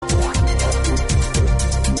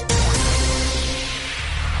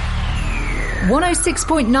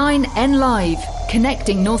106.9 N Live,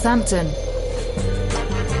 connecting Northampton.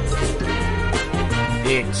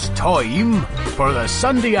 It's time for the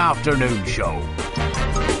Sunday afternoon show.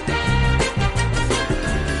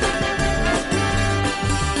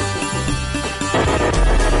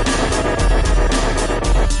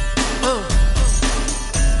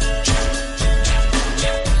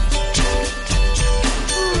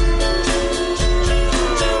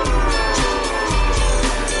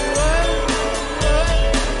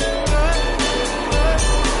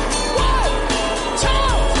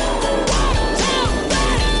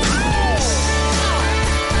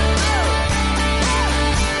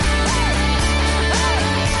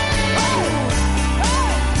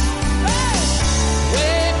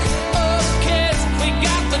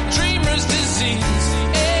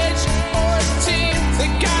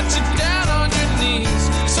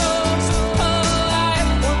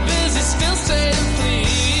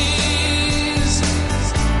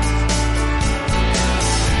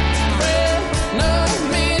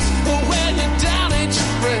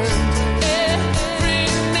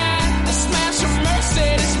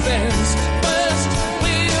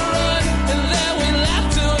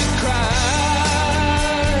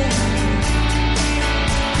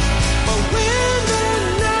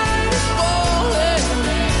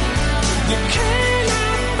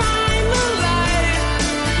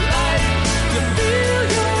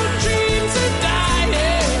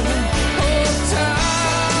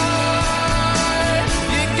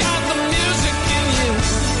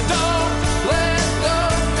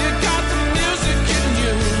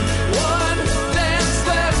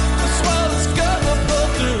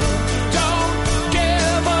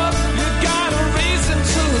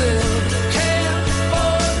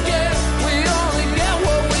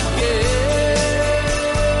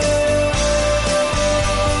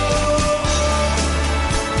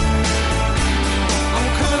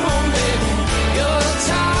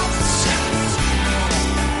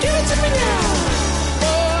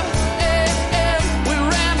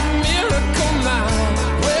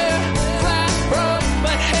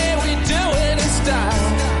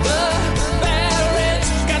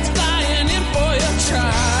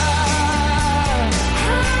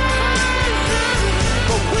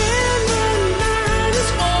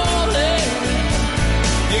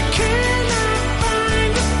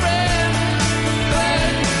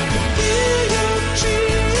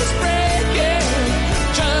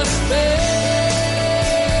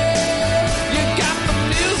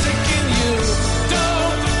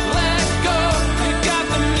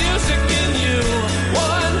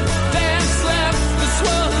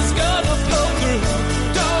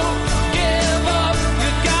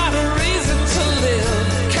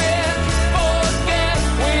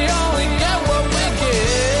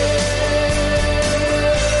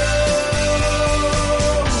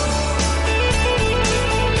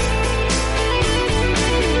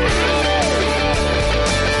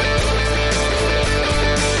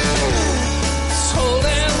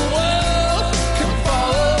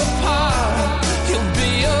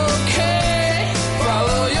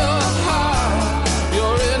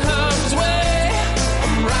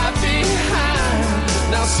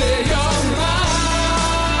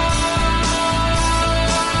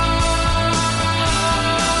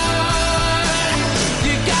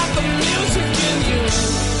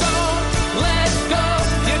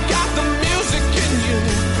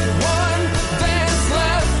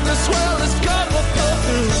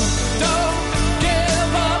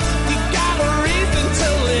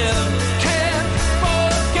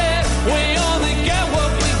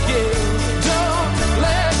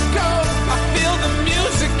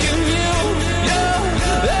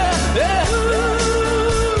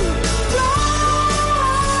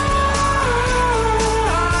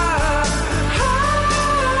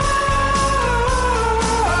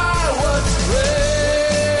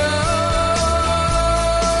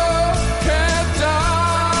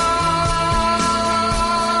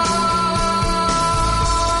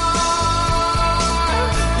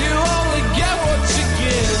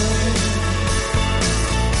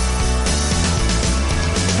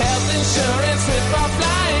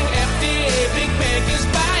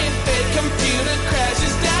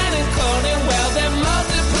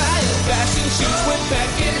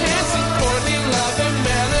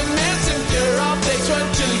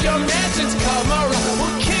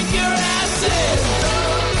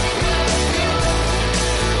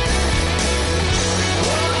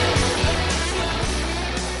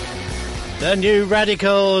 The New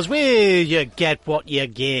Radicals with You Get What You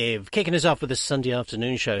Give. Kicking us off with the Sunday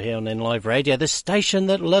afternoon show here on NLive Radio, the station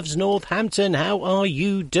that loves Northampton. How are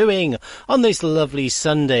you doing on this lovely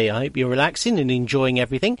Sunday? I hope you're relaxing and enjoying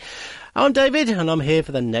everything. I'm David, and I'm here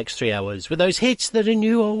for the next 3 hours with those hits that are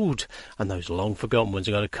new old and those long-forgotten ones.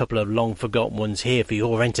 I've got a couple of long-forgotten ones here for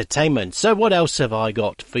your entertainment. So what else have I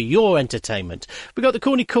got for your entertainment? We've got the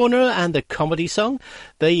Corny Corner and the comedy song,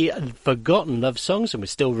 the forgotten love songs, and we're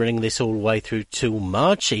still running this all the way through till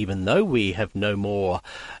March, even though we have no more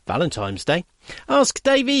Valentine's Day. Ask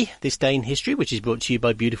Davey, This Day in History, which is brought to you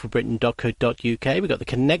by beautifulbritain.co.uk. We've got the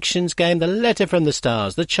Connections game, the Letter from the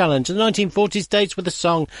Stars, the Challenge, the 1940s dates with a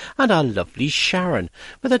song, and our lovely Sharon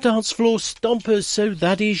with the dance floor stompers. So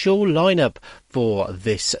that is your lineup for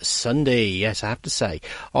this Sunday. Yes, I have to say,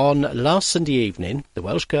 on last Sunday evening, the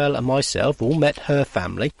Welsh girl and myself all met her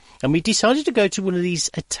family, and we decided to go to one of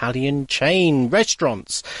these Italian chain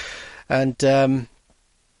restaurants. And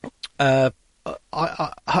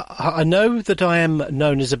I know that I am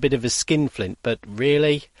known as a bit of a skinflint, but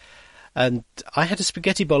really, and I had a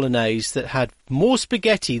spaghetti bolognese that had more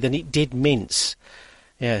spaghetti than it did mince.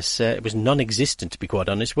 Yes, it was non-existent, to be quite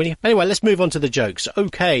honest with you. Anyway, let's move on to the jokes.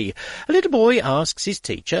 Okay, a little boy asks his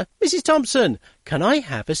teacher, Mrs. Thompson, can I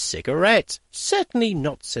have a cigarette? Certainly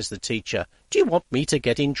not, says the teacher. Do you want me to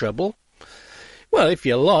get in trouble? Well, if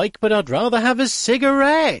you like, but I'd rather have a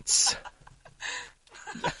cigarette.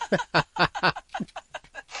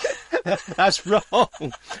 That's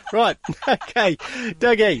wrong. Right, okay,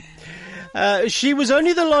 Dougie. She was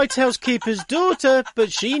only the lighthouse keeper's daughter,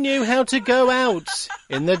 but she knew how to go out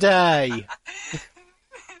in the day.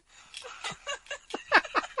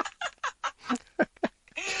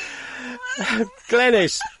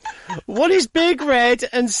 Glennis, what is big red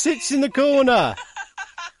and sits in the corner?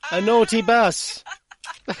 A naughty bus.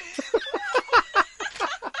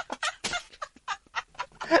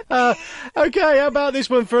 Okay, how about this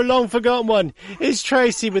one for a long forgotten one? It's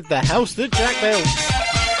Tracy with The House That Jack Built.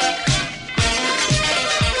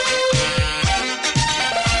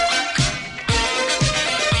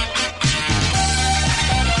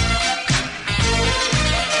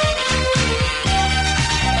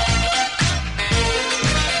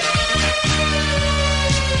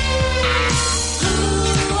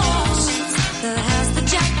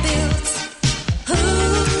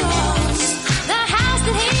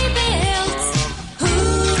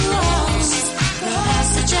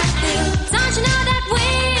 Don't you know that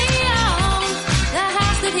we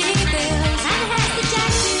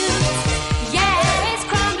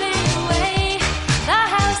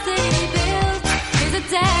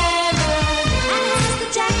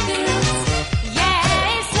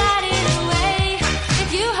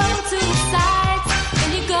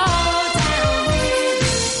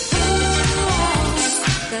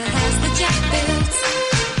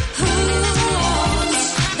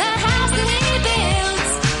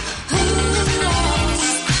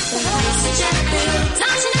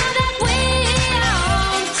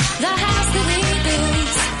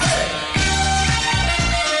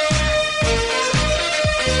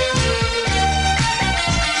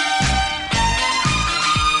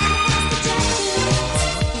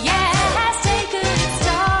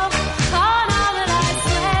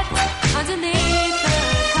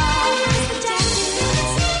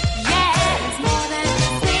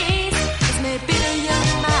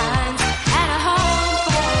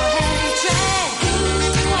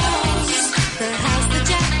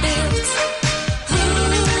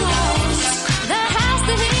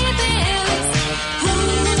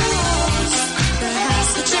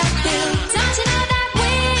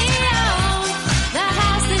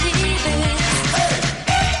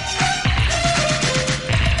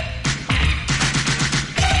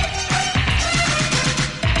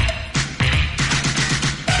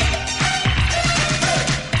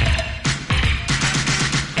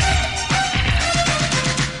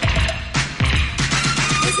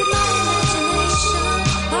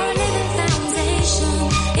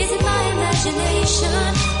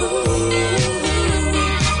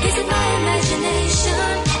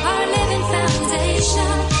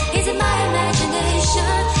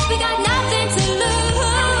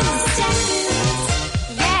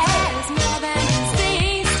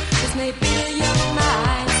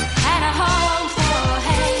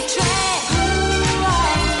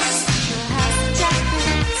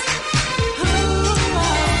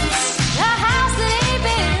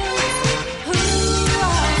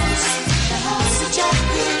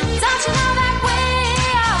Don't you know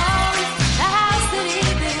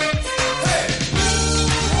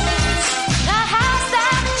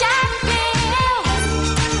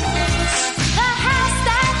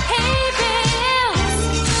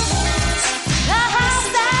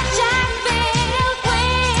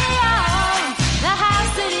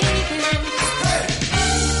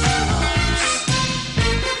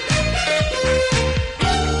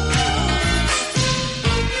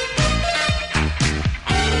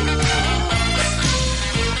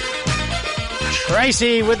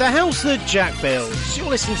Tracy with the house that Jack builds. You're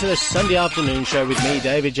listening to the Sunday afternoon show with me,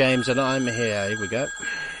 David James, and I'm here. Here we go.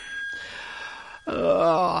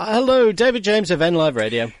 Hello, David James of N Live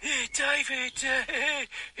Radio. David,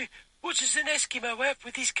 what does an Eskimo have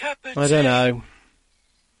with his cup of I don't tea? know.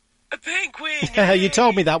 A penguin. You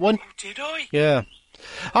told me that one. Oh, did I? Yeah.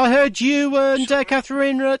 I heard you and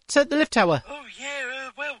Catherine at the lift tower. Oh, yeah,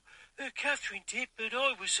 Catherine did, but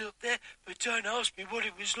I was up there. But don't ask me what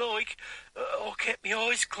it was like. I kept my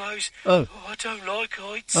eyes closed. Oh. I don't like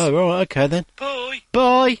heights. Oh, all right, okay then. Bye.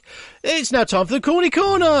 Bye. It's now time for the Corny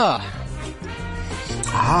Corner. Oh,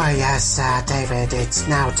 yes, David, it's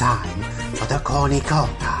now time for the Corny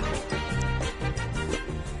Corner.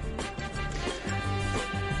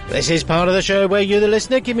 This is part of the show where you, the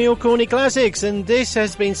listener, give me your corny classics, and this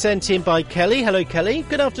has been sent in by Kelly. Hello, Kelly.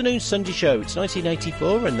 Good afternoon, Sunday show. It's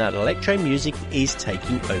 1984, and that electro music is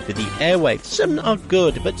taking over the airwaves. Some are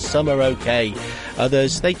good, but some are okay.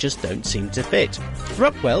 Others, they just don't seem to fit.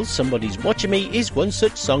 Rockwell's Somebody's Watching Me is one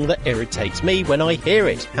such song that irritates me when I hear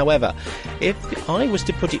it. However, if I was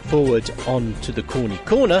to put it forward onto the Corny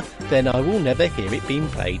Corner, then I will never hear it being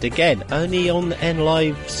played again. Only on N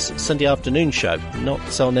Live's Sunday afternoon show,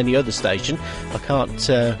 not on any other station. I can't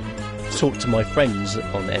talk to my friends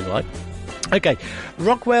on N Live. Okay,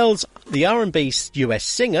 Rockwell's the R&B US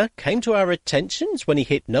singer came to our attentions when he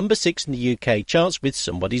hit number 6 in the UK charts with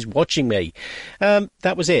Somebody's Watching Me.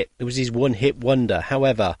 That was it. It was his one-hit wonder.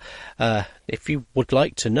 However, if you would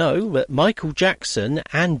like to know, Michael Jackson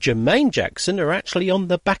and Jermaine Jackson are actually on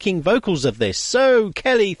the backing vocals of this. So,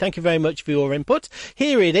 Kelly, thank you very much for your input.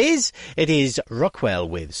 Here it is. It is Rockwell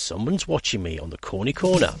with Someone's Watching Me on the Corny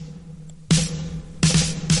Corner.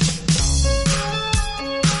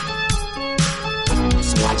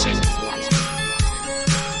 Watching.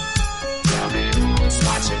 Tell me who's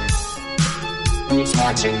watching. Who's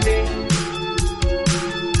watching me?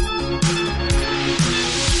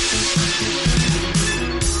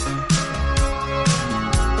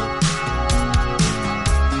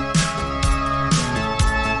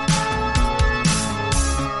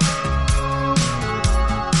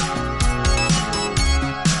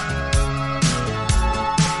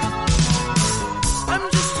 I'm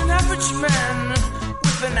just an average man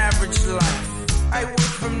with an average life. I work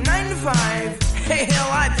from 9 to 5. Hey,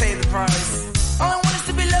 hell, I pay the price. All I want is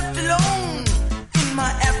to be left alone in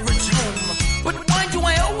my average home. But why do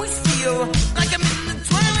I always feel like I'm in the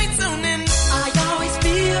twilight zone? And I always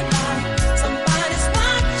feel like somebody's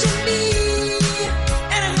watching me,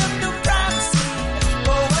 and I have no privacy.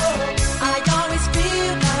 Oh, I always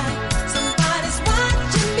feel like somebody's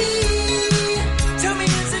watching me. tell me,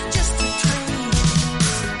 is it just a dream?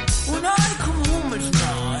 When I come home at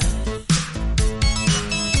night,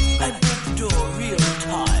 I break the door real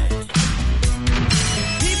tight.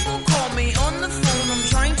 People call me on the phone, I'm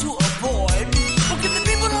trying to avoid. But can the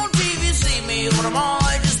people on TV see me, or am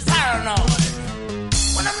I just paranoid?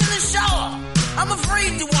 When I'm in the shower, I'm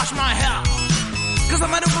afraid to wash my hair, 'cause I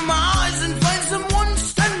might open my eyes and find someone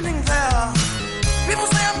standing there. People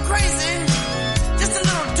say I'm crazy, just a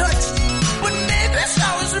little touch, but maybe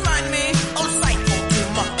showers remind me of psycho too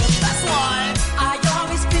much. That's why I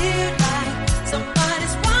always feel like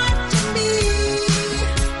somebody's watching me,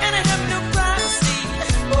 and I have no privacy.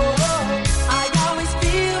 I always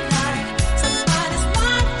feel like somebody's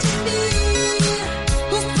watching me.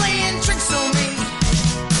 Who's playing tricks on me?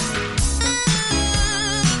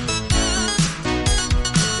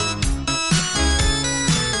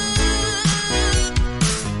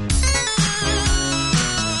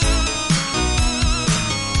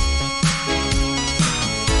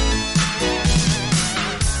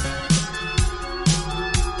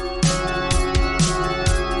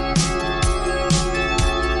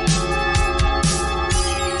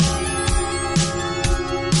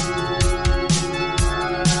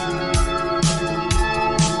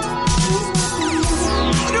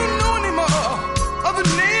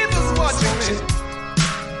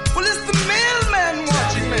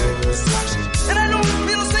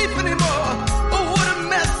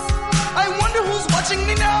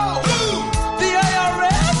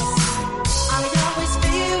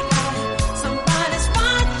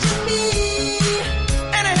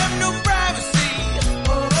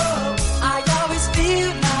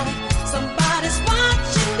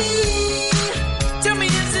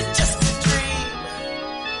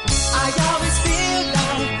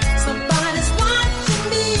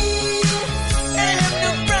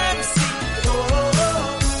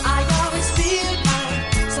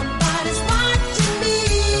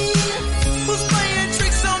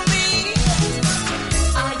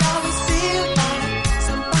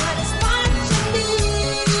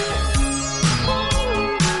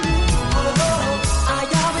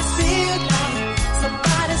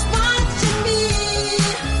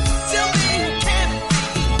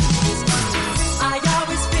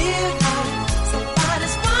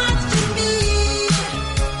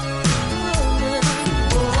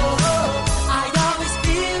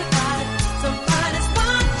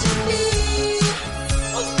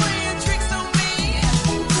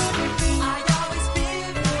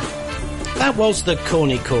 was the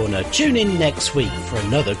Corny Corner. Tune in next week for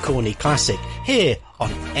another Corny classic here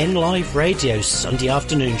on N Live Radio's Sunday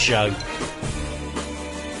afternoon show.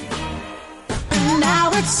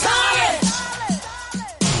 Now it's solid,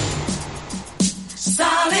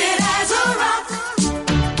 solid as a rock.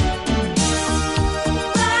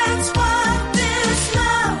 That's what this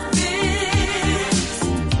love is.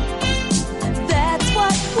 That's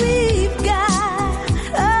what we've got.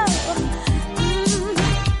 Oh,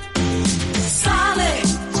 solid,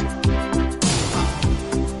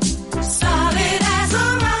 solid as a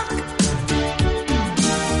rock.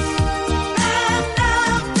 And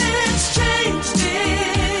nothing's changed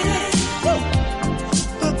it.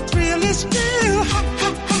 The thrill is still hot.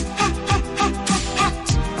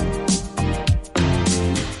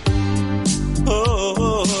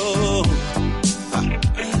 Oh,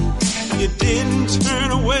 you didn't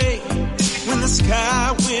turn away when the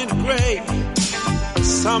sky went gray.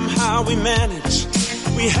 Somehow we managed.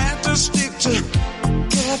 We had to stick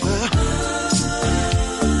together.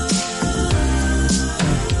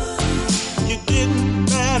 You didn't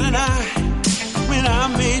bat an eye when I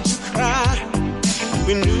made you cry.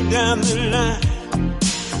 We knew down the line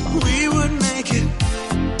we would make it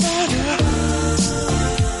better.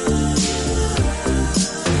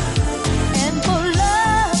 And for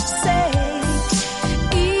love's sake,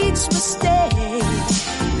 each mistake,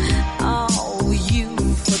 oh, you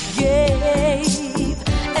forgave.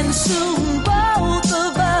 And soon both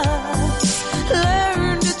of us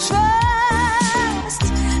learned to trust,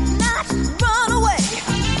 not run away.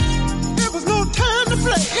 There was no time to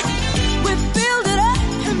play. We build it up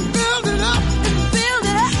and build it up and build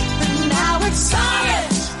it up. And now it's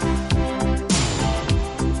solid,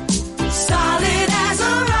 solid as a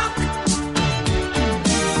rock.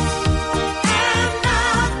 And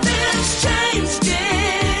nothing's changed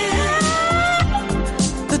it.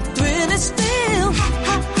 The thrill is still hot.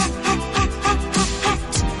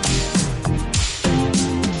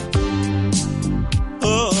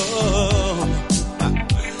 Oh,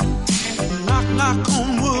 knock, knock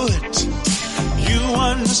on wood. You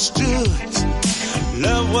understood.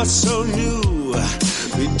 Love was so new.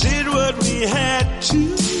 We did what we had to.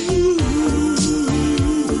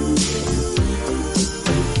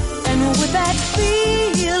 And with that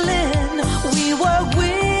feeling, we were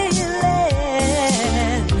willing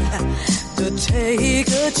to take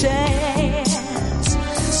a chance.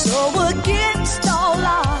 So against all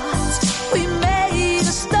odds, we made a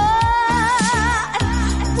start.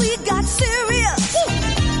 We got serious.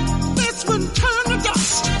 That's when time to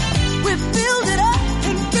dust. We build it up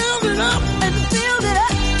and build it up and build it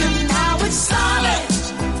up. And now it's solid,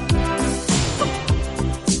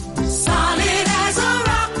 solid as a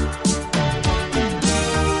rock.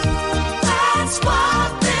 That's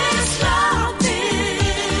what this love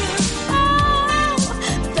is. Oh,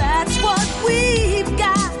 that's what we've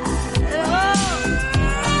got. Oh,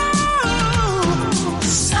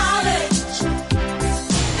 solid,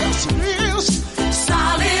 Yes, it is.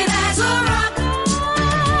 solid as a rock.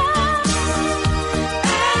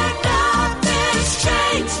 And nothing's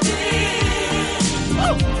changed it.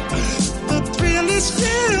 The thrill is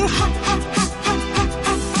still hot.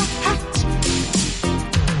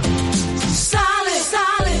 Solid,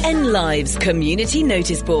 solid. N Live's Community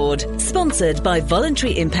Notice Board, sponsored by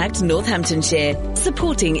Voluntary Impact Northamptonshire,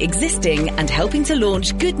 supporting existing and helping to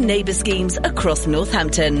launch good neighbour schemes across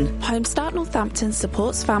Northampton. Homestart Northampton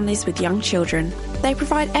supports families with young children. They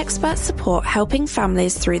provide expert support helping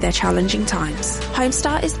families through their challenging times.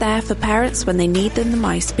 Homestart is there for parents when they need them the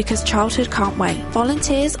most because childhood can't wait.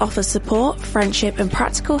 Volunteers offer support, friendship and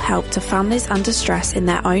practical help to families under stress in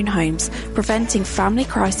their own homes, preventing family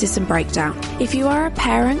crisis and breakdown. If you are a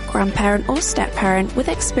parent, grandparent or step-parent with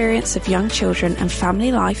experience of young children and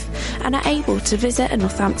family life and are able to visit a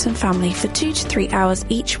Northampton family for 2 to 3 hours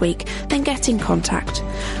each week, then get in contact.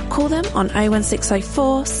 Call them on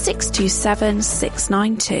 01604 627 692.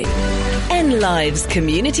 N Live's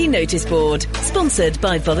Community Notice Board, sponsored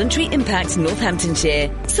by Voluntary Impact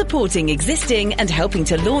Northamptonshire, supporting existing and helping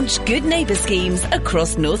to launch good neighbour schemes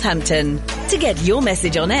across Northampton. To get your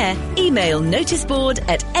message on air, email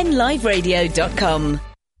noticeboard@nliveradio.com.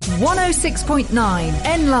 106.9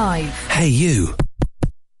 N Live. Hey you.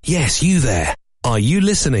 Yes, you there. Are you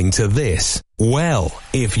listening to this? Well,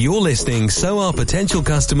 if you're listening, so are potential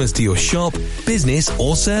customers to your shop, business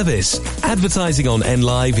or service. Advertising on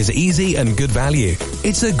NLive is easy and good value.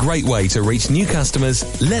 It's a great way to reach new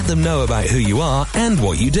customers, let them know about who you are and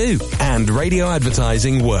what you do. And radio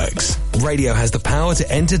advertising works. Radio has the power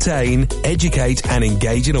to entertain, educate and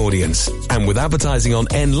engage an audience. And with advertising on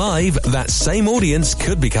NLive, that same audience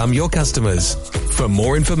could become your customers. For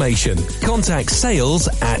more information, contact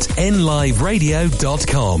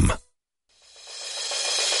sales@nliveradio.com.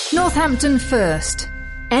 Northampton First.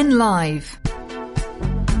 NLive.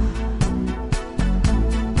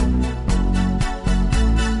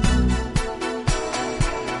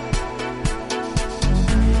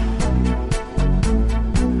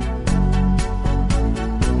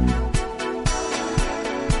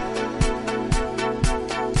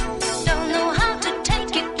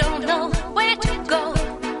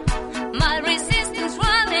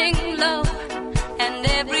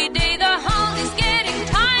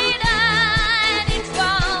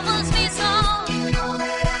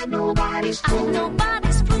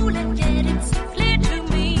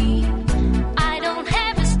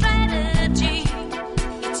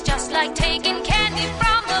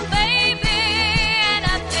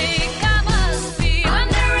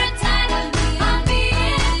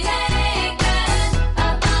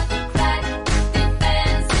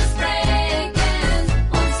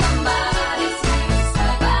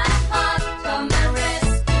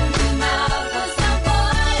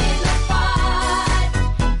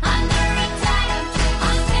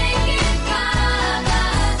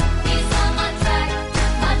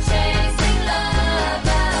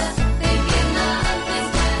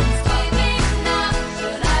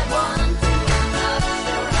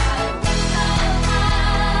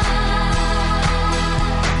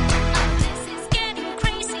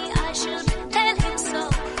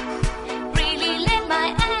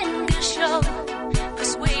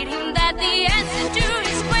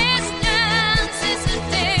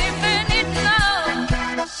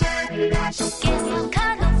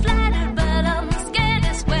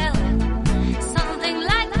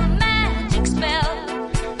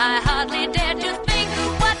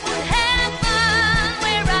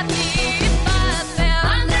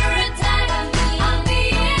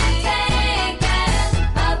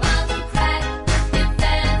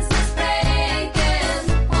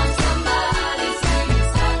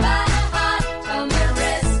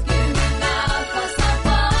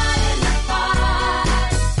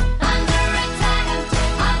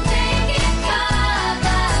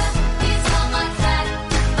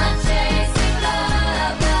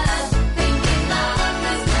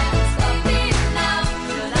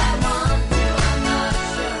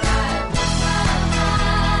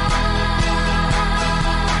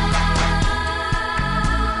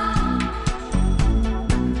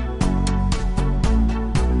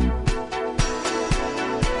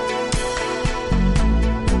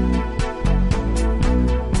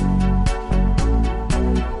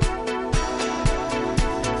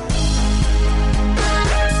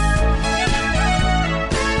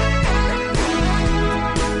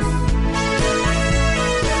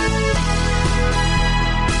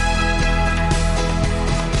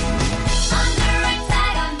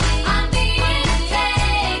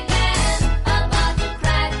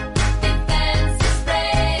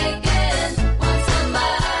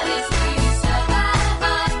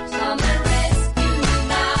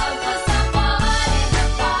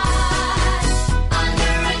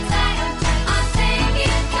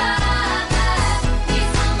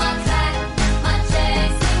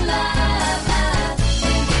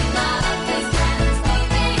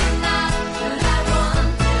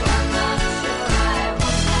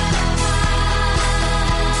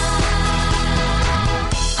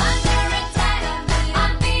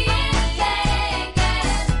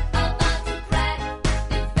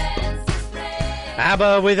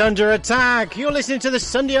 ABBA with Under Attack. You're listening to the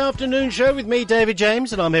Sunday afternoon show with me, David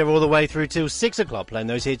James, and I'm here all the way through till 6 o'clock playing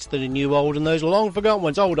those hits that are new, old and those long forgotten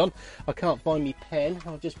ones. Hold on, I can't find me pen.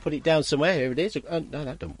 I'll just put it down somewhere. Here it is. No,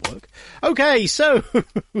 that don't work. Okay, so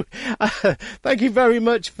thank you very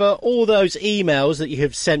much for all those emails that you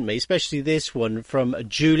have sent me, especially this one from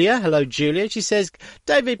Julia. Hello, Julia. She says,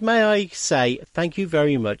 David, may I say thank you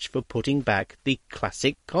very much for putting back the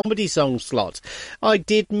classic comedy song slot. I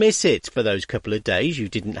did miss it for those couple of days. You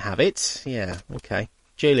didn't have it. Yeah, okay.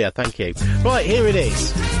 Julia, thank you. Right, here it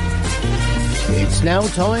is. It's now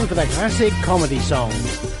time for the classic comedy song.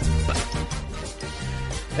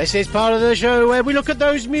 This is part of the show where we look at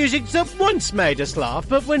those musics that once made us laugh,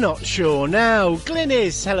 but we're not sure now.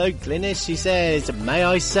 Glynis, hello Glynis, she says, may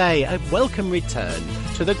I say a welcome return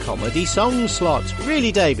to the comedy song slot.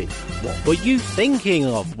 Really, David, what were you thinking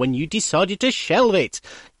of when you decided to shelve it?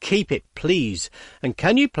 Keep it, please. And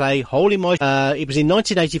can you play Hole in My... it was in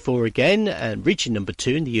 1984 again, and reaching number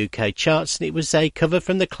 2 in the UK charts, and it was a cover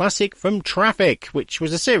from the classic From Traffic, which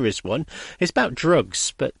was a serious one. It's about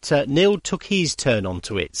drugs, but Neil took his turn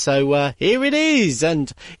onto it. So here it is,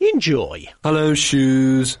 and enjoy. Hello,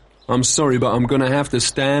 Shoes. I'm sorry, but I'm going to have to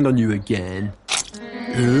stand on you again.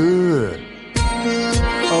 Ugh.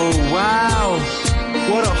 Oh, wow.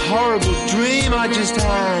 What a horrible dream I just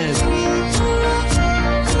had.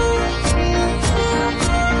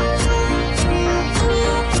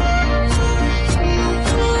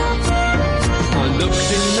 Looked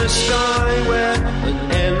in the sky where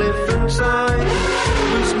an elephant's eye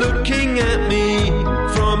was looking at me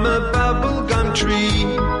from a bubblegum tree,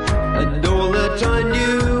 and all that I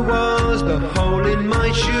knew was the hole in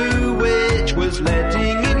my shoe which was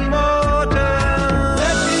letting in water.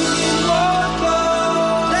 Letting in water,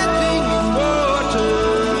 letting in water.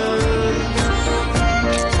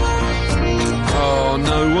 Oh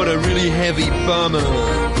no, what a really heavy bummer.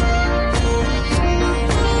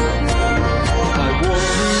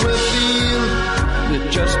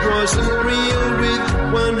 Just wasn't real with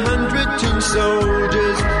 100 tin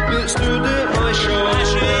soldiers that stood at my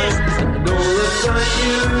shoulders. And all that I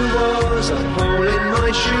knew was a hole in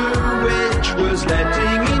my shoe which was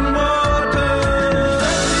letting in water.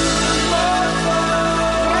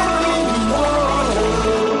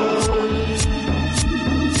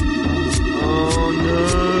 Oh no,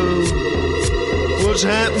 what's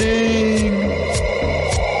happening?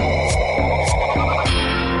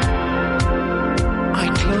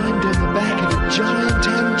 Giant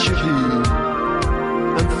anchovies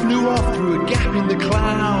and flew off through a gap in the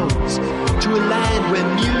clouds to a land where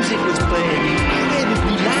music was playing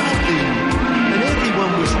incredibly loudly and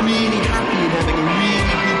everyone was really happy and having a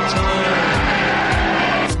really good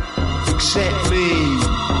time. Except me.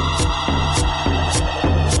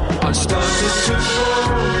 I started to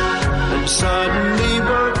fall and suddenly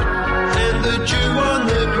woke, and the dew on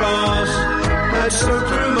the grass had soaked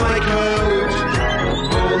through my coat.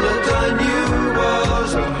 All that I knew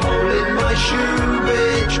was a hole in my shoe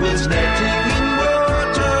which was letting in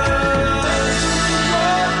water.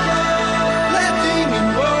 Letting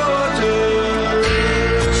in water.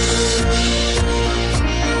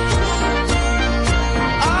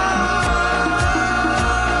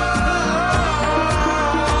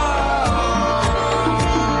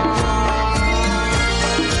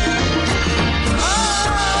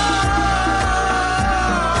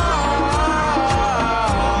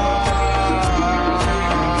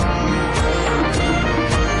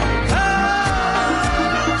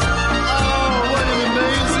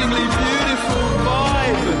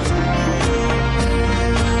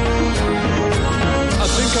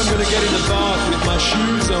 I'm gonna get in the bath with my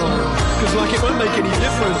shoes on, cause like it won't make any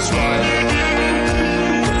difference, right?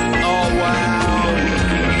 Oh wow.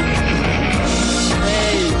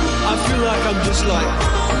 Hey, I feel like I'm just like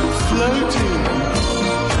floating.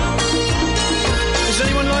 Is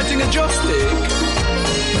anyone lighting a joss stick?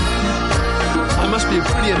 I must be a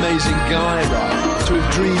pretty amazing guy, right, to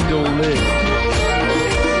have dreamed all this.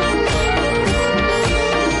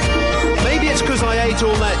 It's because I ate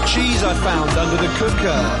all that cheese I found under the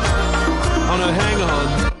cooker. Oh no, hang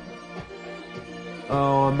on.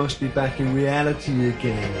 Oh, I must be back in reality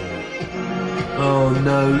again. Oh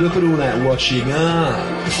no, look at all that washing up.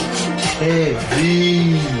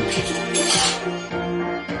 Heavy.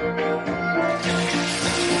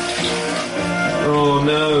 Oh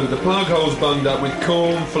no, the plug hole's bunged up with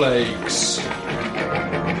cornflakes.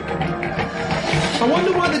 I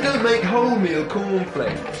wonder why they don't make wholemeal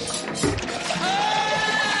cornflakes.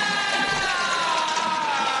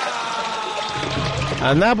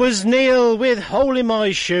 And that was Neil with Hole in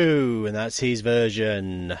My Shoe, and that's his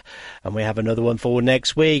version. And we have another one for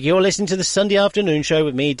next week. You're listening to the Sunday Afternoon Show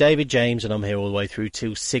with me, David James, and I'm here all the way through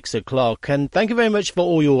till 6 o'clock. And thank you very much for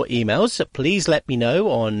all your emails. Please let me know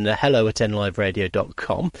on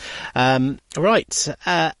hello@nliveradio.com. Right,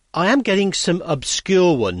 I am getting some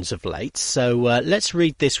obscure ones of late, so let's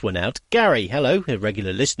read this one out. Gary, hello, a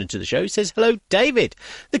regular listener to the show, says, hello, David,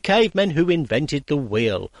 the cavemen who invented the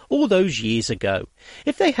wheel all those years ago.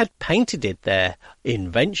 If they had patented it their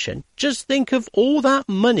invention, just think of all that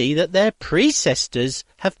money that their predecessors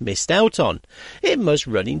have missed out on. It must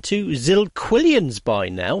run into zilquillions by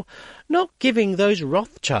now, not giving those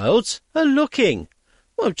Rothschilds a looking.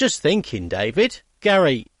 Well, just thinking, David.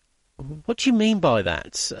 Gary, what do you mean by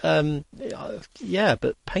that? Yeah,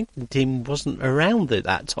 but painting wasn't around at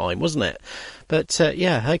that time, wasn't it? But,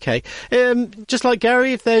 yeah, okay. Just like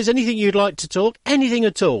Gary, if there's anything you'd like to talk, anything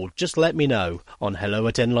at all, just let me know on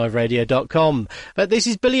hello@nliveradio.com. But this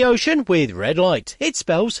is Billy Ocean with Red Light. It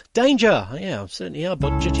spells danger. Yeah, I certainly are,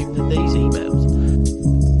 but judging from these emails.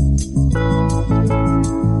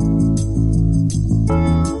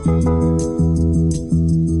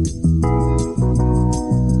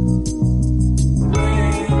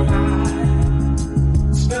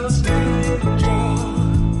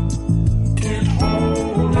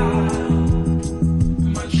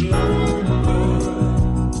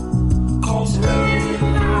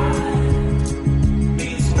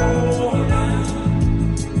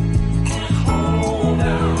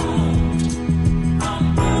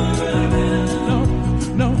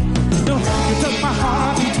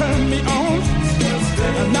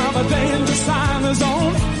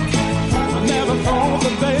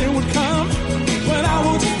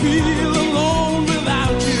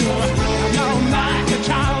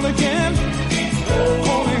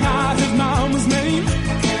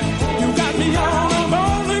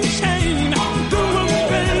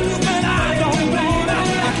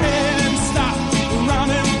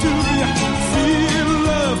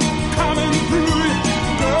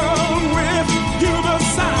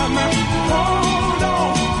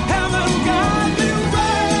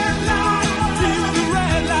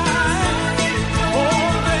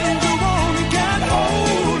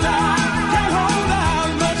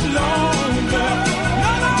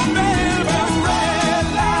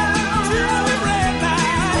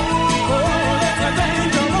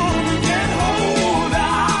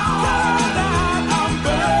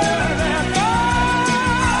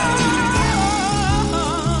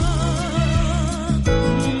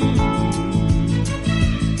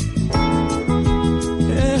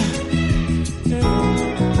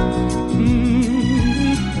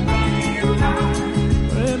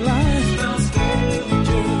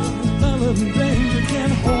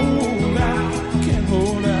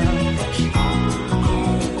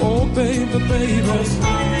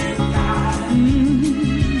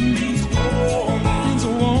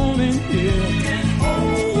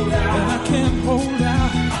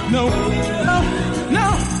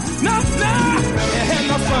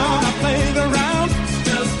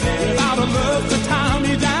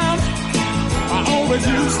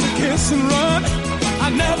 Used to kiss and run. I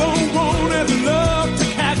never wanted love to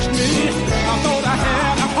catch me. I thought I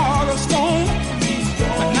had a heart of stone,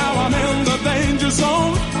 but now I'm in the danger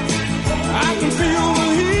zone. I can feel the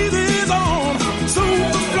heat is on.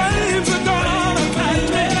 Soon the flames are gonna catch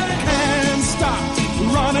me. Can't stop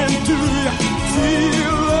running to you.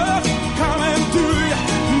 Feel love coming to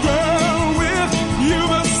you, girl. With you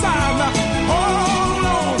beside me, hold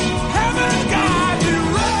on, heaven got you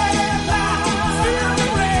right.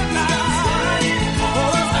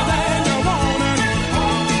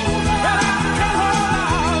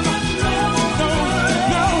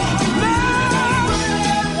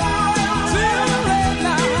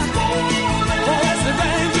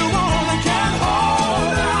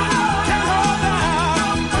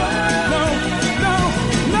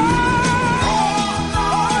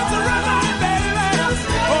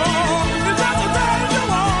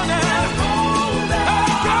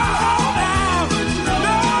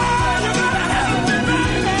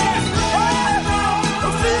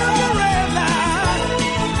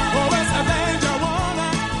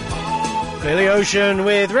 Billy Ocean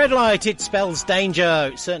with Red Light. It spells danger.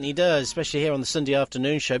 It certainly does, especially here on the Sunday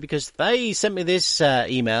afternoon show, because they sent me this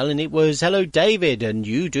email and it was, "Hello David, and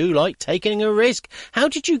you do like taking a risk. How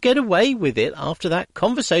did you get away with it after that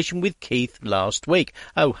conversation with Keith last week?"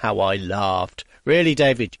 Oh, how I laughed. Really,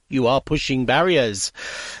 David, you are pushing barriers.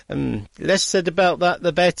 Less said about that,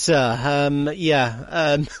 the better.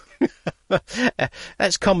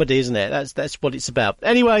 That's comedy, isn't it? That's what it's about.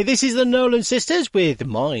 Anyway, this is the Nolan Sisters with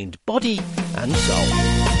Mind, Body and Soul.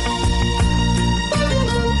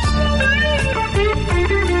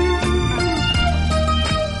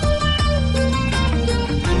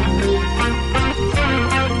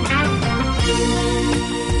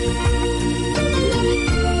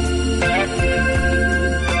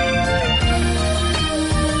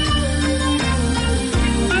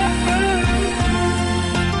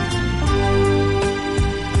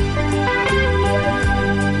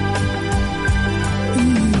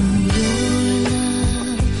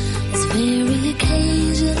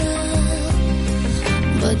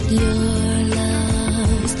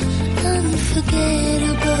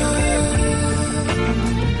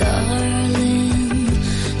 Darling,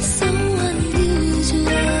 so unusual.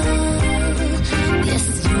 Yes,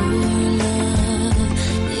 your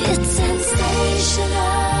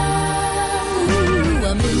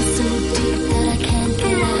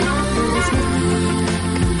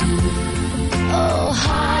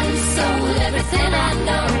everything I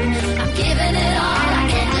know. I'm giving it all, I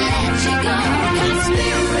can't let you go. Got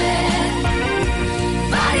spirit,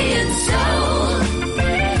 body and soul.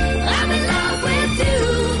 I'm in love with you,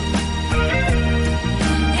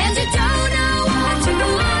 and you don't know what you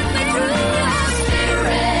want me through.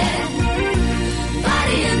 Spirit,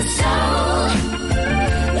 body and soul.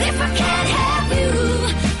 If I can't have you,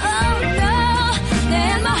 oh no,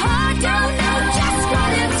 then my heart don't know just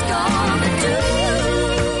what it's gonna do.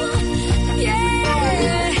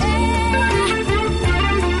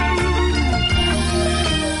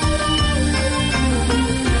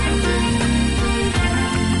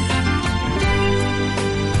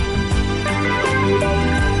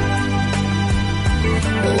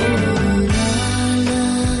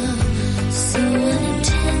 So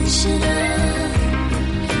unintentional,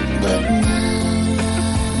 but now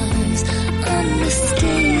love's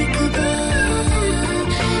unmistakable.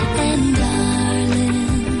 And darling,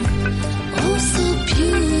 oh so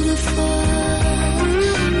beautiful.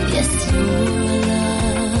 Yes, your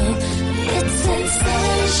love, it's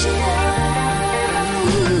sensational.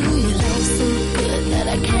 Your love's so good that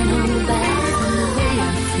I can't hold back from the way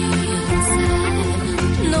I feel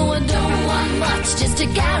inside. No, I don't want much, just a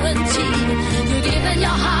guarantee. You're giving your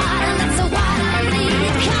heart, and that's what I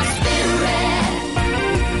need. 'Cause spirit,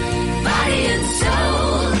 body and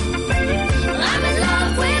soul, I'm in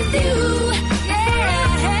love with you.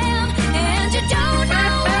 Yeah, and you don't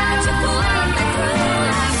know what you put me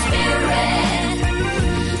through. Spirit,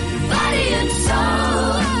 body and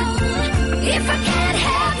soul. If I can't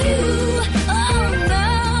have you, oh no,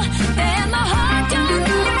 then my heart don't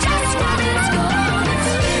know just what it's gonna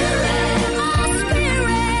do. Spirit,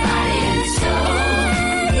 body and soul.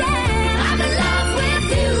 Yeah, I'm in love with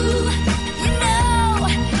you. You know,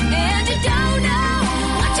 and you don't know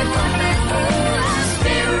what you put me through.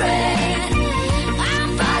 Spirit, I'm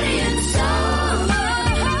body and soul.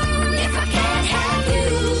 If I can't have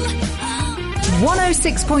you,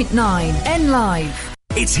 106.9 N Live.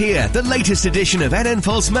 It's here. The latest edition of NN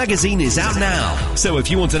Pulse magazine is out now. So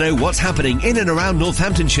if you want to know what's happening in and around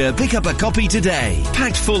Northamptonshire, pick up a copy today.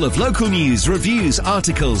 Packed full of local news, reviews,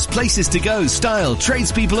 articles, places to go, style,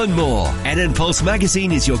 tradespeople and more. NN Pulse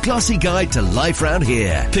magazine is your glossy guide to life round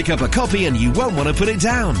here. Pick up a copy and you won't want to put it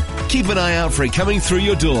down. Keep an eye out for it coming through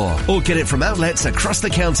your door or get it from outlets across the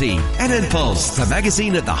county. NN Pulse, the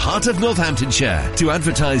magazine at the heart of Northamptonshire. To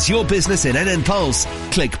advertise your business in NN Pulse,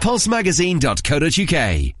 click pulsemagazine.co.uk.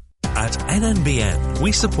 At NNBN,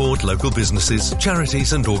 we support local businesses,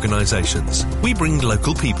 charities and organisations. We bring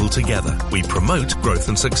local people together. We promote growth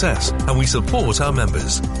and success, and we support our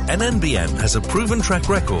members. NNBN has a proven track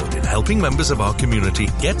record in helping members of our community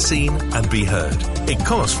get seen and be heard. It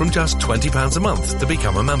costs from just £20 a month to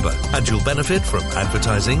become a member, and you'll benefit from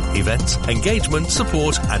advertising, events, engagement,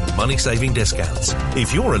 support and money-saving discounts.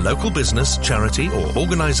 If you're a local business, charity or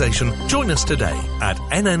organisation, join us today at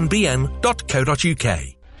nnbn.co.uk.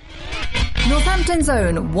 Northampton's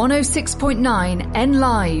own 106.9 N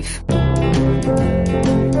Live.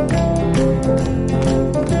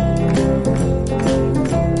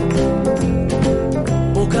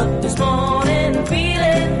 Woke up this morning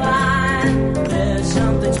feeling fine. There's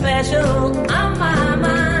something special on my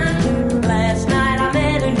mind. Last night I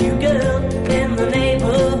met a new girl in the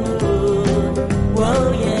neighborhood.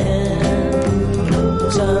 Whoa, yeah.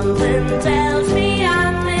 Something tells me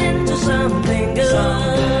I'm into something good.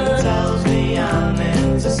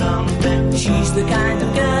 She's the kind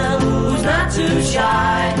of girl who's not too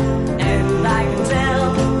shy, and I can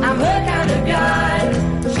tell I'm her kind of guy.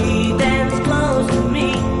 She dances close to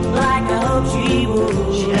me like I hope she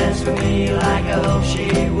would. She dances for me like I hope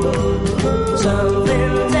she would.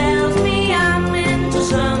 Something tells me I'm into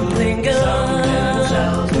something good. Something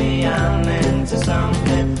tells me I'm into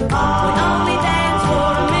something. We only dance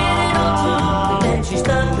for a minute or two, and then she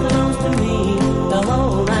stuck close to me the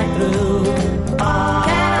whole night through.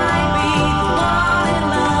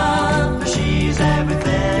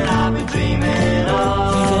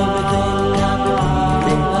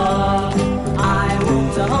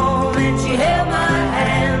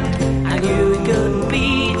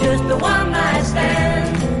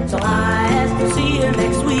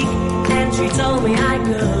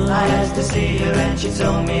 To see her and she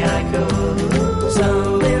told me I could.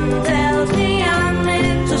 Something tells me I'm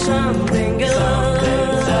into something good.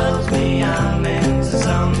 Something tells me I'm into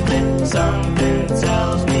something. Something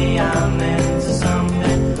tells me I'm into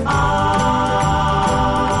something.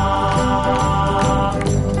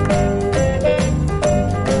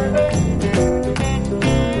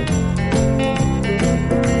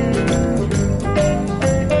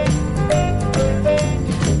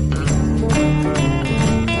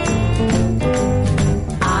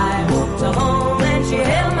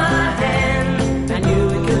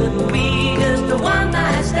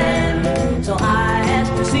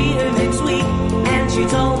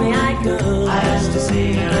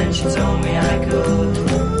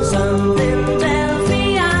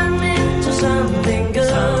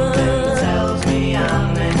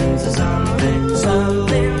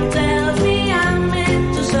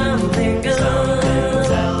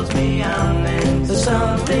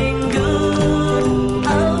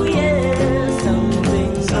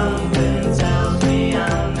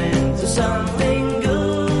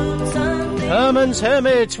 Herman's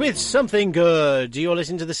Hermit with Something Good. You're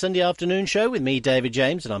listening to the Sunday Afternoon Show with me, David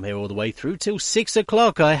James, and I'm here all the way through till 6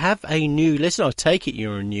 o'clock. I have a new listener. I take it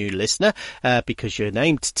you're a new listener because you're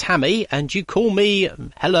named Tammy and you call me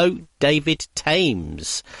Hello David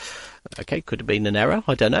Thames. Okay, could have been an error,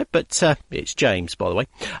 I don't know, but it's James, by the way.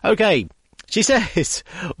 Okay, she says,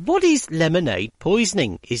 what is lemonade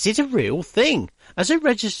poisoning? Is it a real thing? As a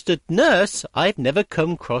registered nurse, I've never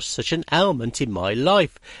come across such an ailment in my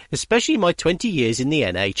life, especially my 20 years in the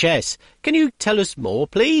NHS. Can you tell us more,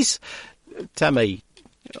 please? Tammy,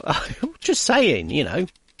 just saying, you know,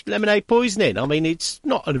 lemonade poisoning. I mean, it's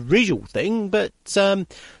not a real thing, but,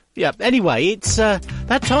 yeah, anyway, it's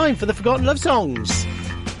that time for the Forgotten Love Songs.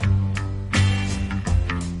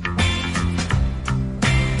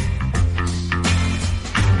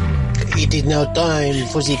 It is now time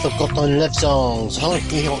for the Forgotten Love Songs.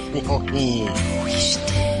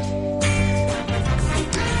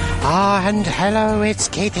 And hello, it's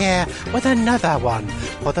Keith here with another one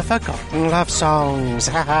for the Forgotten Love Songs.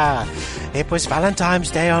 It was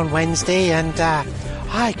Valentine's Day on Wednesday and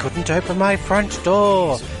I couldn't open my front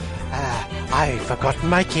door. I forgot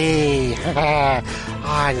my key.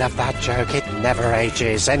 I love that joke, it never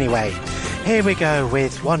ages. Anyway, here we go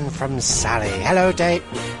with one from Sally. Hello, Dave.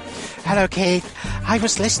 Hello, Keith. I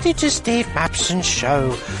was listening to Steve Mapson's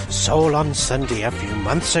show, Soul on Sunday, a few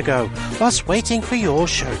months ago, whilst waiting for your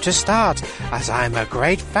show to start, as I'm a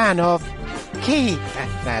great fan of Keith.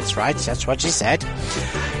 That's right, that's what she said.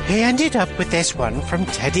 He ended up with this one from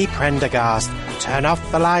Teddy Prendergast, Turn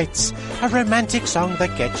Off the Lights, a romantic song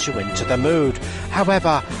that gets you into the mood.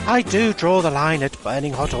 However, I do draw the line at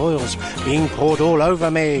burning hot oils being poured all over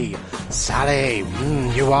me. Sally,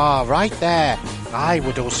 you are right there. I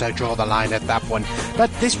would also draw the line at that one,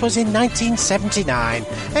 but this was in 1979,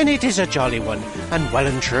 and it is a jolly one, and well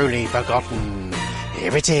and truly forgotten.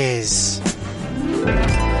 Here it is.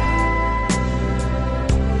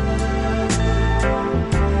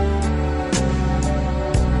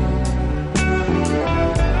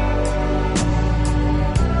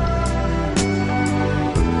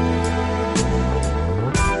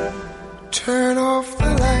 Turn off the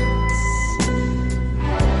lights.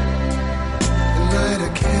 Light a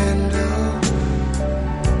candle.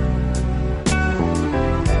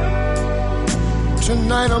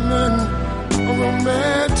 Tonight I'm in a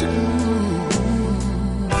romantic mood.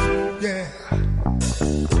 Yeah.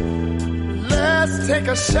 Let's take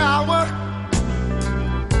a shower.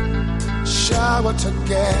 Shower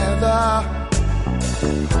together.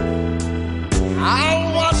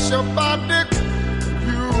 I'll wash your body.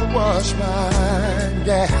 You wash mine.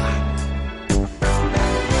 Yeah.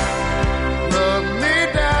 Rub me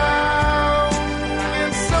down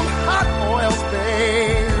in some hot oils,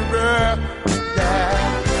 baby. Yeah.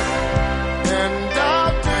 And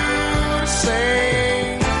I'll do the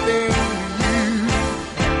same thing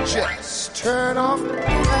to you. Just turn off the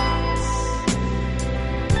lights.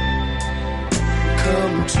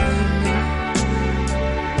 Come to me.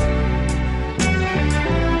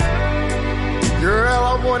 Girl,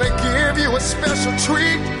 I wanna give you a special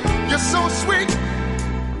treat. You're so sweet.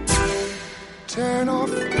 Turn off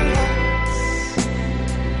the lights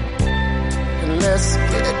and let's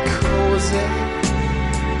get cozy.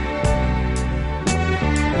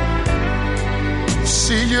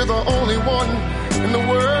 See, you're the only one in the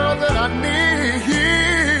world that I need.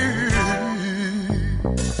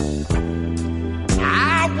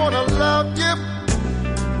 I wanna love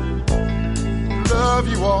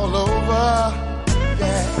you all over.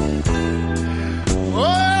 Yeah.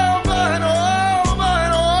 Over and over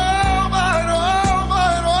and over and over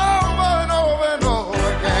and over and over and over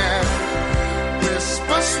again.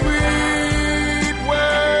 Whisper sweet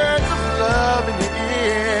words of love in your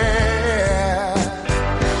ear.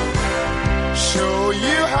 Show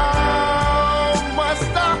you how much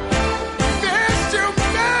I miss you,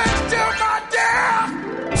 my dear.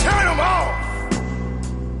 Turn them off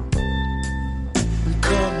and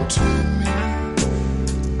come to me.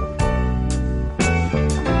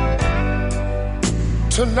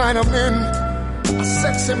 Tonight I'm in a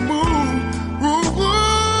sexy mood, ooh,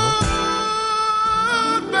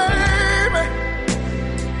 baby.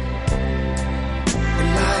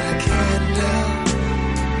 Light a candle.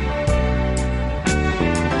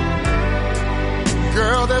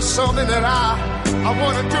 Girl, there's something that I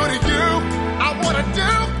wanna do to you. I wanna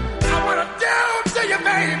do to you,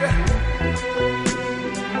 baby.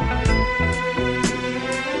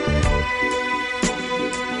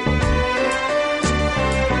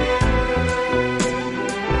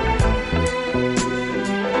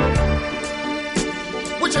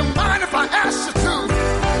 Would you mind if I asked you to?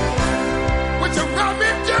 Would you rub me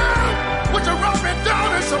down? Would you rub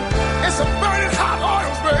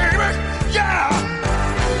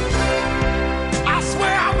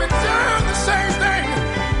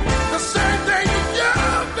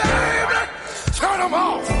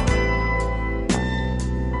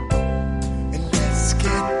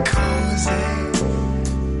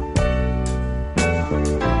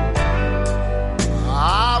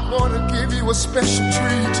you a special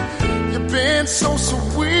treat. You've been so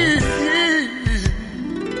sweet.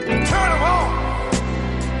 Turn them on.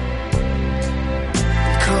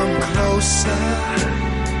 Come closer.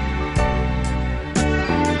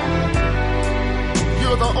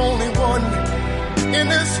 You're the only one in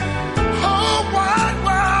this whole wide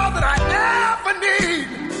world that I ever need.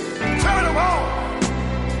 Turn them on.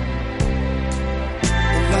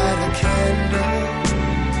 Light a candle.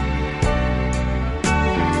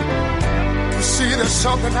 You see, there's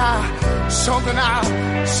something I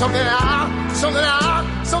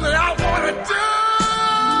want to do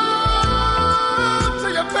to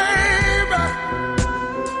you, baby.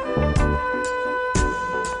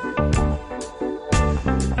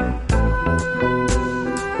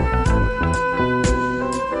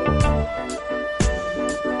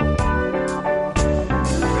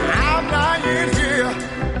 I'm lying here,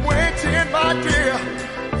 waiting, my dear.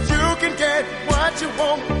 You can get what you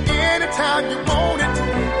want anytime you want it.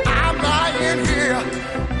 I'm lying here,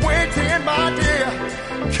 waiting, my dear.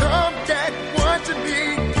 Come get what you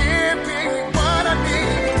need, give me what I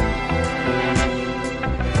need.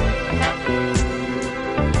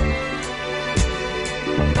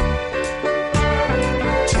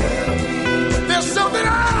 There's something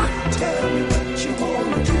tell me what you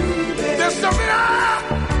wanna do, baby. There's something I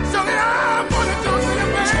wanna do to you,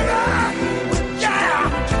 baby. Yeah.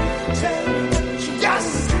 Tell me what you yes.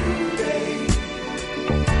 Wanna do, baby.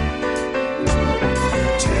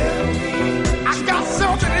 Tell me. I got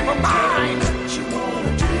something in my mind. What you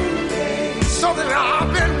wanna do, baby. Something that I've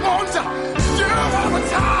been wanting to do all the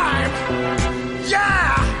time.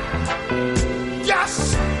 Yeah. Yes.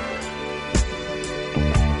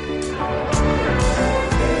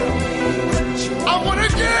 I wanna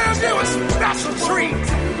give you a special treat,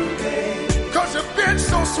 'cause you've been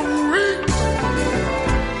so sweet.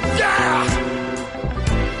 Yeah.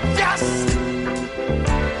 Yes.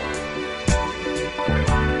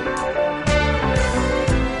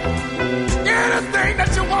 Anything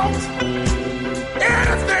that you want,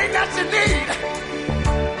 anything that you need,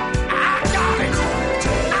 I got it.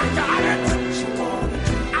 I got it.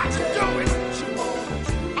 I can do it.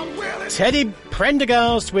 I'm willing. Teddy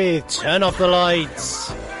Prendergast with Turn Off the Lights.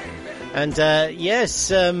 And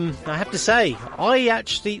yes, I have to say,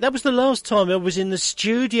 that was the last time I was in the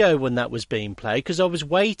studio when that was being played, because I was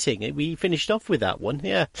waiting. We finished off with that one.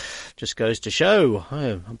 Yeah, just goes to show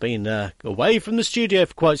I've been away from the studio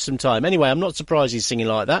for quite some time. Anyway, I'm not surprised he's singing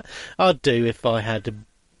like that. I'd do if I had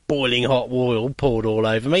boiling hot oil poured all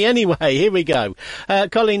over me. Anyway, here we go.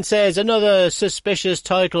 Colin says, another suspicious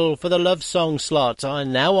title for the love song slot.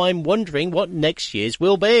 Now I'm wondering what next year's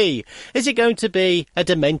will be. Is it going to be A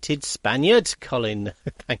Demented Spaniard? Colin,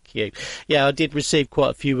 thank you. Yeah, I did receive quite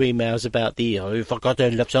a few emails about the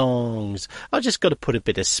forgotten love songs. I just got to put a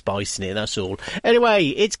bit of spice in it, that's all. Anyway,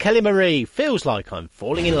 it's Kelly Marie. Feels like I'm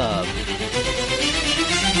falling in love.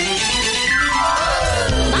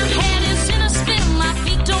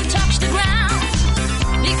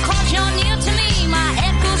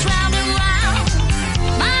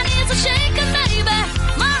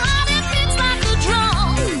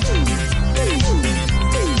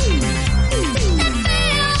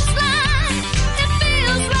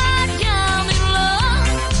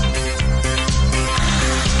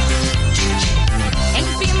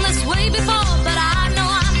 Ain't been this way before, but I know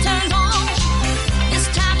I'm turned on.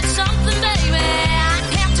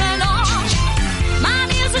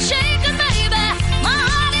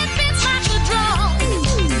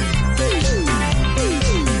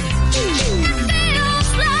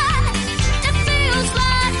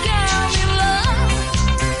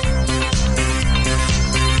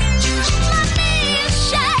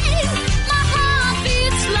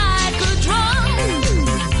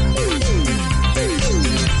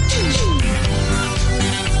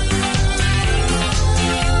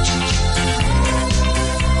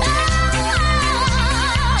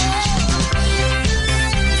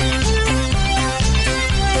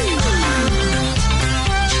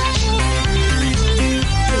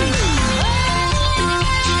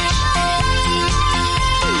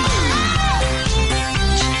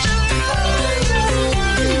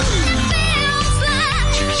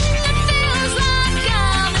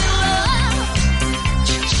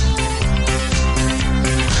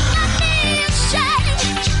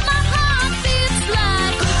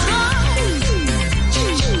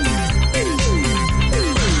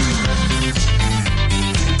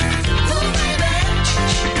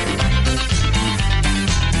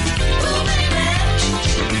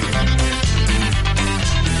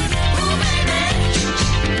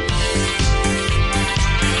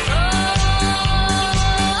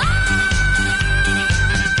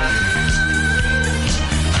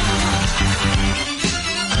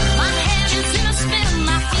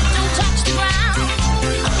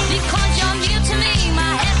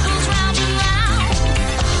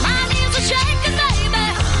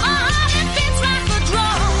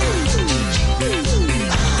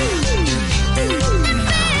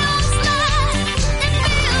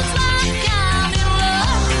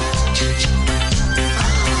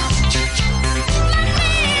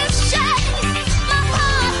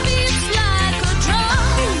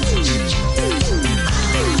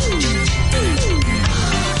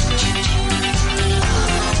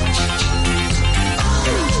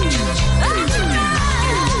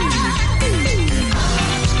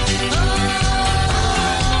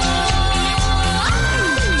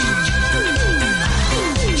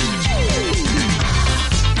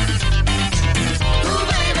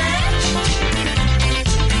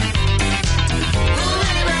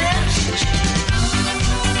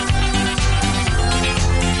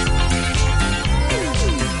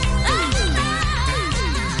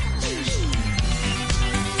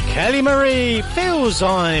 Kelly Marie, Feels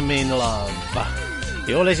I'm in Love.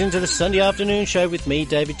 You're listening to the Sunday afternoon show with me,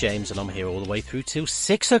 David James, and I'm here all the way through till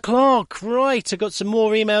 6 o'clock. Right, I've got some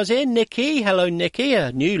more emails here. Nikki, hello Nikki,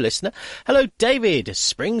 a new listener. Hello David,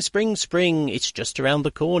 spring, spring, spring, it's just around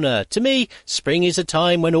the corner. To me, spring is a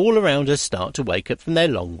time when all around us start to wake up from their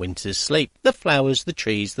long winter's sleep. The flowers, the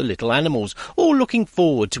trees, the little animals, all looking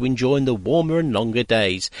forward to enjoying the warmer and longer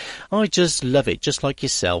days. I just love it, just like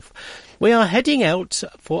yourself. We are heading out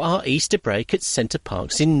for our Easter break at Centre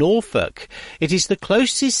Parks in Norfolk. It is the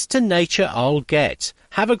closest to nature I'll get.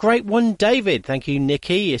 Have a great one, David. Thank you,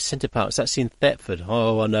 Nikki. Centre Parks, that's in Thetford.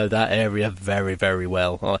 Oh, I know that area very, very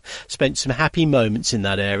well. I spent some happy moments in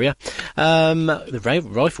that area. The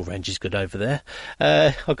rifle range is good over there.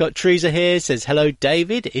 I've got Teresa here, says, hello,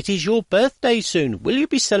 David. It is your birthday soon. Will you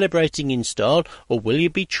be celebrating in style, or will you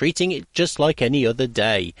be treating it just like any other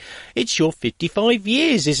day? It's your 55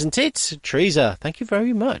 years, isn't it? Teresa, thank you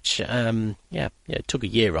very much. Yeah, it took a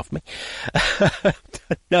year off me.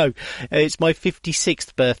 No, it's my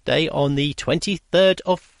 56th birthday on the 23rd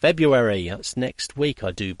of February. That's next week,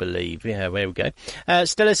 I do believe. Yeah, there we go.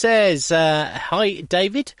 Stella says, hi,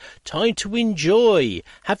 David. Time to enjoy.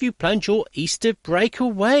 Have you planned your Easter break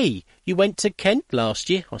away? You went to Kent last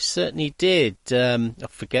year. I certainly did. I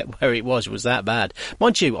forget where it was. It was that bad.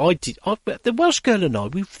 Mind you, I did. The Welsh girl and I,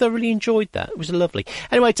 we thoroughly enjoyed that. It was lovely.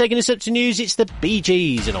 Anyway, taking us up to news, it's the Bee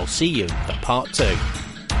Gees, and I'll see you for part 2.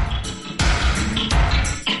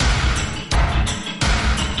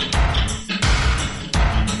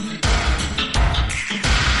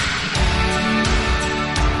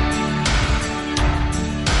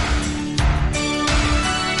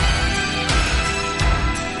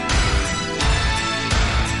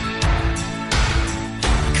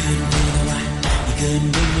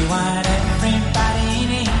 Couldn't give me what everybody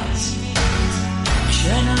needs.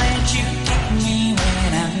 Shouldn't let you take me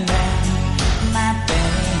when I'm down, my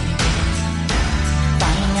baby.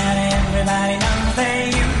 Finding out everybody knows that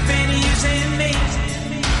you've been using me.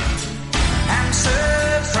 I'm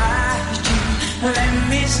surprised you let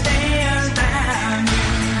me stay around you.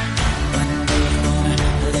 One day you're gonna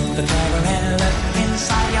lift the cover and look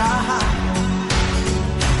inside your heart.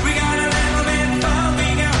 We got a little bit before we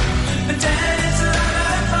go.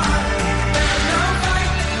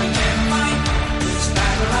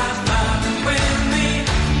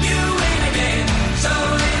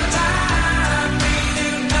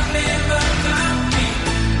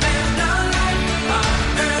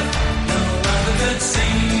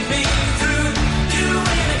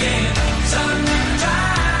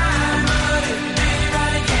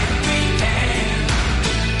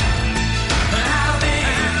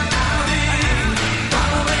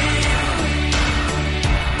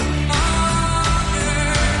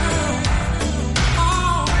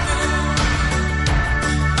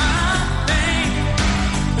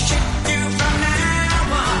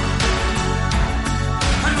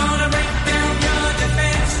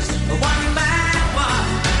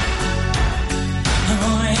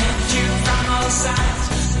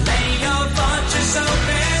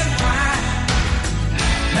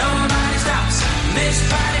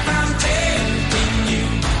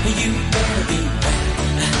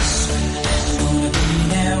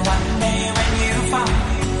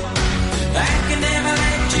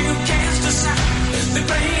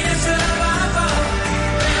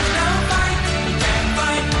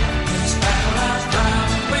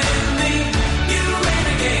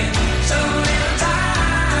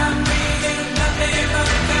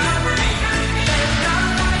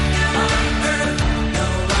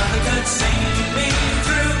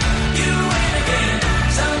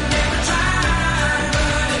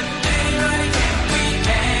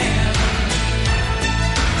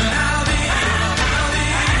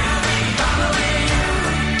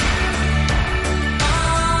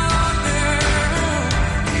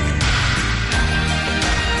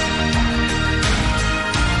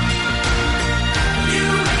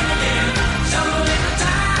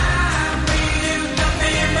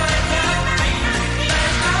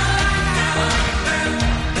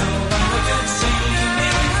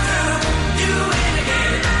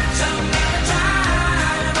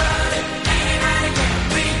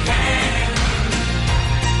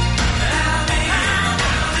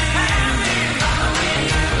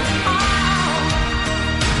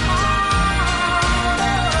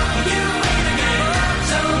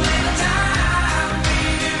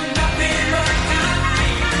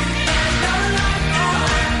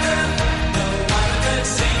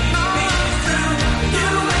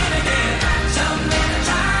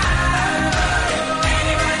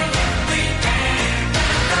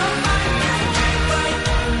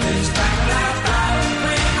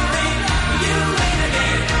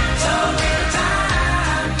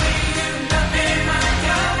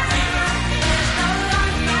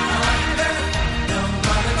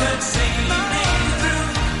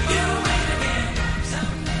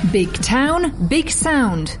 Big town, big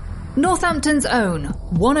sound. Northampton's own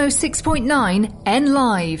 106.9 N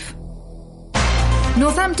Live.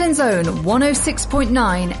 Northampton's own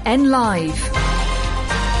 106.9 N Live.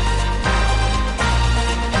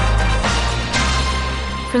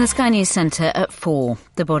 From the Sky News Centre at 4,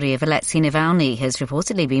 the body of Alexei Navalny has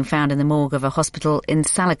reportedly been found in the morgue of a hospital in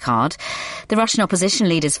Samarkand. The Russian opposition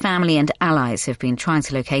leader's family and allies have been trying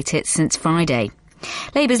to locate it since Friday.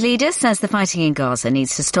 Labour's leader says the fighting in Gaza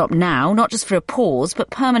needs to stop now, not just for a pause,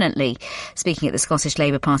 but permanently. Speaking at the Scottish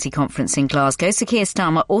Labour Party conference in Glasgow, Sir Keir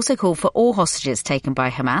Starmer also called for all hostages taken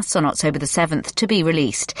by Hamas on October the 7th to be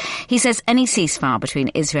released. He says any ceasefire between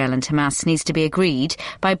Israel and Hamas needs to be agreed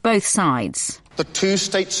by both sides. The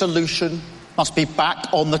two-state solution must be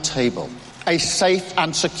back on the table. A safe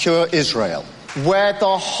and secure Israel, where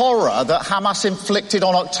the horror that Hamas inflicted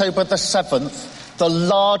on October the 7th, the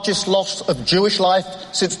largest loss of Jewish life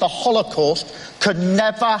since the Holocaust, could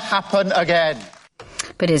never happen again.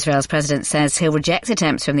 But Israel's president says he'll reject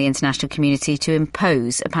attempts from the international community to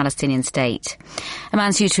impose a Palestinian state. A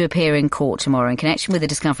man's due to appear in court tomorrow in connection with the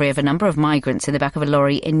discovery of a number of migrants in the back of a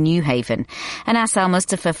lorry in Newhaven. Anas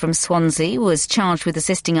Al-Mustafa from Swansea was charged with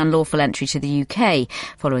assisting unlawful entry to the UK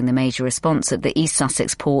following the major response at the East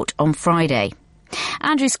Sussex port on Friday.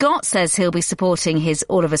 Andrew Scott says he'll be supporting his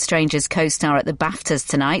All of Us Strangers co-star at the BAFTAs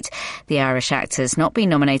tonight. The Irish actor's not been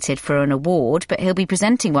nominated for an award, but he'll be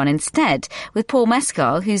presenting one instead with Paul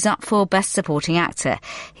Mescal, who's up for Best Supporting Actor.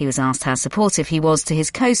 He was asked how supportive he was to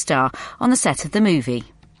his co-star on the set of the movie.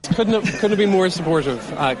 Couldn't have been more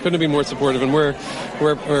supportive. And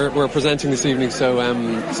we're presenting this evening, so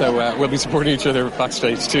we'll be supporting each other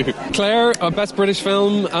backstage too. Claire, Best British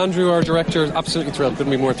Film. Andrew, our director, absolutely thrilled.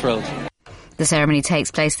 Couldn't be more thrilled. The ceremony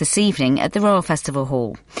takes place this evening at the Royal Festival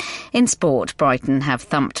Hall. In sport, Brighton have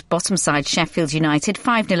thumped bottom side Sheffield United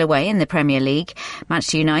 5-0 away in the Premier League.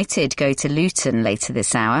 Manchester United go to Luton later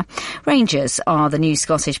this hour. Rangers are the new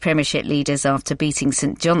Scottish Premiership leaders after beating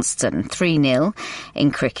St Johnstone 3-0.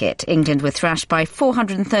 In cricket, England were thrashed by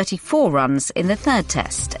 434 runs in the third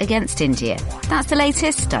test against India. That's the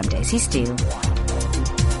latest. I'm Daisy Steele.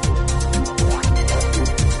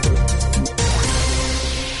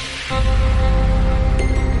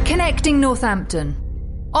 Connecting Northampton.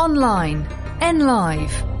 Online. N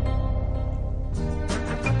Live.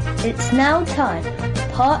 It's now time for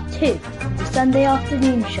part 2 of the Sunday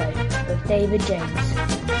afternoon show with David James.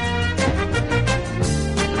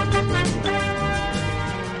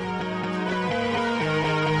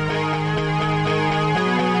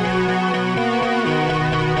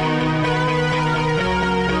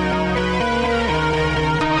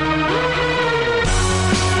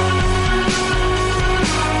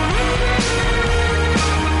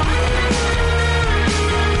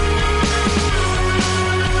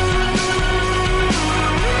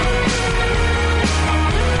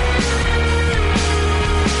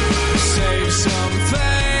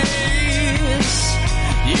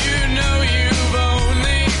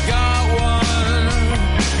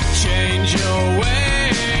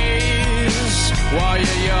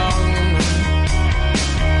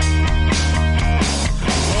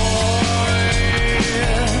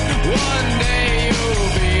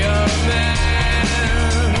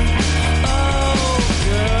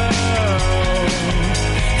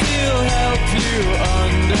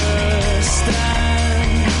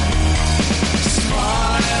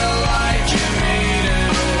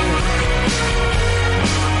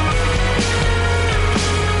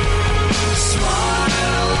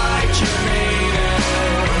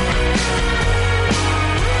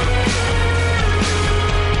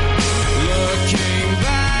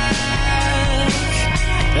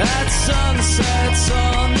 Sunsets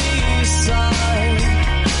on the east side,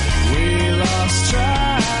 we lost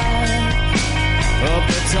track of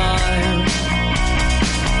the time.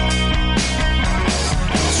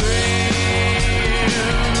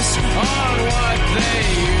 Dreams are what they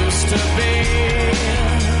used to be.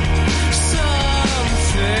 Some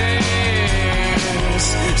things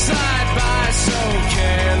slide by so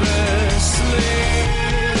carelessly.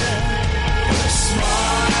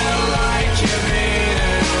 Smile like you mean it.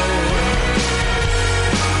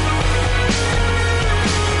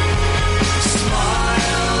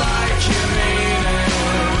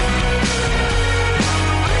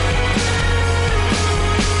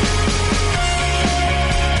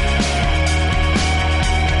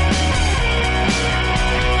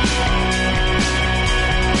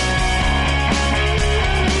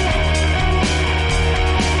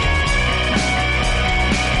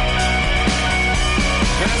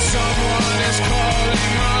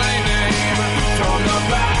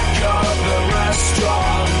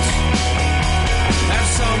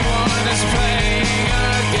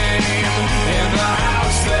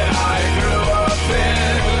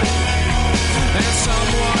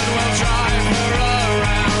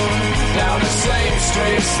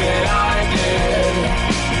 streets that I did,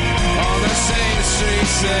 on the same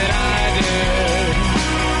streets that I did.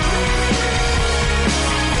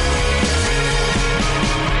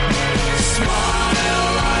 Smile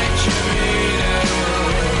like you mean it.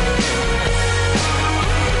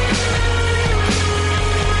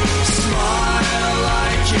 Smile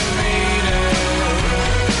like you mean it.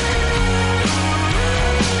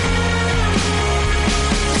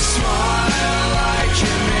 Smile like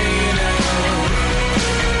you mean it.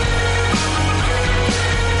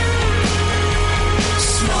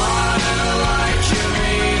 Smile like you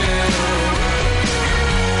mean it.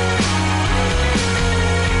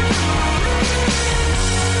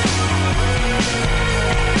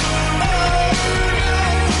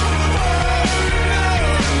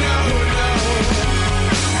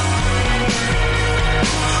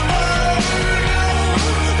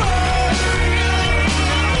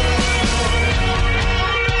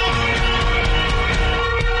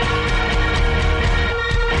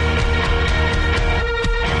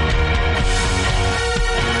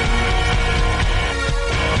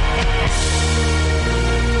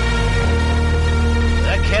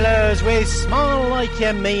 Killers with Smile Like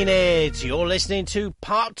You Mean It. You're listening to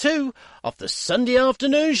part 2 of the Sunday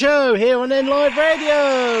afternoon show here on NLive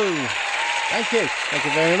Radio. Thank you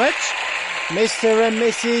very much. Mr. and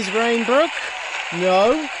Mrs. Rainbrook.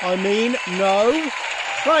 No.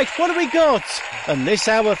 Right, what have we got? And this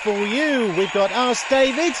hour for you, we've got Ask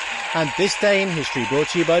David and This Day in History, brought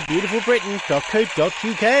to you by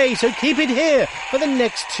beautifulbritain.co.uk. So keep it here for the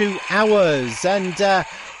next 2 hours. And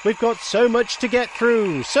we've got so much to get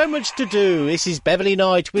through, so much to do. This is Beverly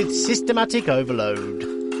Knight with Systematic Overload.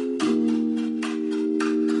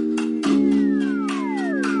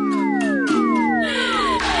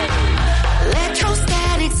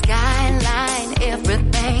 Electrostatic skyline,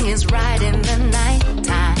 everything is right in the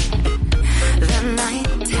nighttime. The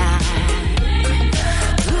nighttime.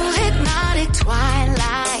 Blue hypnotic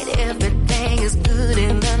twilight, everything is good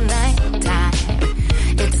in the nighttime.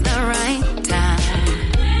 It's the right time.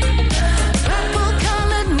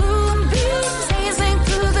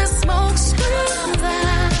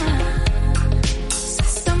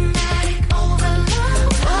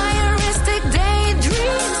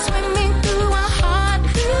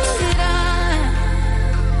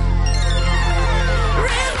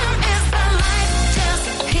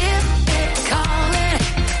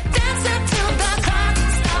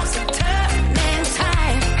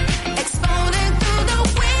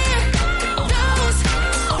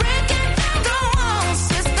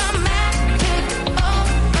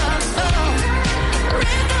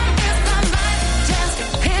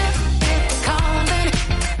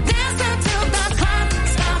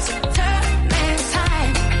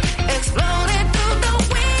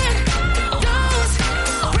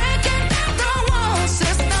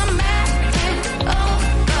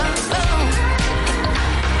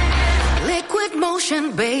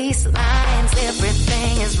 Bass lines,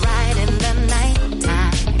 everything is right in the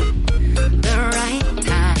nighttime. The right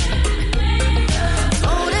time.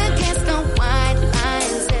 Hold against the white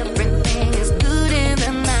lines, everything is good in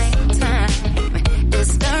the nighttime.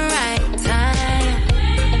 It's the right time.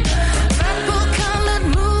 Purple colored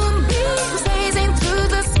moonbeams gazing through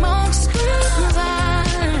the smoke screens.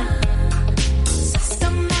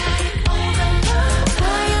 Systematic overload.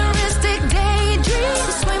 Voyeuristic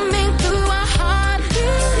daydreams swimming through a heart.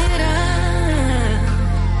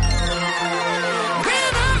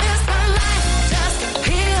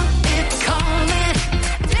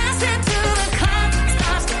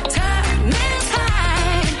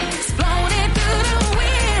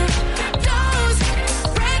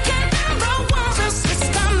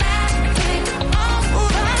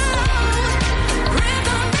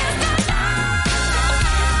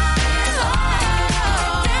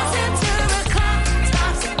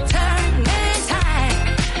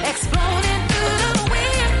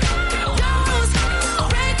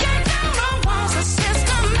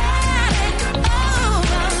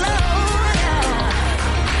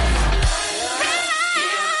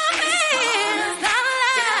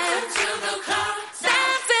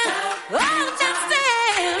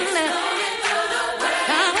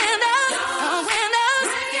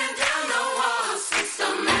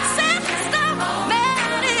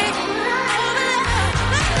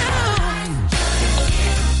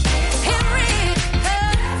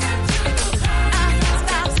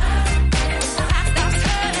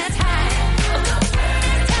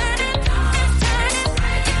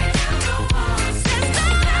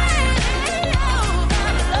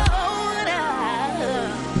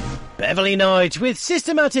 Beverly Knight with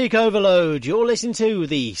Systematic Overload. You're listening to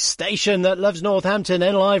the station that loves Northampton,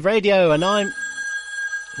 NLive Radio, and I'm...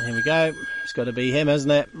 Here we go. It's got to be him,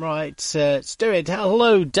 hasn't it? Right, let's do it.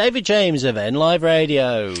 Hello, David James of N Live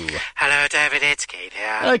Radio. Hello, David. It's Keith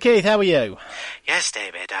here. Hello, Keith. How are you? Yes,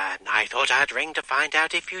 David. I thought I'd ring to find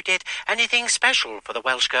out if you did anything special for the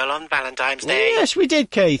Welsh girl on Valentine's Day. Yes, we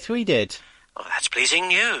did, Keith. We did. Oh, that's pleasing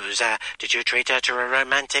news. Did you treat her to a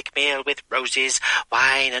romantic meal with roses,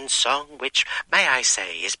 wine and song, which, may I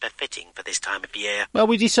say, is befitting for this time of year? Well,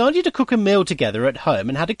 we decided to cook a meal together at home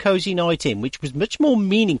and had a cosy night in, which was much more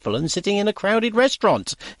meaningful than sitting in a crowded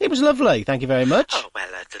restaurant. It was lovely. Thank you very much. Oh, well,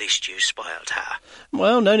 at least you spoiled her.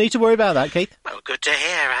 Well, no need to worry about that, Keith. Well, good to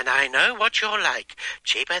hear, and I know what you're like.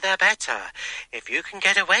 Cheaper the better. If you can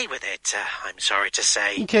get away with it, I'm sorry to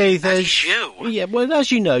say. Keith, that is you. Yeah, well,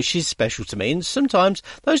 as you know, she's special to me, and sometimes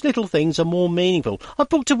those little things are more meaningful. I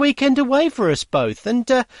booked a weekend away for us both, and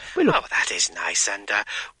we look... Oh, that is nice, and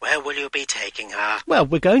where will you be taking her? Well,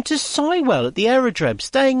 we're going to Sywell at the aerodrome,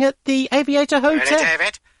 staying at the Aviator Hotel. Really,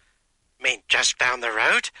 David? Mean just down the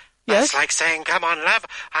road? Yes. That's like saying, come on, love,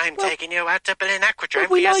 I'm taking you out to Berlin Aquadrome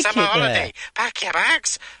for we your like summer it holiday. there. Pack your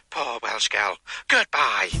bags. Poor Welsh girl.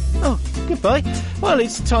 Goodbye. Oh, goodbye. Well,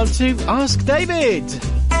 it's time to Ask David.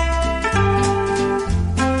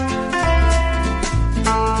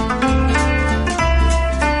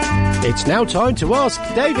 It's now time to Ask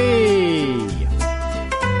Davey.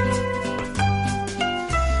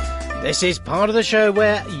 This is part of the show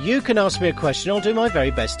where you can ask me a question. I'll do my very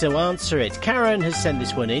best to answer it. Karen has sent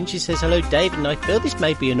this one in. She says, hello, David, and I feel this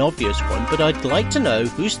may be an obvious one, but I'd like to know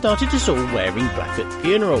who started us all wearing black at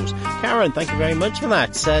funerals. Karen, thank you very much for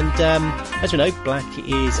that. And as we know, black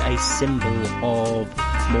is a symbol of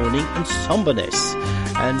mourning and somberness.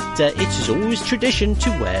 And it is always tradition to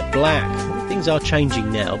wear black. Things are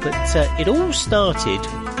changing now, but it all started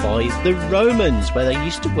by the Romans, where they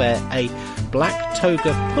used to wear a black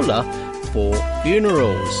toga pulla for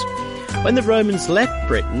funerals. When the Romans left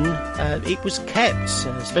Britain, it was kept,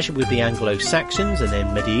 especially with the Anglo-Saxons and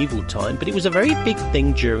then medieval time, but it was a very big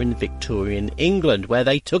thing during Victorian England, where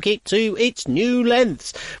they took it to its new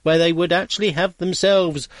lengths, where they would actually have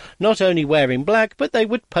themselves not only wearing black, but they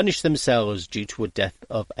would punish themselves due to a death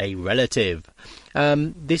of a relative.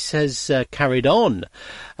 This has carried on.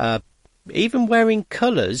 Even wearing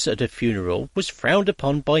colours at a funeral was frowned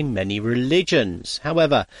upon by many religions.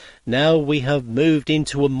 However, now we have moved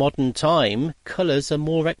into a modern time, colours are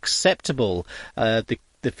more acceptable. The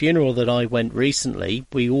funeral that I went recently,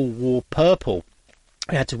 we all wore purple.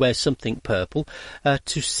 I had to wear something purple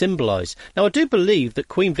to symbolise. Now, I do believe that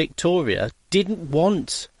Queen Victoria didn't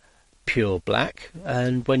want pure black,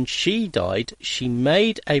 and when she died, she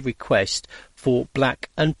made a request for black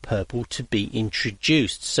and purple to be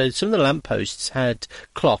introduced. So some of the lampposts had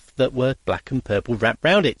cloth that were black and purple wrapped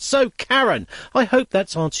round it. So, Karen, I hope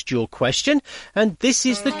that's answered your question. And this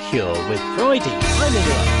is The Cure with Friday. I'm in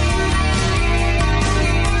love.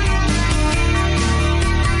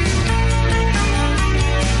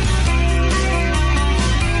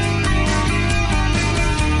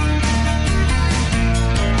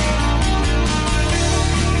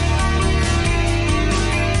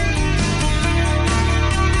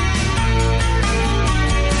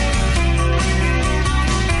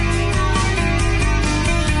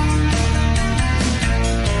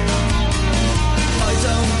 I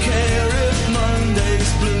don't care if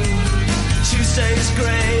Monday's blue.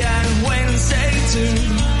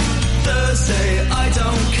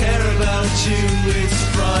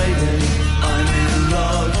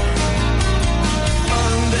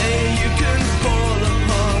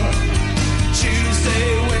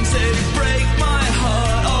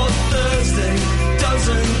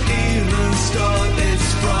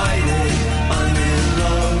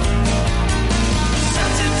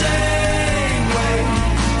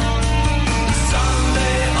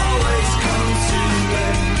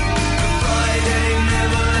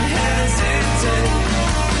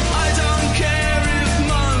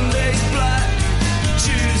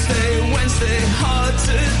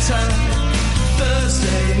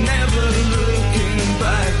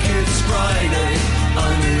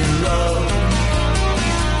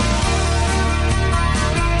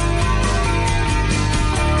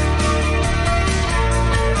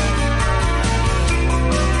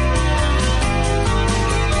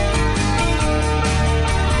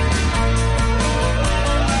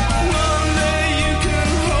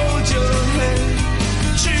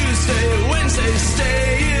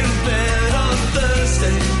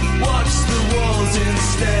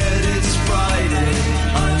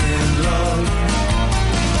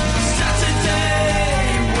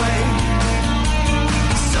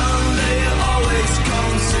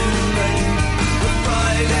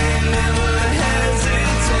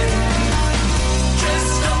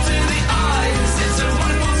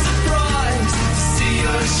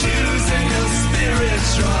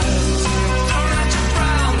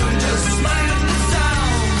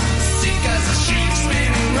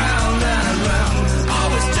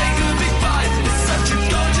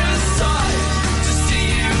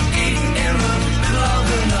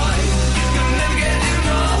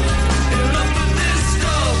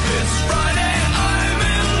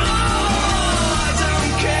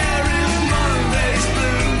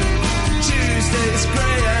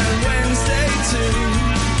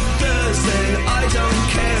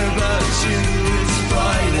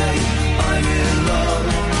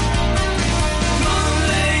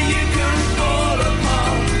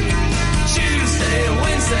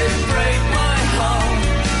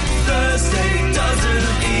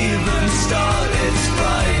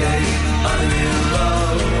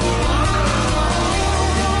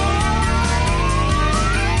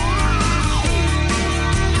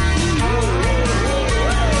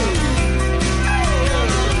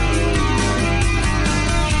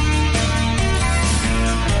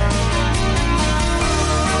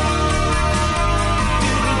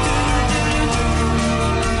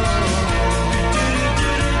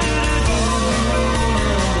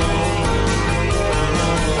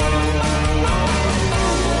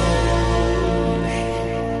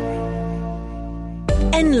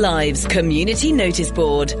 Live's Community Notice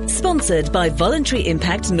Board, sponsored by Voluntary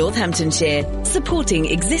Impact Northamptonshire, supporting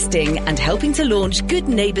existing and helping to launch good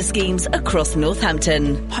neighbour schemes across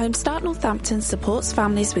Northampton. Homestart Northampton supports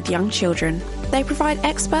families with young children. They provide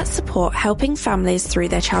expert support helping families through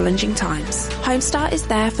their challenging times. Homestart is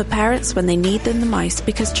there for parents when they need them the most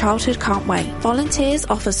because childhood can't wait. Volunteers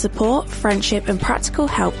offer support, friendship and practical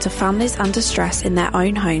help to families under stress in their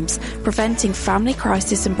own homes, preventing family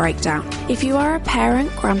crisis and breakdown. If you are a parent,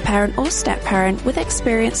 grandparent or step-parent with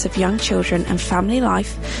experience of young children and family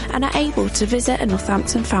life and are able to visit a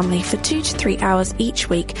Northampton family for 2 to 3 hours each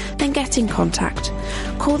week, then get in contact.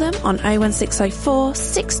 Call them on 01604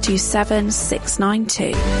 627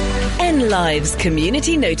 692. N Live's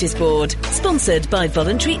Community Notice Board, sponsored by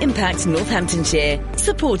Voluntary Impact Northamptonshire,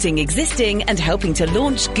 supporting existing and helping to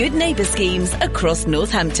launch good neighbour schemes across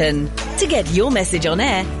Northampton. To get your message on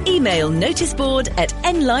air, email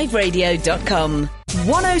noticeboard@nliveradio.com.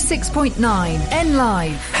 106.9 N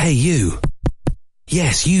Live. Hey you.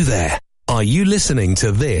 Yes, you there. Are you listening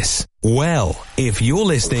to this? Well, if you're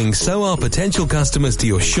listening, so are potential customers to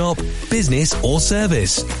your shop, business or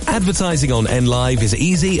service. Advertising on NLive is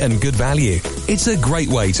easy and good value. It's a great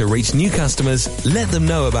way to reach new customers, let them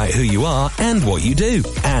know about who you are and what you do.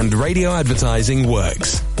 And radio advertising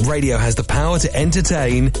works. Radio has the power to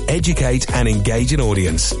entertain, educate and engage an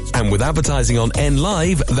audience. And with advertising on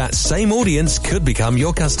NLive, that same audience could become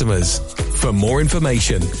your customers. For more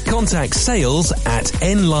information, contact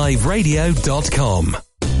sales@nliveradio.com.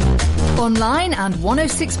 Online and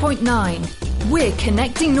 106.9. We're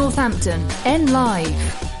connecting Northampton. N Live.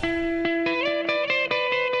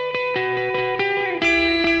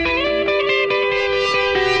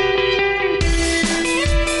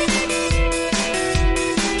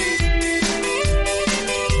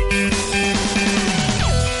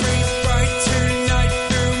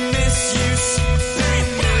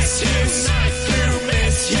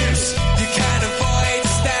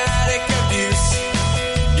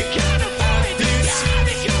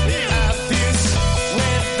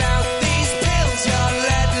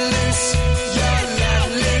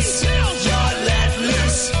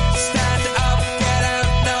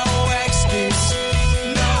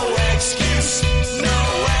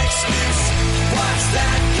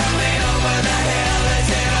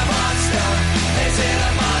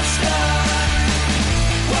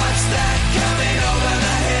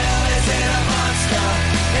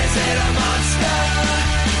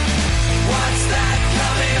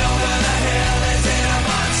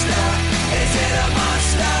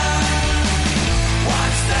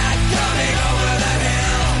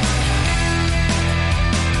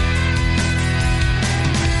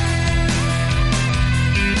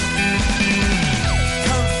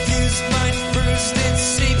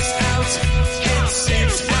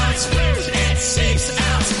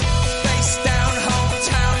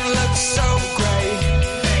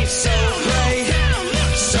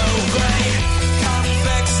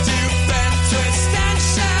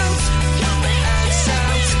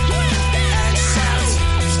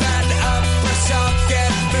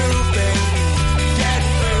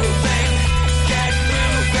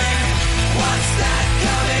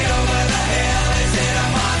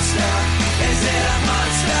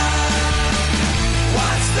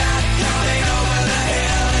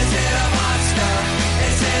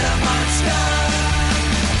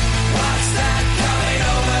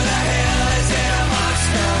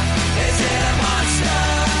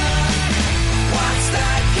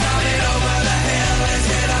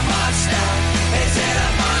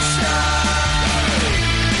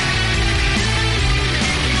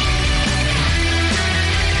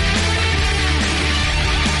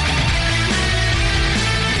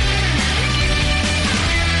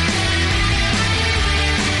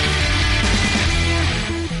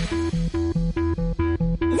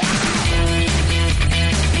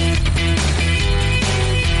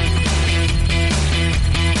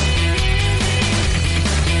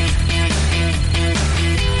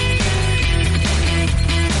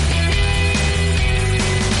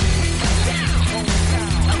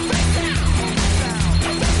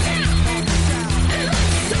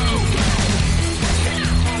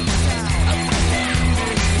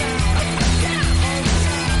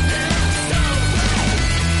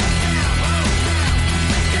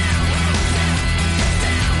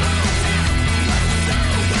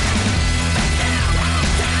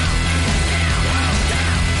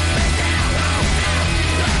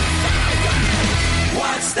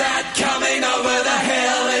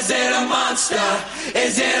 monster?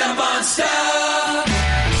 Is it a monster?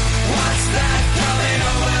 What's that coming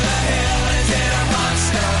over the hill? Is it a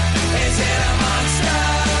monster? Is it a monster?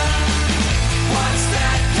 What's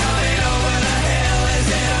that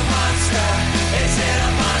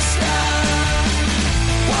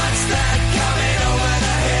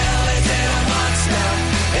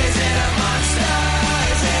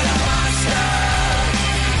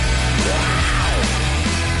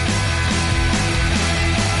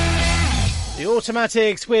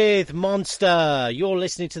Automatics with Monster. You're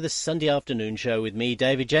listening to the Sunday afternoon show with me,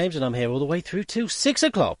 David James, and I'm here all the way through till 6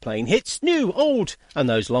 o'clock playing hits, new, old, and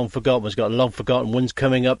those long forgotten ones. Got long forgotten ones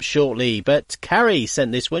coming up shortly. But Carrie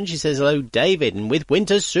sent this one. She says, hello, David, and with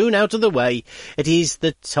winter soon out of the way, it is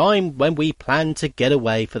the time when we plan to get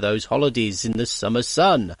away for those holidays in the summer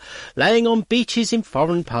sun, laying on beaches in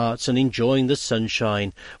foreign parts and enjoying the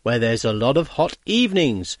sunshine where there's a lot of hot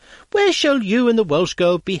evenings. Where shall you and the Welsh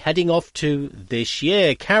girl be heading off to this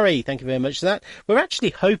year? Carrie, thank you very much for that. We're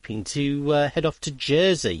actually hoping to head off to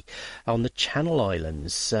Jersey on the Channel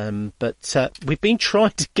Islands, but we've been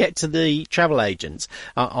trying to get to the travel agents.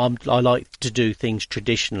 I like to do things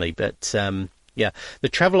traditionally, but yeah, the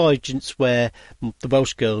travel agents where the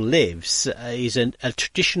Welsh girl lives is a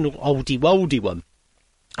traditional oldie-woldy one.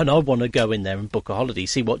 And I want to go in there and book a holiday,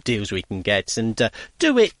 see what deals we can get, and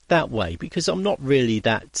do it that way, because I'm not really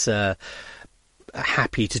that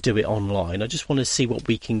happy to do it online. I just want to see what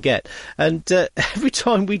we can get. And every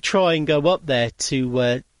time we try and go up there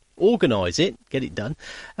to organise it, get it done,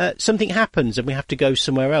 something happens and we have to go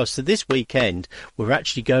somewhere else. So this weekend, we're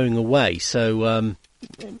actually going away. So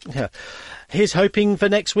yeah. Here's hoping for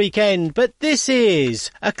next weekend, but this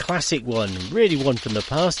is a classic one, really one from the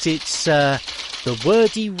past. It's The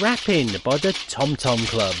Wordy Rappin' by the Tom Tom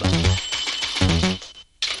Club.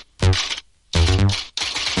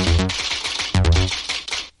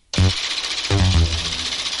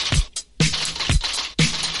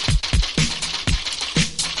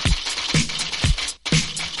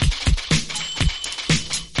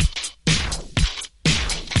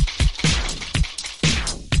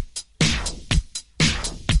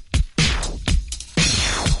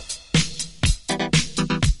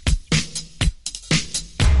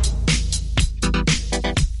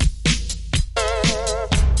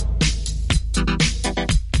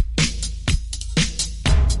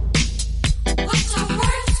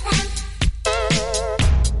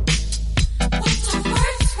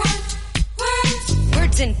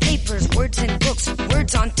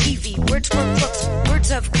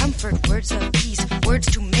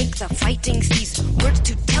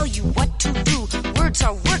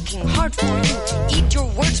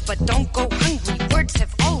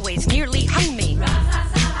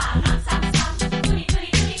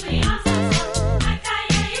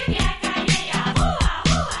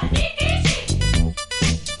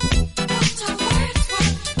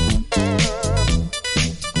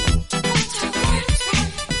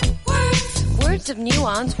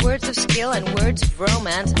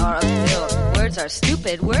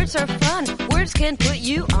 Words are fun. Words can put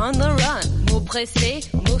you on the run. Mots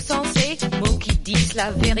pressés, mots sensés, mots qui disent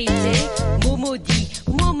la vérité. Mots maudits,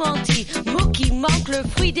 mots mentis, mots qui manquent le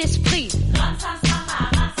fruit d'esprit.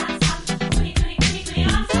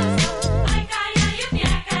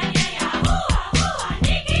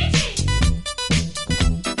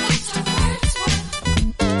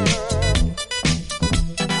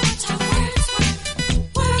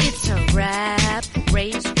 It's a rap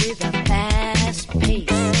race with a fast pace.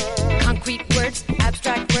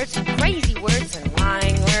 Abstract words, crazy words and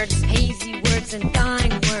lying words, hazy words and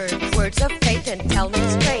dying words, words of faith and tell me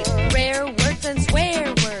straight, rare words and swear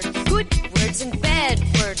words, good words and bad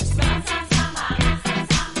words.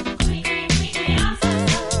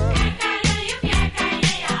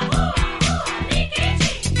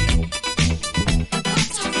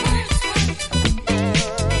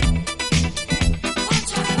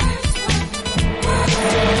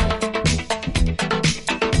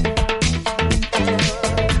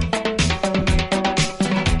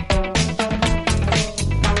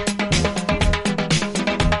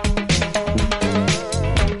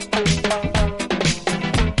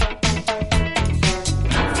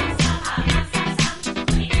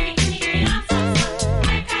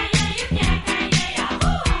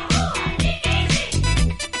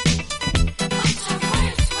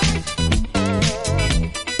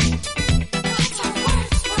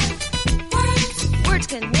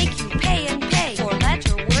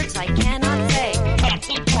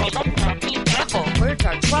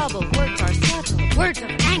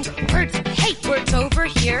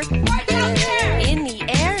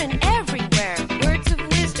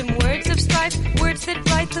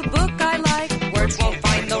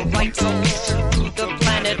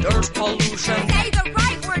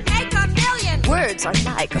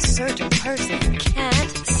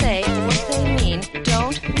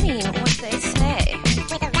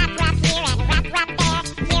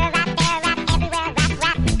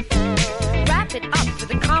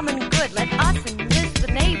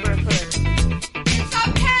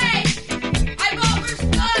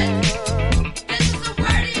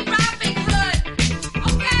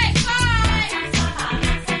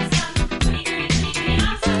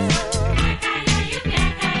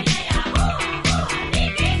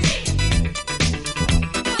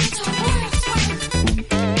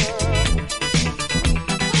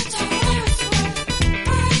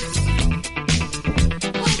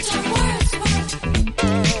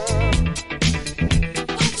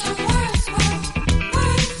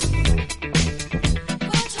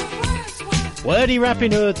 Birdie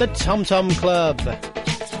Rapping Hood, the Tom Tom Club.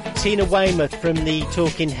 Tina Weymouth from the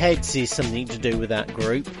Talking Heads is something to do with that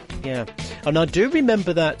group. Yeah. And I do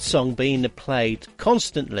remember that song being played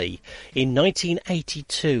constantly in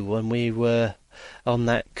 1982 when we were on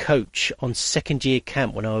that coach on second year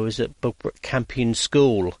camp when I was at Bugbrook Campion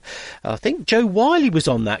School. I think Joe Wiley was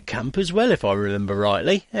on that camp as well, if I remember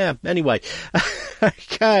rightly. Yeah, anyway.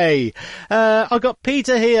 Okay. I got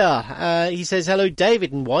Peter here. He says, hello,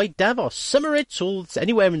 David, and why Davos? Summer or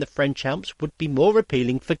anywhere in the French Alps would be more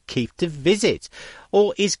appealing for Keith to visit.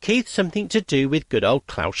 Or is Keith something to do with good old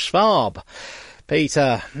Klaus Schwab?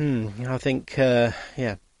 Peter, I think,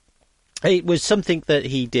 yeah. It was something that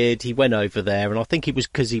he did. He went over there, and I think it was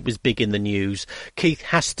because he was big in the news. Keith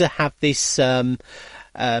has to have this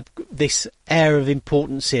this air of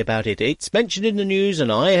importance about it. It's mentioned in the news,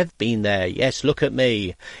 and I have been there. Yes, look at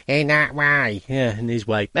me. In that way. Yeah, in his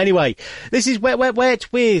way. Anyway, this is Wet, Wet,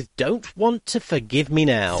 Wet with Don't Want to Forgive Me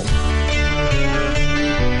Now.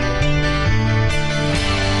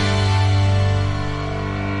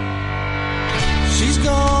 She's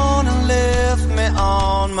gonna leave me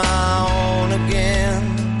on my own again.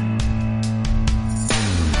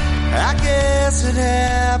 I guess it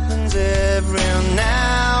happens every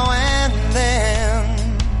now and then.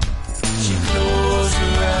 She closed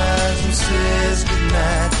her eyes and says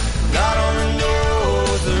goodnight. God only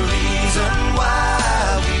knows the reason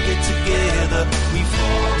why we get together, we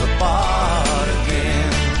fall apart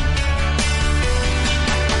again.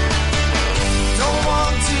 Don't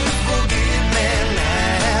want to forgive me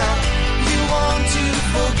now. You want to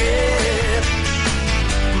forget,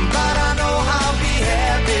 but I know I'll be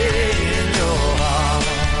happy in your heart.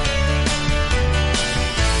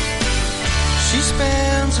 She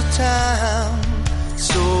spends her time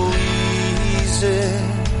so easy.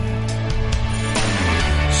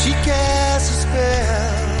 She casts a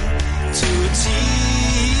spell to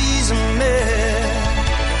tease me.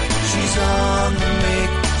 She's on the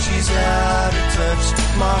make, she's out of touch.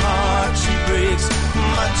 My heart she breaks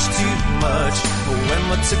much too much. But when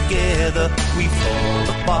we're together, we fall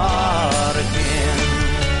apart again.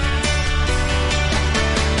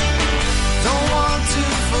 Don't want to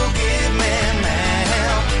forgive me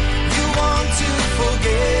now. You want to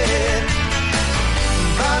forget,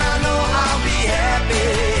 but I know I'll be happy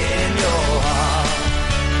in your heart.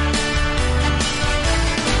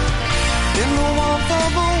 In the warmth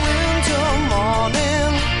of a winter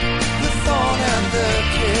morning, the thought and the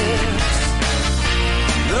kiss,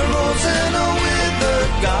 the rose in a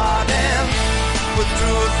withered garden, with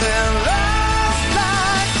truth and love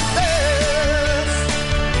like this.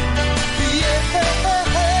 Yeah.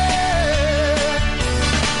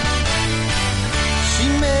 She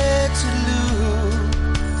makes it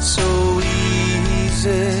look so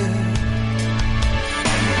easy.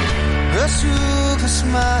 Her sugar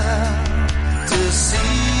smile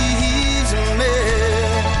deceives me.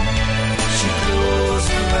 She closes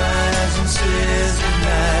her eyes and says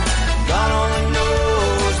goodnight. God only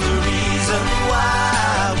knows the reason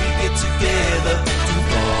why we get together to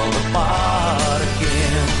fall apart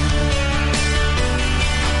again.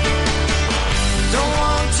 Don't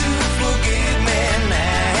want to forgive me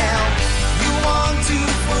now. You want to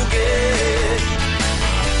forget,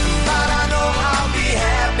 but I know I'll be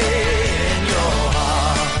happy in your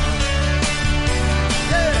heart.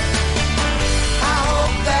 Yeah. I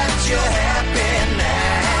hope that you're happy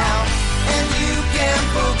now, and you can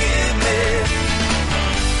forgive me,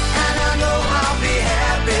 and I know I'll be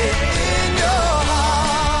happy in your heart.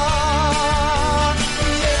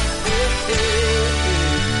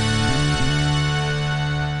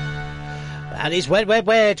 That is Wet, Wet,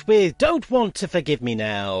 Wet with Don't Want to Forgive Me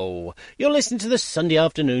Now. You're listening to the Sunday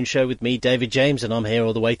afternoon show with me, David James, and I'm here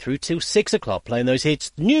all the way through till 6 o'clock playing those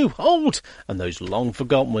hits, new, old, and those long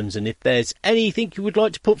forgotten ones. And if there's anything you would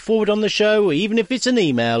like to put forward on the show, even if it's an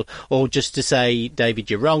email or just to say,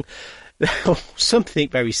 David, you're wrong, something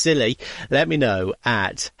very silly, let me know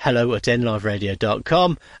at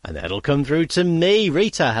hello@nliveradio.com, and that'll come through to me.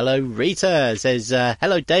 Rita, hello Rita, says,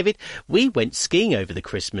 hello David, we went skiing over the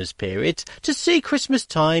Christmas period. To see Christmas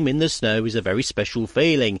time in the snow is a very special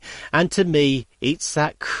feeling, and to me it's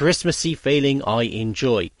that Christmassy feeling I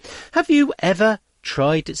enjoy. Have you ever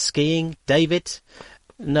tried skiing, David?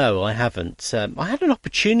 No, I haven't. I had an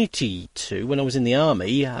opportunity to when I was in the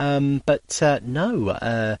army, but no,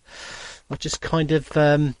 I just kind of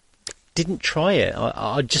didn't try it.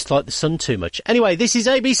 I just like the sun too much. Anyway, this is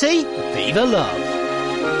ABC Viva Love.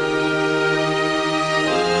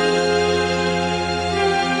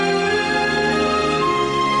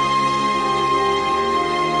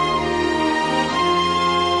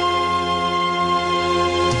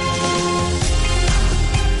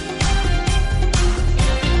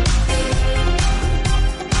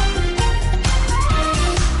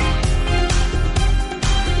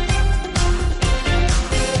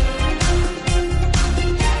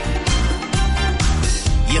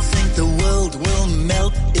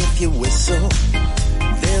 you whistle.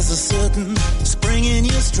 There's a certain spring in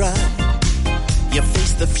your stride. You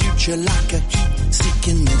face the future like a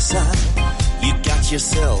heat-seeking missile. You got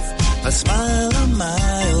yourself a smile a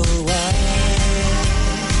mile wide.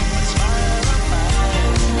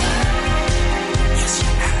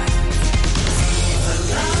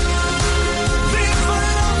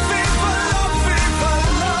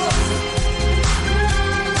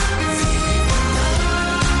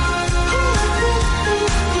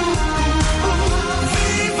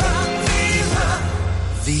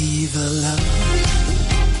 Viva love.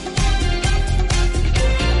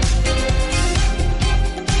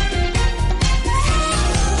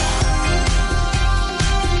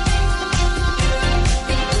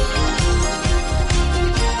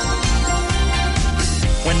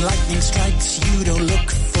 When lightning strikes, you don't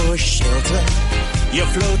look for shelter. You're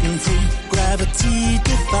floating through gravity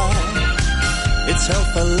defy. It's hell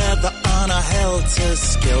for leather on a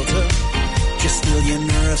helter-skelter. Just still your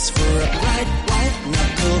nerves for a bright white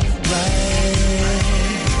knuckle ride.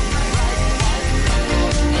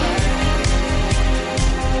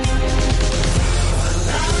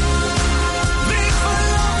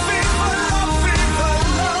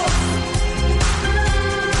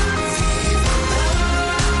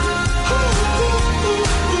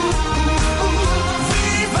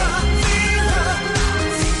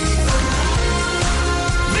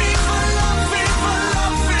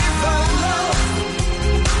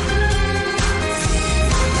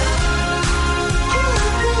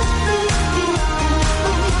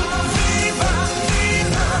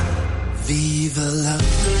 Viva love.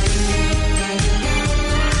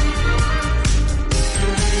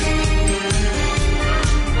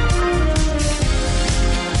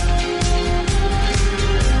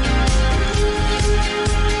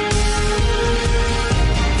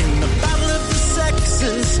 In the battle of the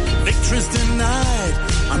sexes, victory's denied.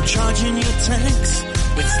 I'm charging your tanks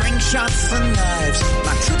with slingshots and knives.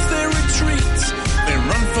 My troops, they retreat, they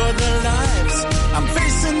run for their lives. I'm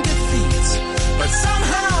facing defeat, but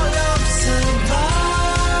somehow love survives.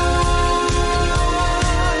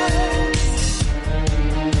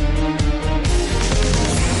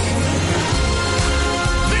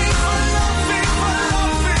 Viva love, viva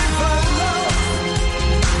love, viva love.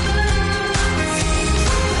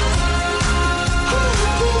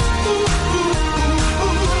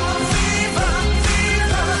 Viva,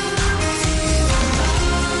 viva.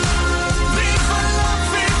 Viva love,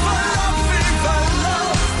 viva love, viva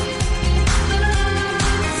love.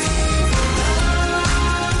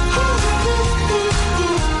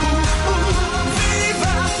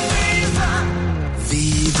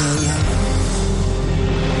 Viva love.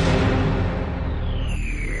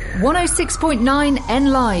 106.9 N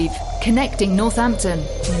Live, connecting Northampton.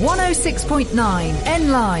 106.9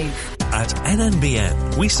 N Live. At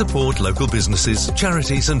NNBN, we support local businesses,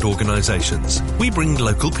 charities and organisations. We bring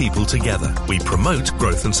local people together. We promote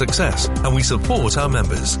growth and success, and we support our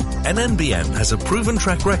members. NNBN has a proven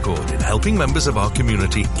track record in helping members of our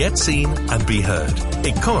community get seen and be heard.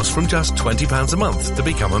 It costs from just £20 a month to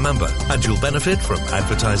become a member, and you'll benefit from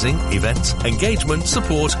advertising, events, engagement,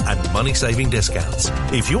 support and money-saving discounts.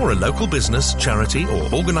 If you're a local business, charity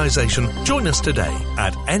or organisation, join us today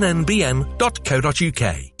at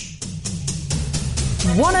nnbn.co.uk.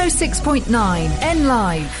 106.9 N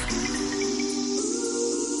Live.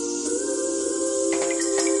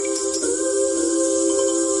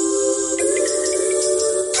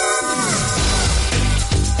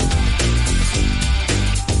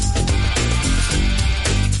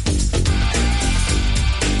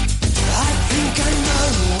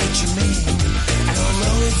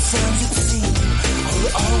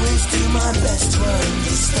 My best to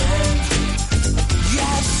understand. You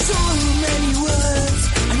have so many words,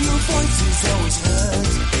 and your voice is always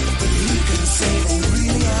heard.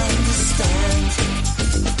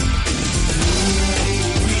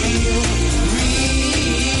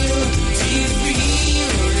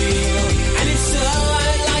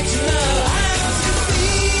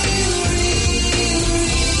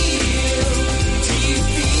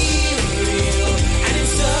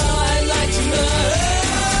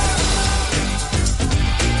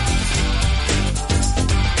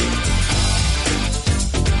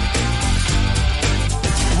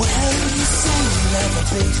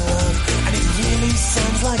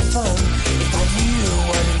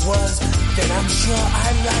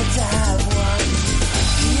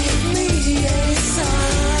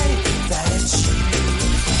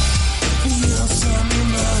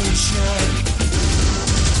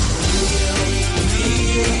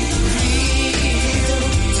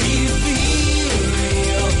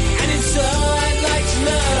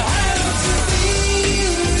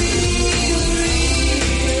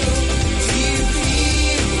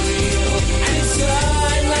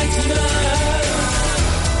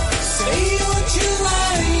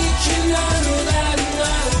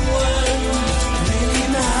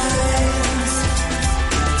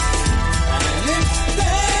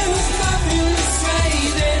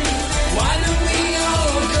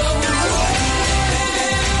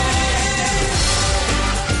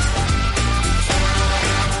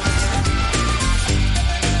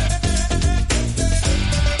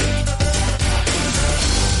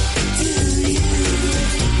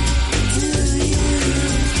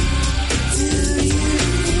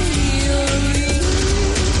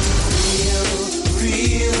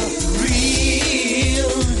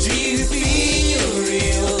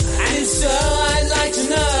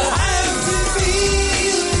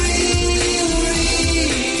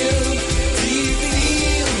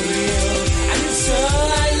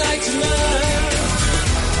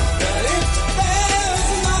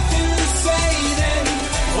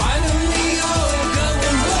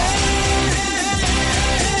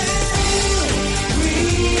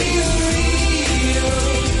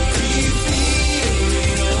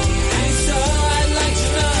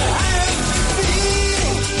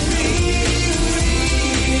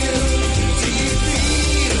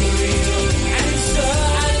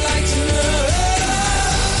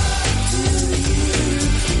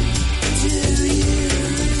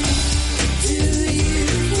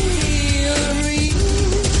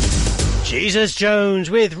 Jesus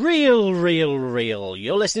Jones with Real, Real, Real.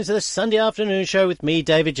 You're listening to the Sunday afternoon show with me,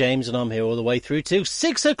 David James, and I'm here all the way through to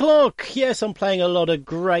 6 o'clock. Yes, I'm playing a lot of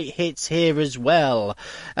great hits here as well.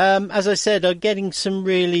 As I said, I'm getting some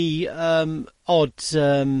really odd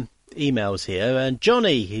emails here. And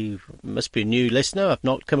Johnny, who must be a new listener, I've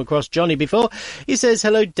not come across Johnny before, he says,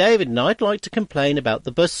 hello David, and I'd like to complain about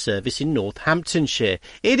the bus service in Northamptonshire.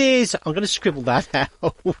 It is, I'm going to scribble that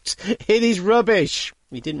out, it is rubbish.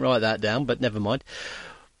 He didn't write that down, but never mind.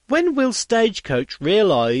 When will Stagecoach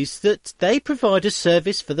realise that they provide a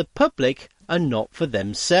service for the public and not for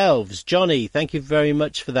themselves? Johnny, thank you very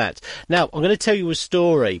much for that. Now, I'm going to tell you a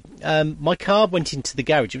story. My car went into the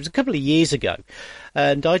garage. It was a couple of years ago,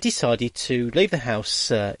 and I decided to leave the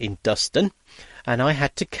house in Duston, and I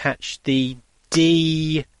had to catch the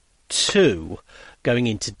D2 going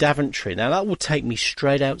into Daventry. Now, that will take me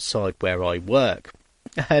straight outside where I work.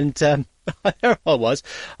 And there I was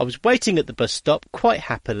waiting at the bus stop quite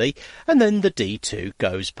happily, and then the D2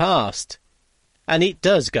 goes past. And it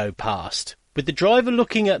does go past, with the driver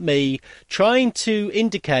looking at me, trying to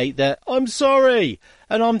indicate that I'm sorry.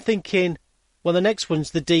 And I'm thinking, well, the next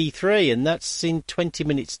one's the D3, and that's in 20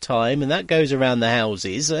 minutes' time, and that goes around the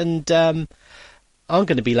houses, and I'm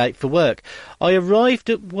going to be late for work. I arrived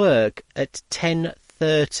at work at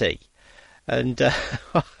 10:30. And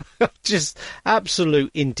just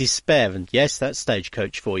absolute in despair. And yes, that's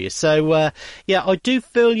Stagecoach for you. So, yeah, I do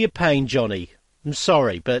feel your pain, Johnny. I'm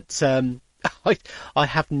sorry, but I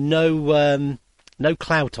have no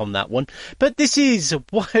clout on that one. But this is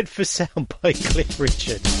Wired for Sound by Cliff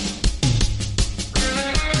Richard.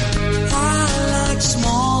 I like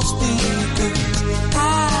small speakers.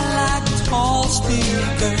 I like tall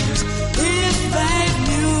speakers. If they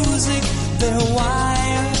music, they're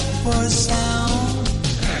wired for sound.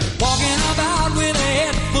 Walking about with a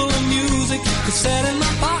head full of music, cassette in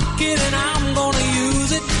my pocket and I'm gonna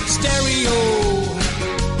use it. Stereo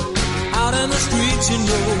out in the streets, you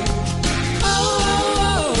know.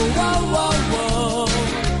 Oh, whoa, whoa, whoa.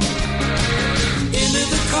 Into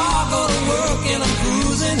the car, go to work and I'm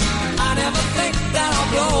cruising. I never think that I'll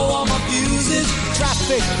blow all my fuses.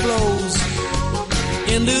 Traffic flows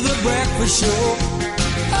into the breakfast show.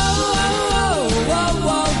 Oh, whoa,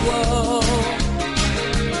 whoa, whoa.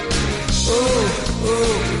 Oh, oh,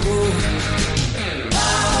 oh.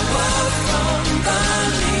 Power from the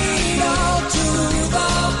needle to the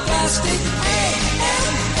plastic.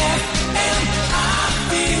 AM, FM, I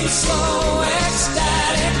feel so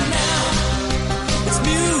ecstatic now. It's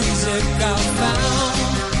music I found,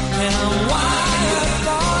 and I'm wired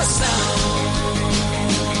for sound.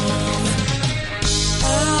 I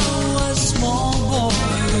was a small boy,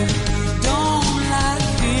 don't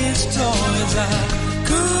like his toys. I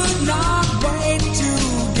could not wait to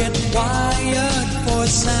get wired for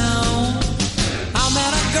sound. I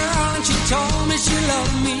met a girl and she told me she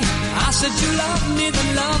loved me. I said, you love me, then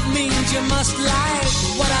love means you must like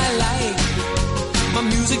what I like. My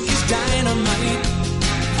music is dynamite.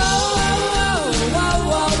 Oh, oh,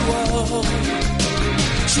 oh, oh, oh.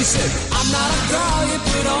 She said, I'm not a girl you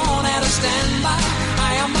put on at a standby.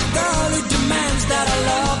 I am a girl who demands that I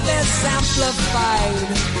love this amplified.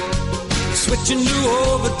 Switching to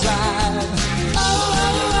overdrive. Oh,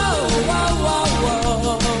 oh, oh, oh,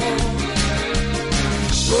 oh, oh.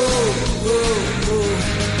 Oh, oh, oh.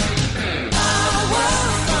 Power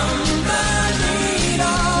from the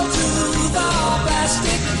needle to the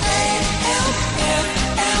plastic. AM,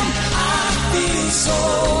 FM, I feel so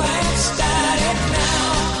ecstatic now.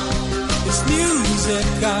 It's music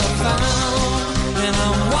I found, and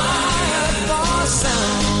I'm wired for sound.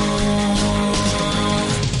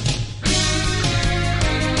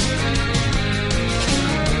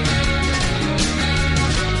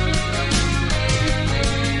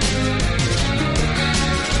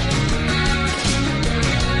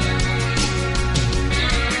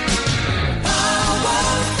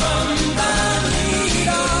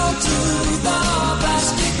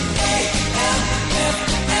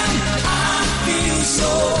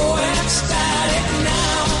 So ecstatic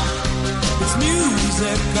now. It's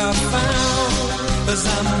music I found, 'cause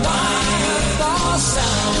I'm wired for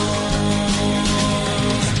sound.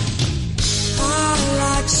 I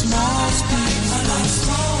like small speakers.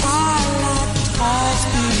 I like tall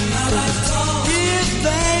speakers. If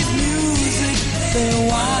they music, they're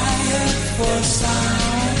wired for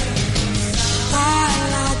sound. I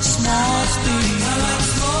like small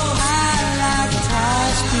speakers. I like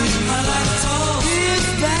tall speakers.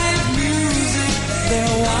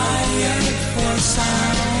 They're wired for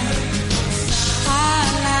sound. I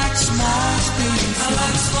like small speakers.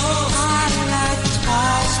 I like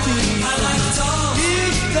tall speakers.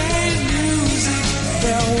 If they music,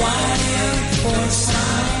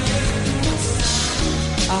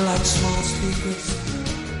 like small speakers.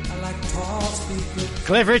 I like tall speakers.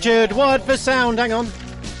 Cliff Richard, word for sound. Hang on.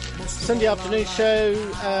 Sunday afternoon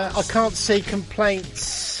show. I can't see complaints.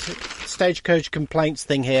 Stagecoach complaints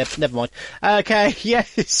thing here. Never mind. Okay,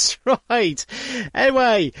 yes, right.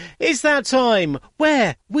 Anyway, it's that time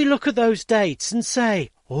where we look at those dates and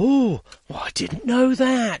say, oh, I didn't know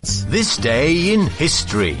that. This day in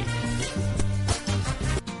history.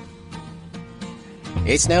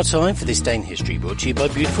 It's now time for This Day in History, brought to you by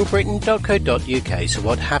beautifulbritain.co.uk. So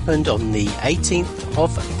what happened on the 18th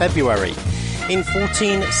of February? In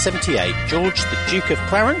 1478, George the Duke of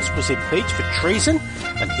Clarence was impeached for treason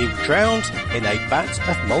and he was drowned in a vat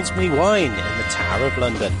of Malmsbury wine in the Tower of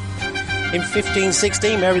London. In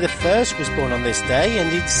 1516, Mary I was born on this day,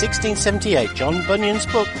 and in 1678, John Bunyan's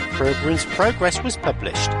book, Pilgrim's Progress, was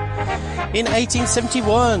published. In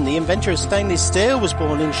 1871, the inventor of stainless steel was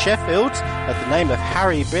born in Sheffield at the name of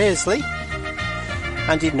Harry Beardsley.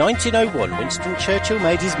 And in 1901, Winston Churchill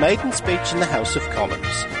made his maiden speech in the House of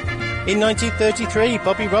Commons. In 1933,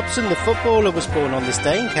 Bobby Robson, the footballer, was born on this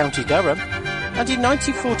day in County Durham. And in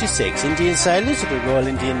 1946, Indian sailors of the Royal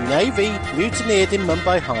Indian Navy mutineered in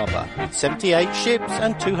Mumbai Harbour, with 78 ships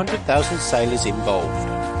and 200,000 sailors involved.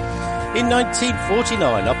 In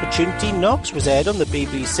 1949, Opportunity Knocks was aired on the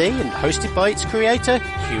BBC and hosted by its creator,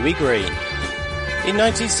 Hughie Green. In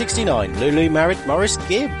 1969, Lulu married Maurice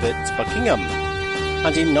Gibb at Buckingham.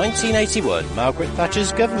 And in 1981, Margaret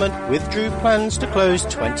Thatcher's government withdrew plans to close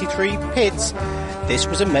 23 pits. This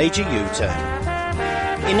was a major U-turn.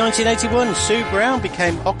 In 1981, Sue Brown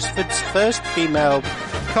became Oxford's first female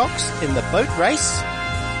cox in the boat race.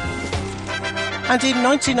 And in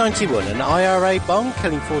 1991, an IRA bomb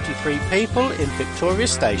killing 43 people in Victoria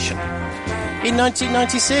Station. In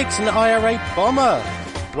 1996, an IRA bomber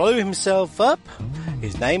blew himself up.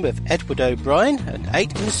 His name of Edward O'Brien, and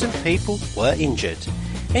 8 innocent people were injured.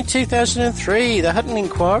 In 2003, the Hutton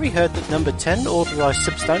Inquiry heard that Number 10 authorised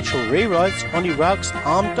substantial rewrites on Iraq's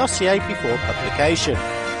armed dossier before publication.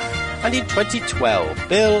 And in 2012,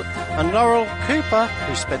 Bill and Laurel Cooper,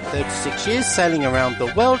 who spent 36 years sailing around the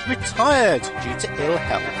world, retired due to ill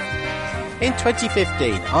health. In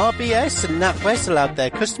 2015, RBS and NatWest allowed their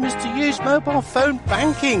customers to use mobile phone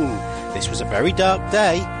banking. This was a very dark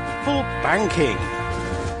day for banking.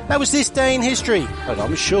 That was This Day in History, and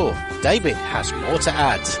I'm sure David has more to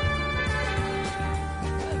add.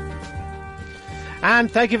 And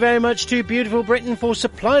thank you very much to Beautiful Britain for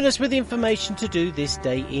supplying us with information to do This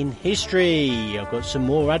Day in History. I've got some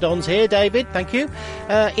more add-ons here, David. Thank you.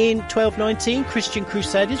 In 1219, Christian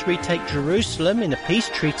Crusaders retake Jerusalem in a peace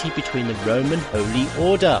treaty between the Roman Holy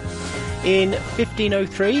Order. In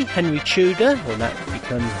 1503, Henry Tudor, well, that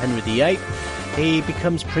becomes Henry VIII, he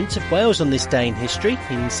becomes Prince of Wales on this day in history.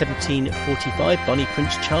 In 1745, Bonnie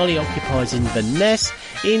Prince Charlie occupies Inverness.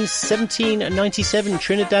 In 1797,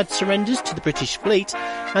 Trinidad surrenders to the British fleet.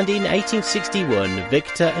 And in 1861,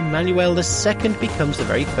 Victor Emmanuel II becomes the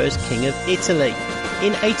very first king of Italy.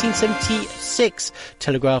 In 1876,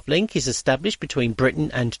 telegraph link is established between Britain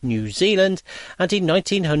and New Zealand. And in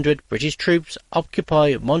 1900, British troops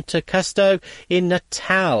occupy Monte Casto in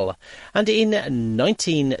Natal. And in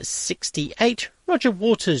 1968, Roger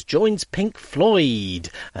Waters joins Pink Floyd.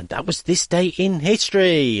 And that was This Day in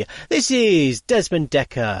History. This is Desmond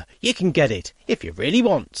Dekker. You can get it if you really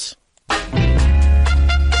want.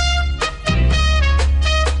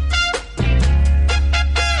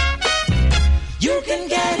 You can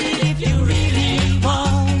get it if you really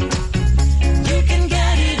want. You can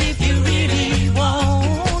get it if you really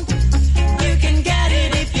want. You can get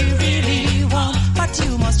it if you really want. But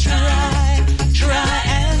you must try and try.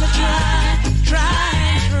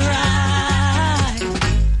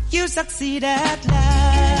 You succeed at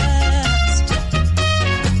last.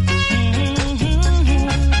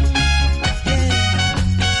 Yeah.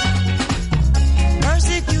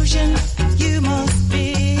 Persecution you must be.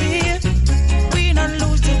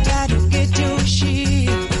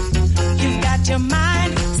 Your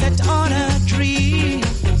mind set on a dream.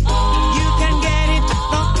 You can get it,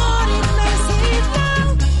 the money may seem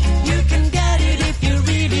now. You can get it if you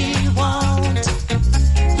really want.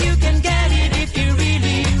 You can get it if you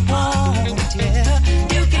really want, yeah.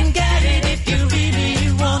 You can get it if you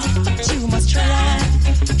really want. But you must try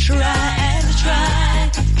and try.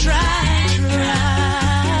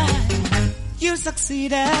 You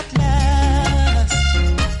succeed at last.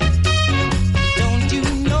 Don't you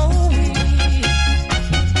know?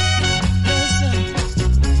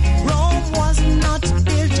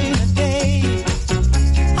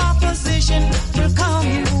 Will come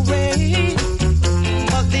your way,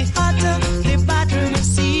 but the hotter the battle you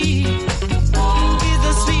see, is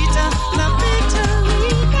the sweeter the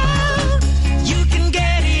victory.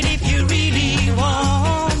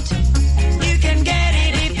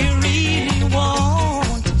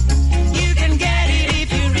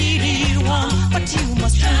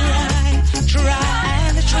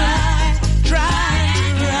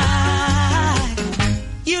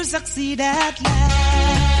 succeed at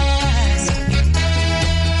last.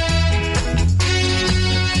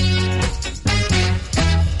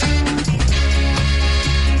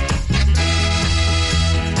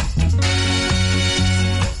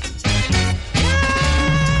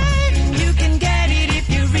 You can get it if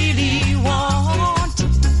you really want.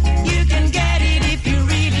 You can get it if you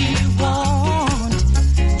really want.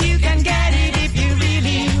 You can get it if you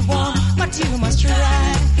really want. But you must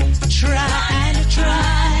try, try,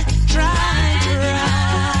 try, try, try.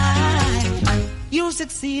 You'll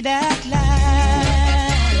succeed at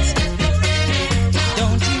last.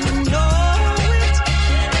 Don't you know it?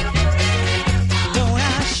 Don't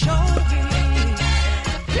I show you?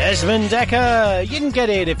 Desmond Decker, you can get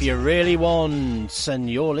it if you really want. And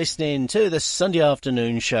you're listening to the Sunday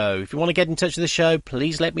Afternoon Show. If you want to get in touch with the show,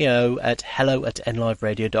 please let me know at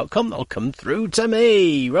hello@nliveradio.com. I'll come through to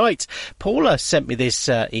me. Right, Paula sent me this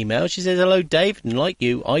email. She says, hello, Dave, and like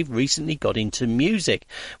you, I've recently got into music.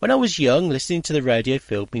 When I was young, listening to the radio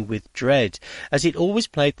filled me with dread, as it always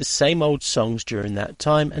played the same old songs during that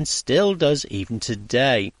time and still does even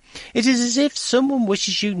today. It is as if someone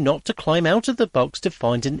wishes you not to climb out of the box to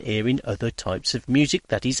find an ear in other types of music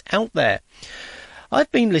that is out there. I've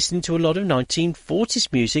been listening to a lot of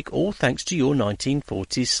 1940s music, all thanks to your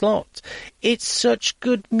 1940s slot. It's such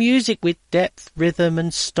good music with depth, rhythm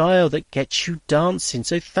and style that gets you dancing.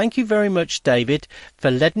 So thank you very much, David, for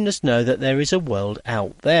letting us know that there is a world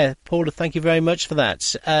out there. Paula, thank you very much for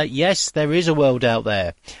that. Yes, there is a world out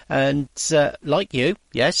there. And like you,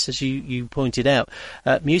 yes, as you pointed out,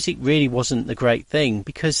 music really wasn't the great thing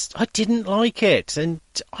because I didn't like it. And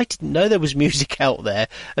I didn't know there was music out there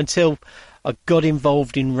until I got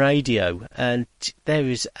involved in radio, and there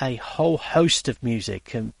is a whole host of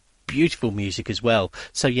music and beautiful music as well.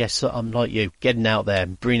 So yes, I'm like you, getting out there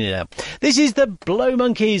and bringing it out. This is the Blow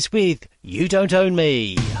Monkeys with You Don't Own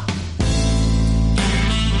Me.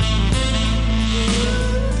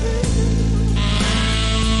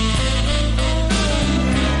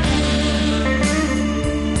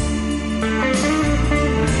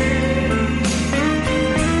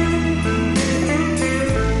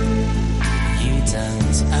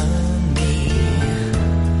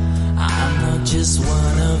 Just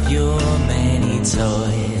one of your many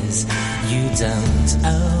toys. You don't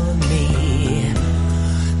own me.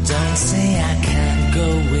 Don't say I can't go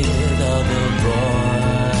with other boys.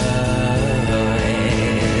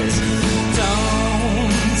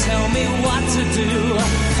 Don't tell me what to do,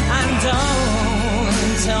 and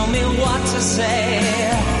don't tell me what to say.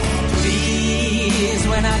 Please,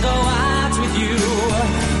 when I go out with you,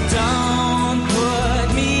 don't put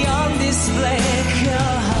me on display.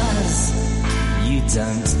 You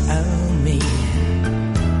don't own me.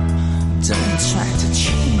 Don't try to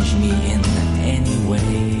change me in any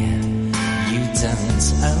way. You don't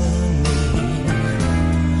own me.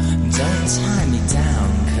 Don't tie me down,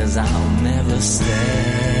 'cause I'll never stay.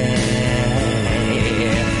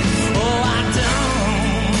 Oh, I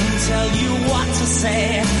don't tell you what to say,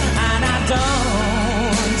 and I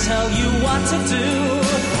don't tell you what to do.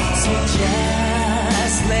 So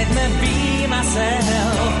just let me be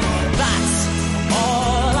myself. That's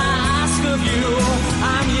all I ask of you.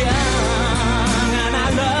 I'm young and I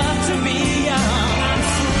love to be young. I'm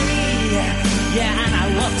free, yeah, and I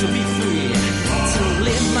love to be free. To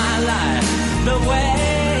live my life the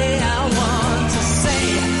way I want to say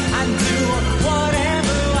and do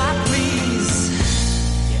whatever I please.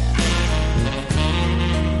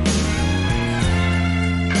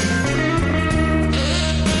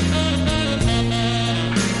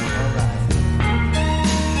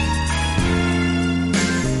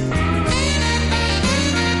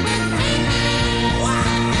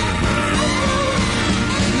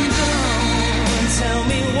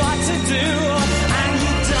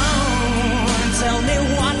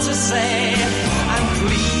 Say, and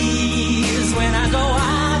please, when I go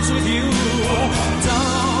out with you,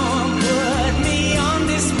 don't put me on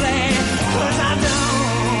display, 'cause I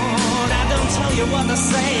don't tell you what to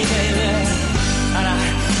say, baby, and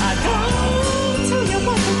I don't tell you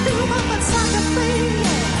what to do, but it's like a thing,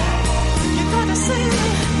 you gotta say,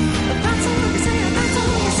 that's all you say, that's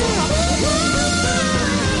all you say.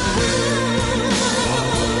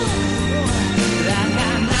 La na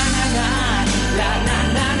na na na, la na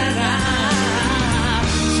na na na.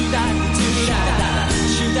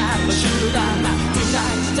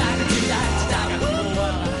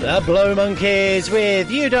 The Blow Monkeys with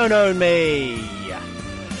You Don't Own Me.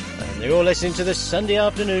 And they're all listening to the Sunday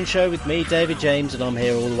Afternoon Show with me, David James, and I'm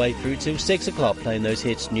here all the way through till 6 o'clock playing those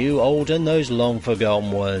hits, new, old and those long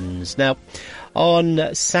forgotten ones. Now,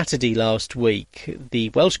 On Saturday last week, the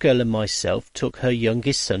Welsh girl and myself took her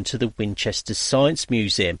youngest son to the Winchester Science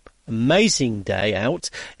Museum. Amazing day out.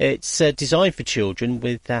 It's designed for children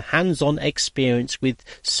with hands-on experience with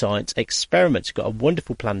science experiments. It's got a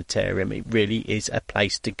wonderful planetarium. It really is a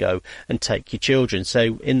place to go and take your children.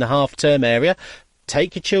 So in the half-term area,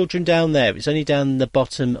 take your children down there. It's only down the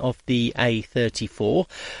bottom of the A34,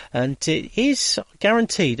 and it is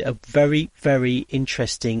guaranteed a very, very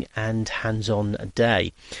interesting and hands-on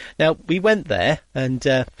day. Now, we went there and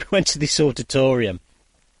went to this auditorium,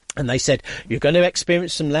 and they said, you're going to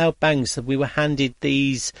experience some loud bangs. So we were handed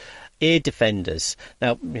these ear defenders.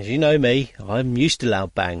 Now, as you know me, I'm used to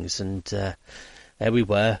loud bangs, and there we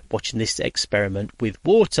were watching this experiment with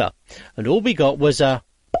water, and all we got was a...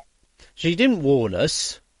 She didn't warn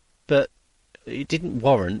us, but it didn't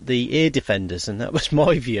warrant the ear defenders, and that was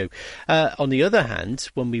my view. On the other hand,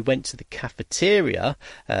 when we went to the cafeteria,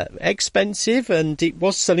 expensive, and it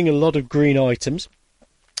was selling a lot of green items,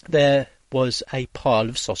 there was a pile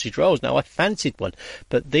of sausage rolls. Now, I fancied one,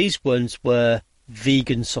 but these ones were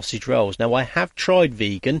vegan sausage rolls. Now, I have tried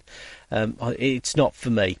vegan. It's not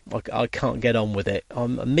for me. I can't get on with it.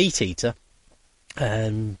 I'm a meat eater.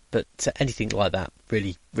 But anything like that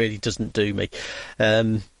really doesn't do me.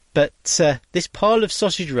 But this pile of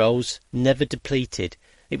sausage rolls never depleted.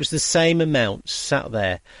 It was the same amount sat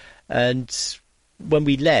there. And when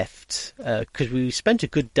we left, because we spent a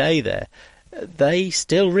good day there, they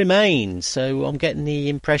still remain. So I'm getting the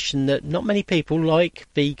impression that not many people like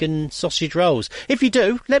vegan sausage rolls. If you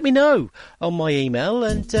do, let me know on my email,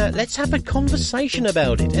 and let's have a conversation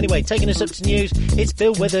about it. Anyway, taking us up to news, it's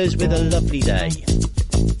Bill Withers with A Lovely Day.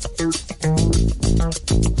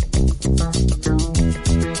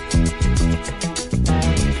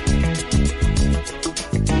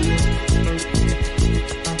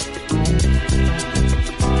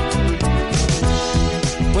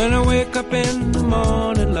 When I wake up in the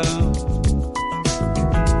morning, love,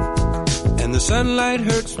 and the sunlight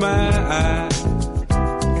hurts my eyes,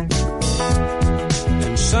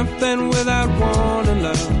 and something without warning,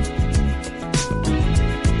 love,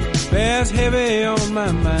 bears heavy on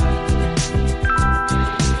my mind.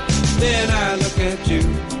 Then I look at you,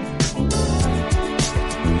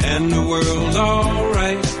 and the world's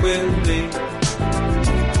alright with me.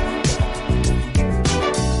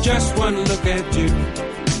 Just one look at you,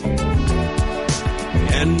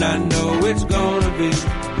 and I know it's gonna be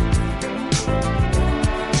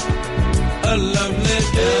a lovely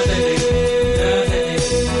day.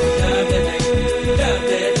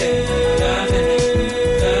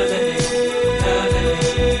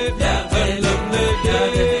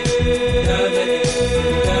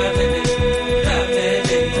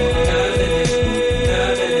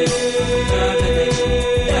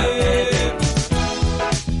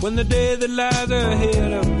 When the day that lies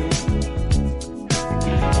ahead of me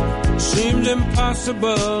seems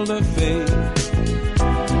impossible to face,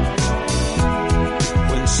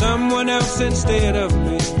 when someone else instead of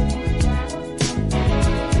me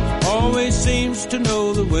always seems to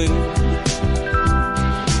know the way,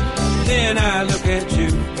 then I look at you,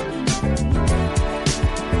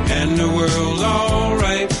 and the world's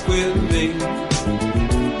alright with me.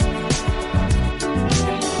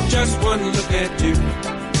 Just one look at you,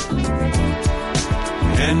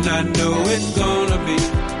 and I know it's gonna be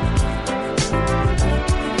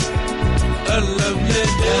a lovely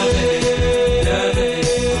day.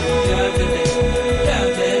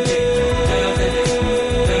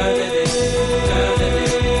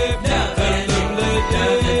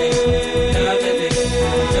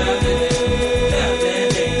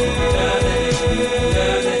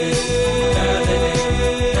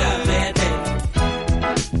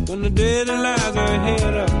 When the day that lies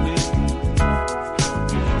ahead of me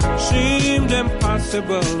seemed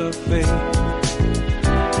impossible to face,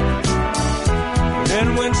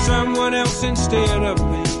 and when someone else instead of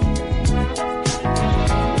me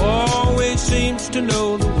always seems to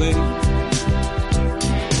know the way,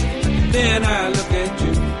 then I look at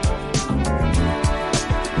you,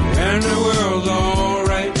 and the world's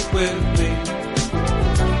alright with me.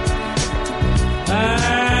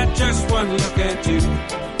 I just one look at you,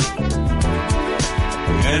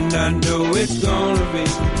 and I know it's gonna be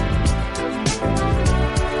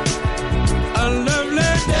a lovely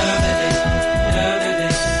day.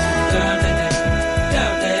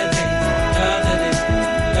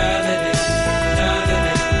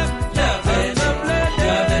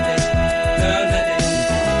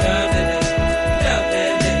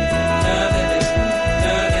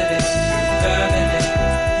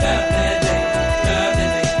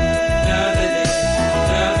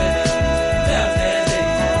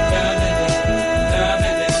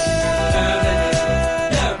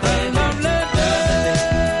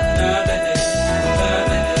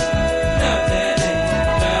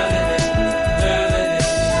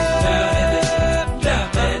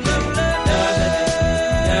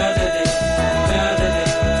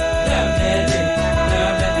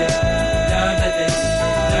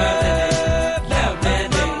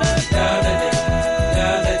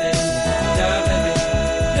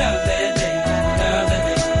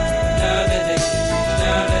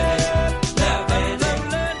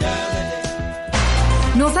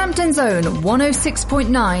 Northampton's own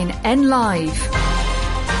 106.9 N Live.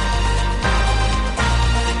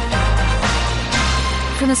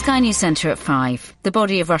 From the Sky News Centre at 5, the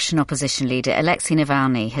body of Russian opposition leader Alexei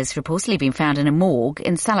Navalny has reportedly been found in a morgue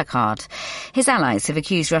in Salakard. His allies have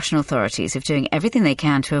accused Russian authorities of doing everything they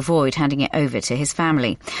can to avoid handing it over to his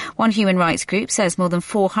family. One human rights group says more than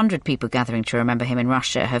 400 people gathering to remember him in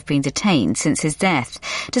Russia have been detained since his death.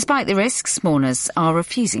 Despite the risks, mourners are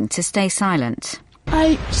refusing to stay silent.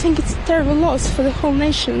 I think it's a terrible loss for the whole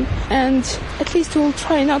nation, and at least we'll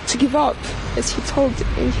try not to give up, as he told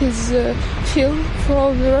in his film, for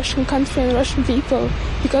all the Russian country and Russian people,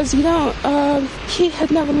 because, he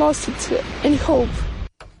had never lost any hope.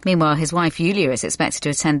 Meanwhile, his wife Yulia is expected to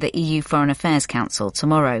attend the EU Foreign Affairs Council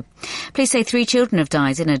tomorrow. Police say 3 children have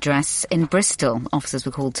died in a dress in Bristol. Officers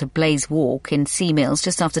were called to Blaze Walk in Sea Mills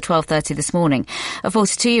just after 12:30 this morning. A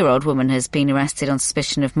 42-year-old woman has been arrested on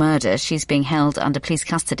suspicion of murder. She's being held under police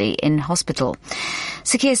custody in hospital.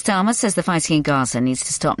 Sir Keir Starmer says the fighting in Gaza needs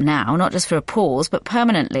to stop now, not just for a pause, but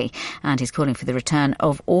permanently. And he's calling for the return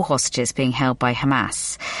of all hostages being held by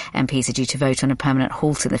Hamas. MPs are due to vote on a permanent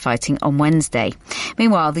halt in the fighting on Wednesday.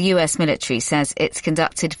 Meanwhile, the US military says it's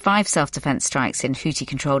conducted 5 self-defense strikes in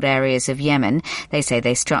Houthi-controlled areas of Yemen. They say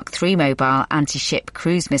they struck 3 mobile anti-ship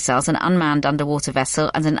cruise missiles, an unmanned underwater vessel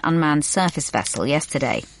and an unmanned surface vessel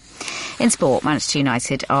yesterday. In sport, Manchester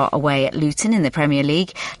United are away at Luton in the Premier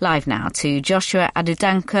League. Live now to Joshua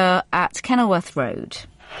Adudanko at Kenilworth Road.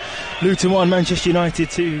 Luton 1, Manchester United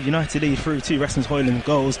 2. United lead through 2 Rasmus Højlund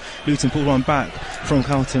goals. Luton pulled one back from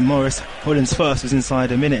Carlton Morris. Højlund's first was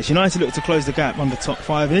inside a minute. United look to close the gap on the top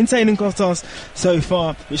 5. An entertaining contest so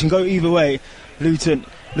far, which can go either way. Luton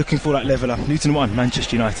looking for that leveller. Luton 1,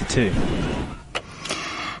 Manchester United 2.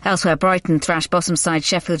 Elsewhere, Brighton thrashed bottom side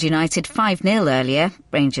Sheffield United 5-0 earlier.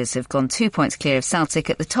 Rangers have gone 2 points clear of Celtic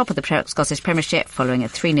at the top of the Scottish Premiership following a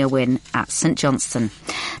 3-0 win at St Johnstone.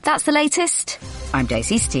 That's the latest. I'm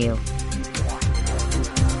Daisy Steele.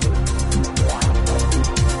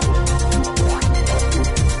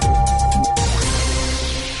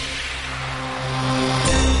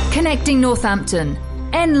 Connecting Northampton.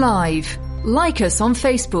 N Live. Like us on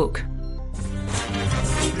Facebook.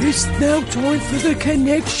 It's now time for the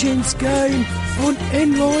Connections game on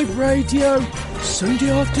N Live Radio, Sunday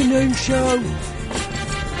afternoon show.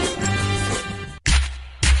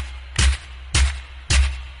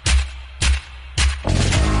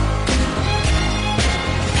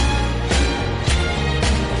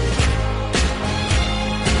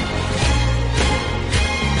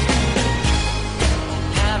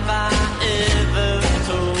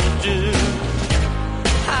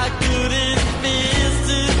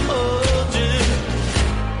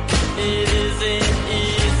 It isn't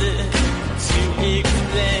easy to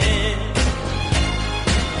explain.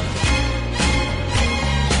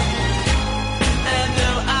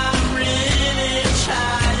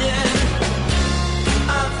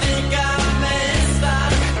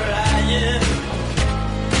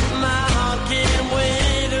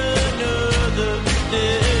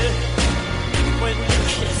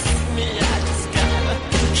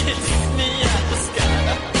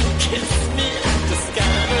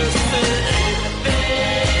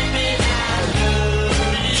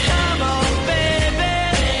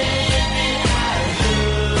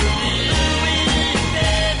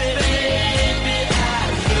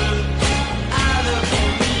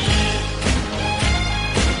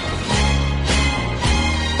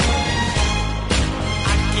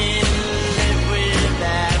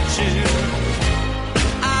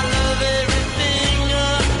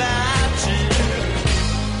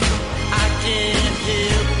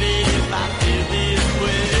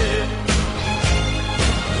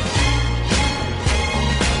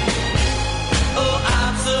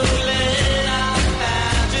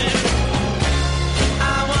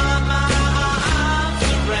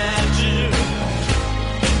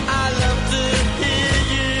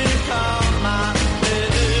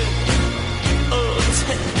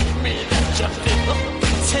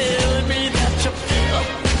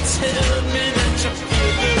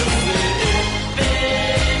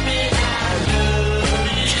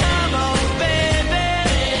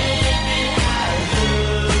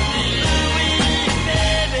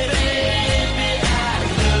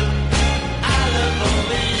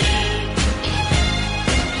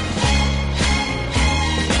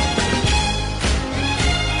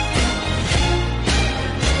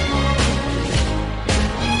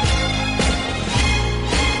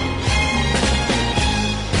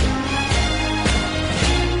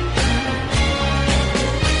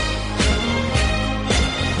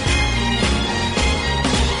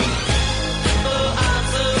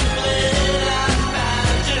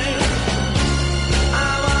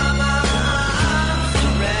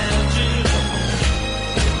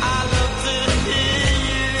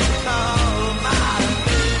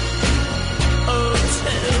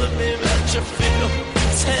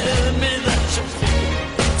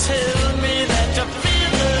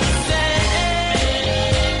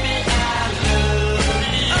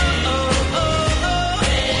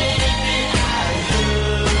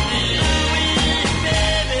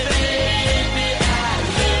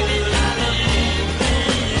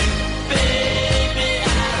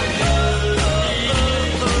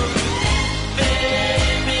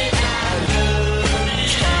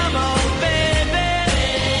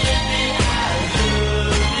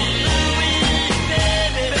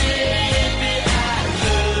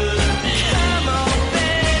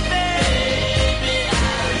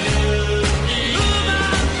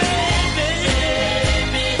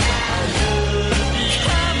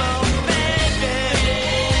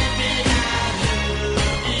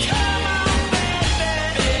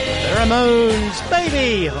 Ramones,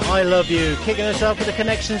 Baby, I Love You, kicking us off with the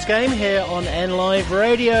Connections game here on NLive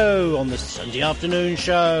Radio on the Sunday afternoon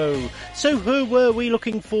show. So who were we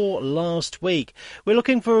looking for last week? We're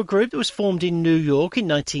looking for a group that was formed in New York in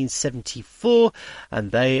 1974, and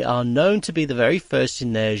they are known to be the very first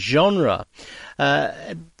in their genre.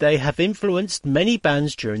 They have influenced many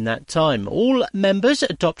bands during that time. All members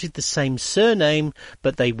adopted the same surname,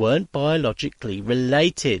 but they weren't biologically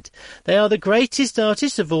related. They are the greatest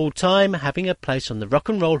artists of all time, having a place on the Rock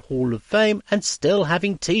and Roll Hall of Fame and still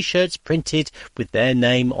having T-shirts printed with their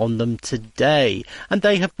name on them today. And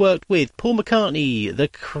they have worked with Paul McCartney, The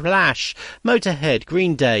Clash, Motorhead,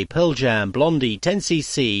 Green Day, Pearl Jam, Blondie,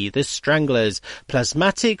 10cc, The Stranglers,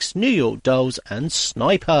 Plasmatics, New York Dolls and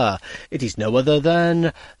Sniper. It is no other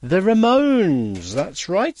than the Ramones. That's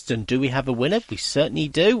right. And do we have a winner? We certainly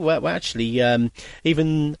do. Well actually,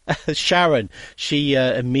 even Sharon, she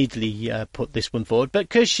immediately put this one forward, but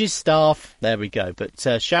because she's staff, there we go. But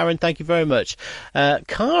Sharon, thank you very much.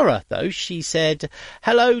 Cara, though, she said,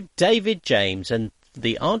 hello, David James, and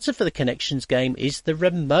the answer for the Connections game is the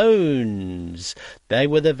Ramones. They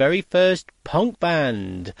were the very first punk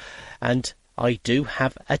band, and I do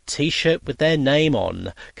have a T-shirt with their name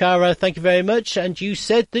on. Cara, thank you very much. And you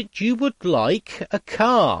said that you would like a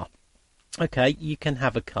car. Okay, you can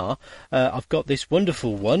have a car. I've got this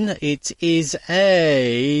wonderful one. It is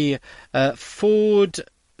a Ford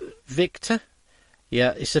Victor.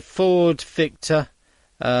 Yeah, it's a Ford Victor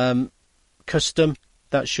custom.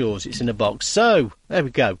 That's yours. It's in a box. So, there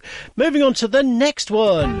we go. Moving on to the next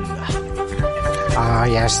one. Ah,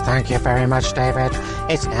 yes, thank you very much, David.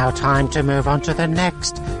 It's now time to move on to the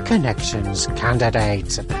next Connections candidate.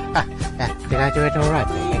 Did I do it all right,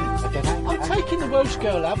 David? I'm taking the Welsh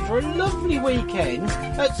girl out for a lovely weekend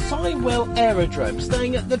at Seinwell Aerodrome,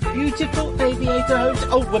 staying at the beautiful Aviator Hotel.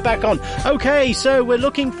 Oh, we're back on. Okay, so we're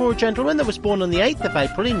looking for a gentleman that was born on the 8th of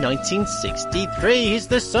April in 1963. He's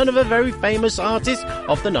the son of a very famous artist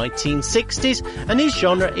of the 1960s, and his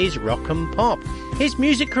genre is rock and pop. His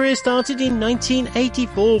music career started in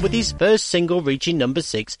 1984 with his first single reaching number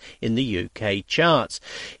 6 in the UK charts.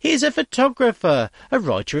 He is a photographer, a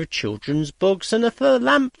writer of children's books and a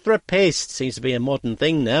philanthropist. Seems to be a modern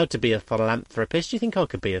thing now to be a philanthropist. Do you think I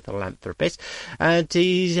could be a philanthropist? And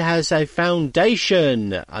he has a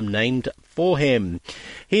foundation named for him.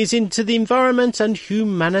 He's into the environment and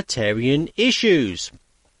humanitarian issues.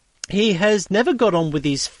 He has never got on with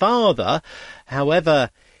his father.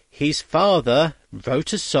 However, his father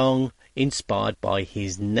wrote a song inspired by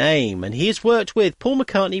his name, and he has worked with Paul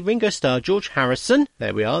McCartney, Ringo Starr, George Harrison,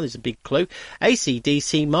 there we are, there's a big clue,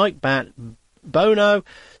 AC/DC, Mike Batt, Bono,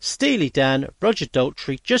 Steely Dan, Roger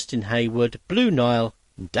Daltrey, Justin Hayward, Blue Nile,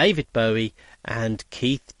 David Bowie and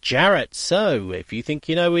Keith Jarrett. So, if you think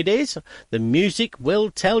you know who it is, the music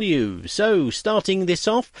will tell you. So, starting this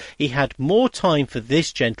off, he had more time for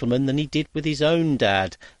this gentleman than he did with his own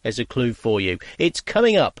dad. There's a clue for you. It's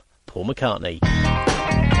coming up, Paul McCartney.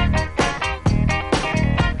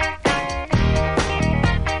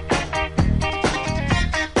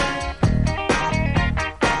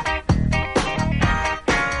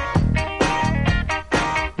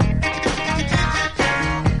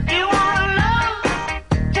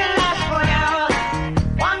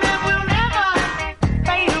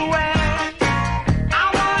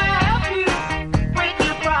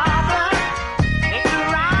 Problem, it's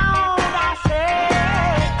around, I say.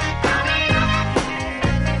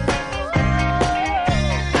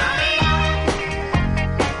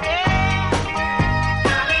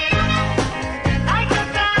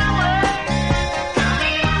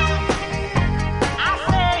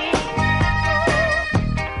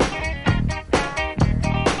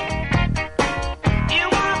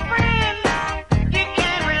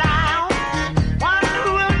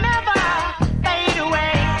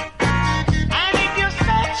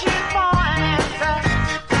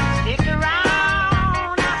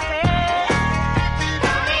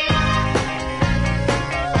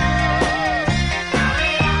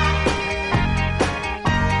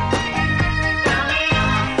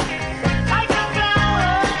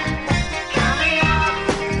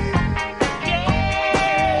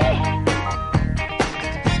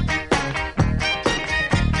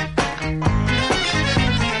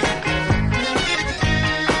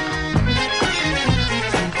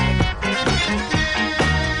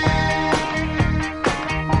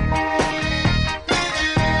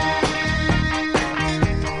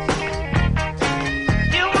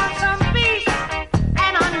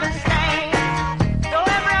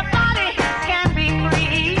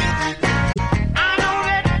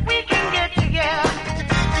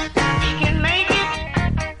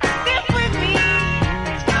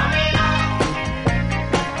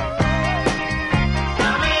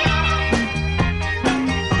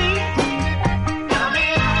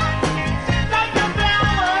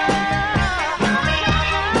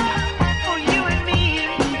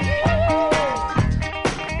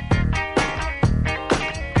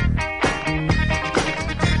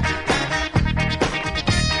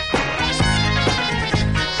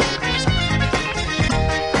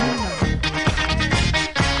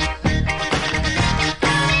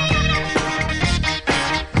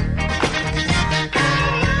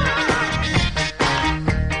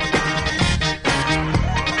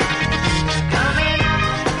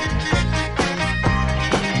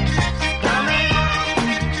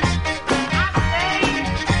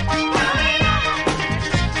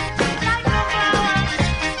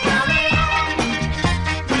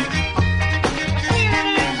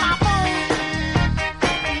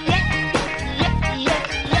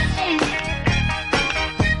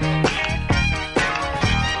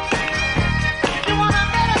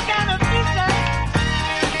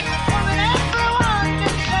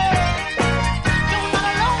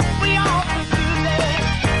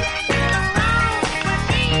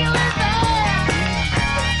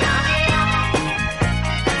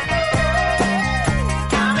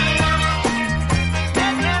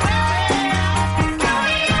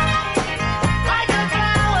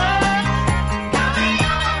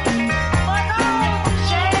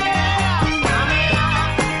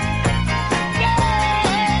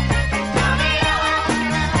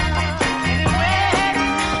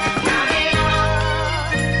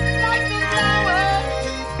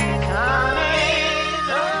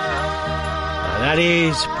 That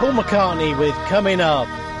is Paul McCartney with Coming Up.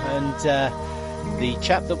 And the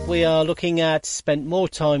chap that we are looking at spent more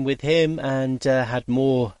time with him and had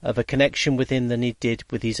more of a connection with him than he did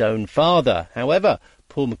with his own father. However,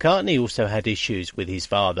 Paul McCartney also had issues with his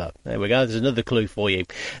father. There we go, there's another clue for you.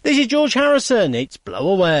 This is George Harrison, it's Blow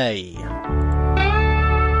Away.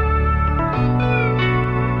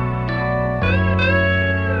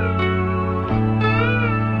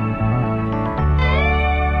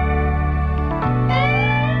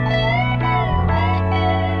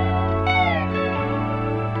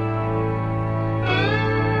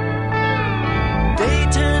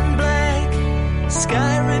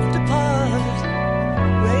 Sky ripped apart,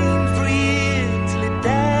 rain for years till it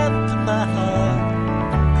dampened my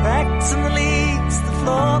heart. Cracks in the leaks, the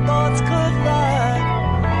floorboards could rot.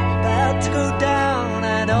 About to go down,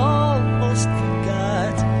 I'd almost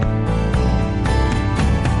forgot.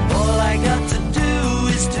 All I got to do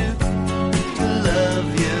is to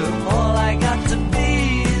love you. All I got to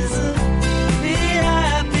be is be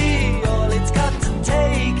happy. All it's got to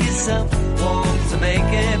take is someone to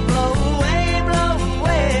make it blow away.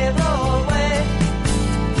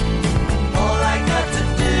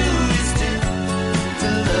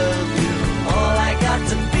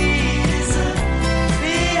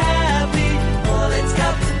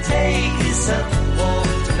 Someone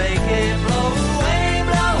to make it blow away,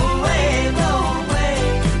 blow away, blow away.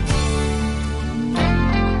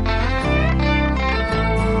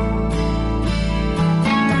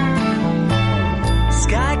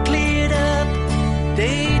 Sky cleared up,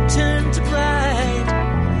 day turned to bright.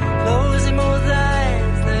 Closing both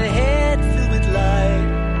eyes, the head filled with light.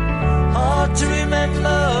 Hard to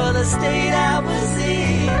remember the state I was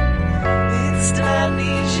in. Instant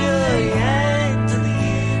amnesia, yeah.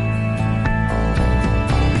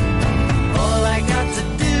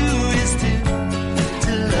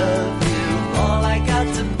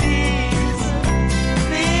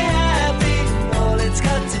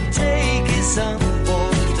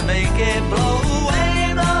 Someone to make it blow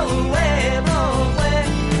away, blow away, blow away.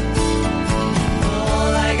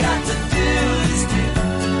 All I got to do is to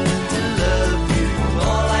love you.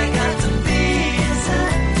 All I got to be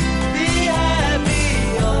happy.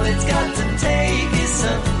 All it's got to take is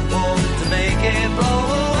someone to make it blow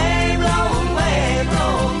away, blow away,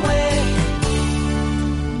 blow away.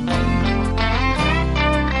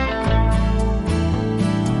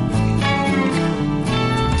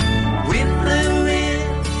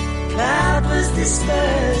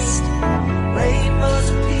 Dispersed, rainbows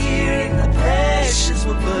appearing, the passions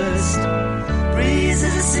were burst.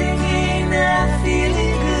 Breezes are singing, I'm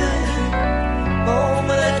feeling good.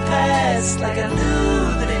 Moment that passed like I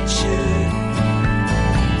knew that it should.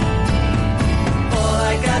 All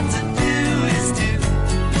I got to do is to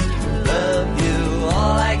love you.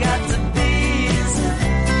 All I got to be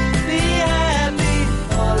happy.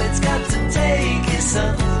 All it's got to take is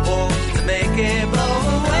someone to make it blow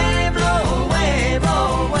away. Blow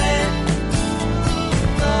away.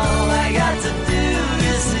 All I got to do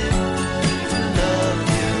is to love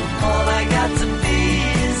you. All I got to be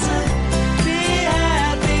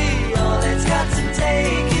happy. All it's got to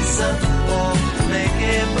take is someone to make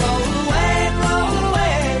it blow away, blow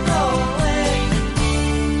away, blow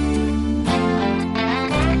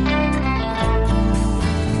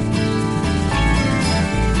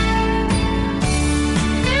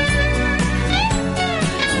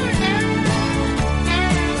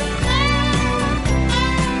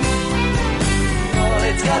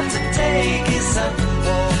got to take is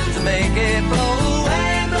someone to make it blow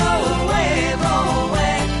away, blow away, blow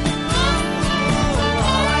away.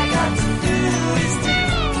 All I got to do is to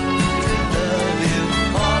love you.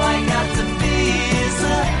 All I got to be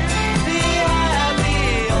happy.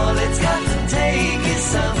 All it's got to take is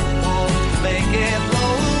someone to make it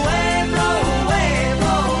blow away, blow away,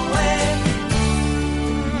 blow away.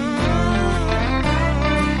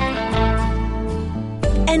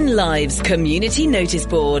 NLive's Community Notice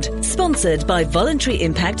Board, sponsored by Voluntary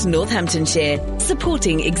Impact Northamptonshire,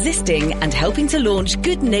 supporting existing and helping to launch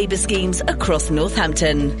good neighbour schemes across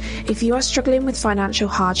Northampton. If you are struggling with financial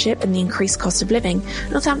hardship and the increased cost of living,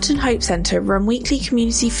 Northampton Hope Centre run weekly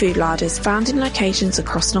community food larders found in locations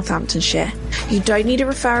across Northamptonshire. You don't need a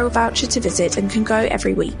referral voucher to visit and can go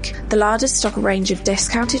every week. The larders stock a range of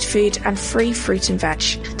discounted food and free fruit and veg.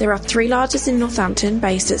 There are 3 larders in Northampton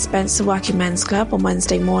based at Spencer Working Men's Club on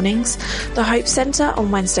Wednesday mornings, the Hope Centre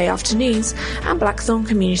on Wednesday afternoons and Blackthorn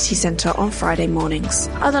Community Centre on Friday mornings.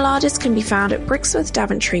 Other larders can be found at Brixworth,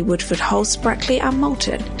 Daventry, Woodford, Hulse, Brackley and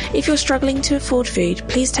Moulton. If you're struggling to afford food,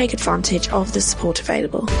 please take advantage of the support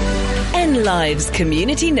available. Live's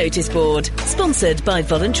community notice board, sponsored by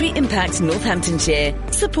Voluntary Impact Northamptonshire,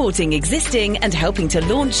 supporting existing and helping to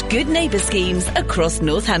launch good neighbour schemes across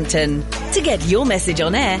Northampton. To get your message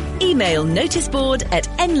on air, email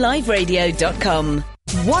noticeboard@nliveradio.com.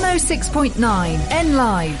 106.9 N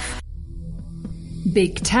Live.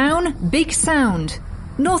 Big town, big sound.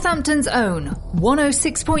 Northampton's own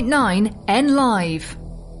 106.9 N Live.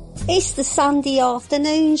 It's the Sunday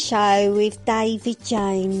afternoon show with David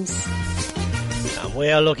James. And we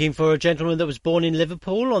are looking for a gentleman that was born in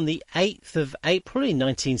Liverpool on the 8th of April in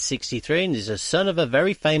 1963 and is a son of a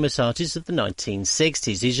very famous artist of the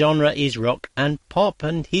 1960s. His genre is rock and pop,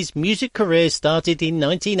 and his music career started in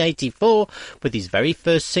 1984 with his very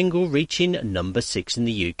first single reaching number 6 in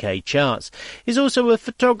the UK charts. He's also a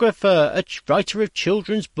photographer, a writer of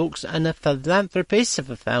children's books and a philanthropist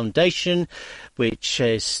of a foundation which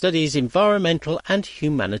studies environmental and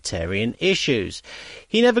humanitarian issues.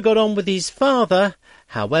 He never got on with his father.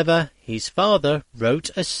 However, his father wrote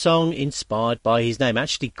a song inspired by his name.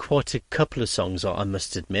 Actually, quite a couple of songs, I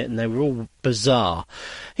must admit, and they were all bizarre.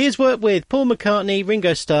 He has worked with Paul McCartney,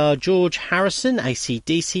 Ringo Starr, George Harrison,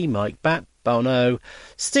 AC/DC, Mike Batt, Bono,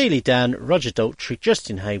 Steely Dan, Roger Daltrey,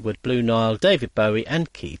 Justin Hayward, Blue Nile, David Bowie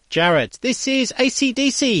and Keith Jarrett. This is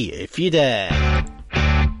AC/DC, If You Dare.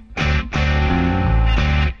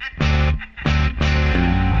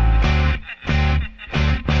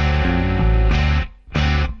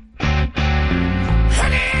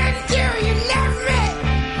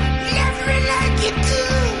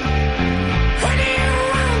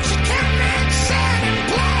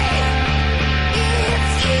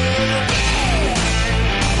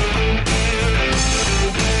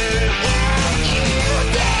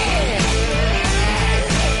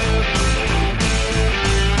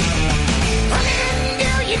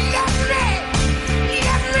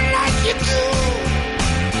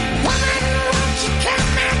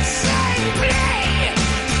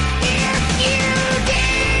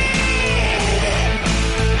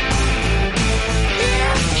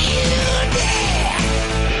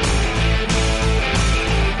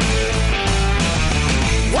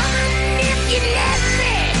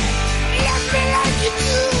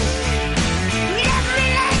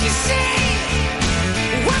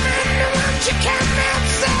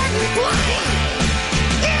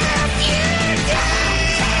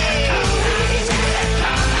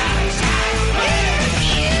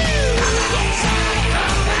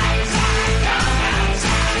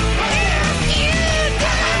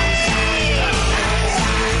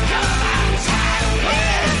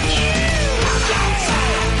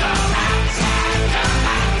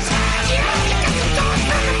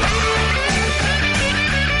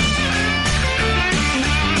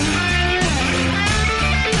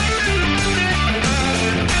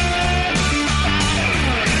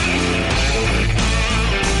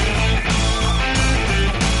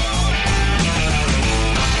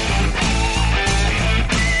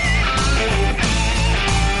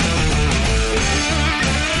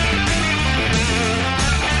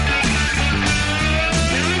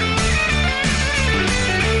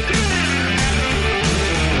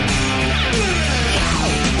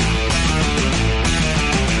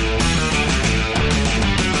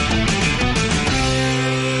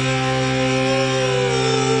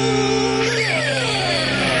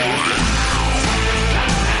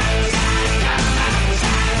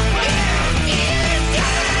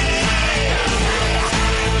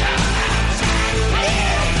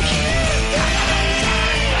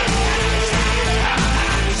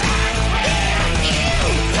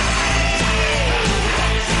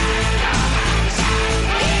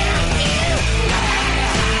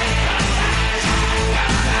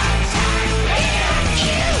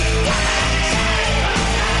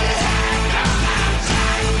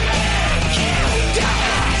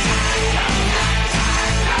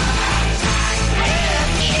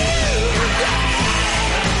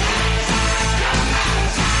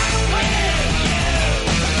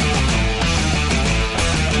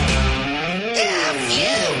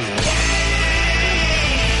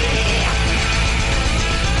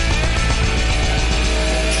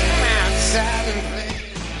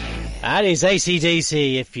 That is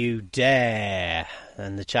AC/DC, If You Dare.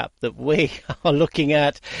 And the chap that we are looking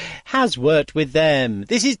at has worked with them.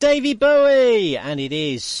 This is Davy Bowie, and it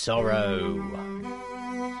is Sorrow.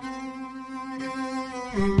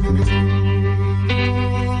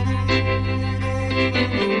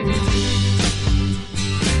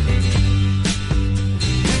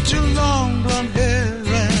 Your long blonde hair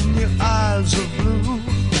and your eyes are blue.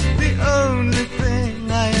 The only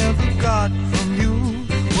thing I ever got from you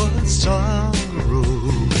was sorrow.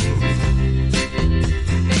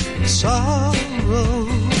 Sorrow.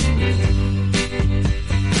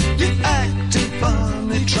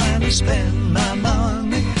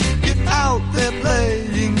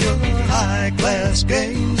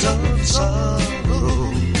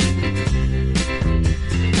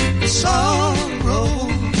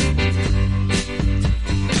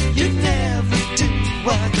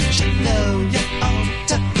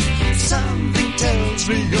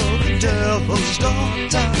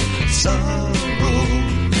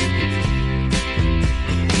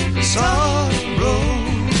 sorrow.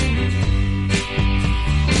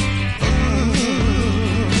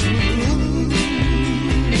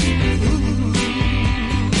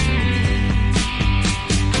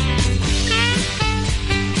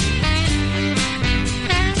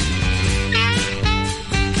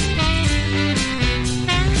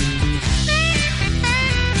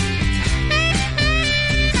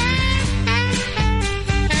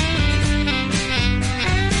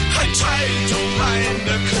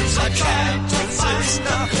 I can't resist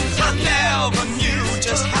her. I never knew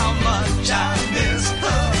just how much I miss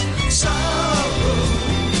her. Sorrow,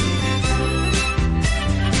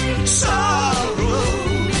 sorrow.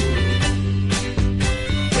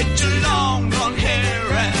 With your long blonde hair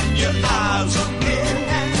and your eyes on blue,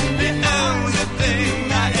 the only thing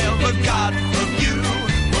I ever got from you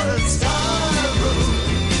was sorrow,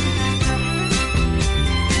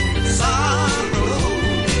 sorrow.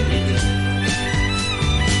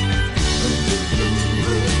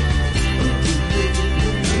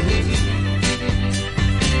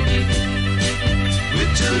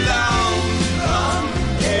 Long, long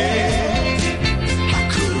hair. I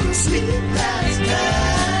couldn't sleep last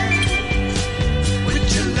night with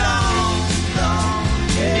your long, long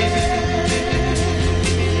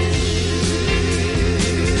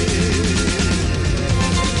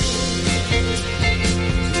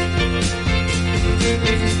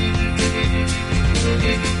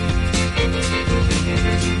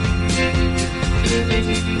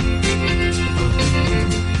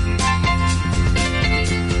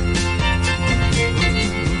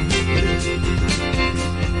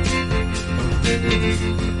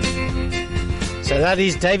So that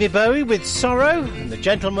is David Bowie with Sorrow, and the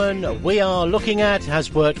gentleman we are looking at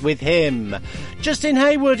has worked with him. Justin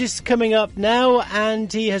Hayward is coming up now,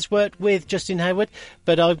 and he has worked with Justin Hayward,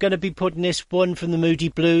 but I'm going to be putting this one from the Moody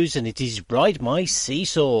Blues, and it is Ride My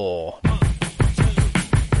Seesaw.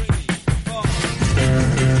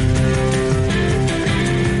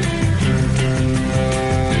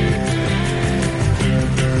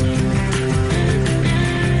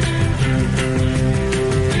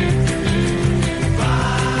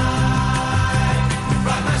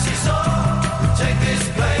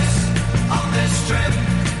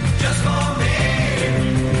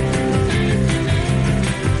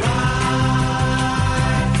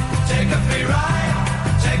 Take a free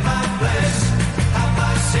ride, take my place.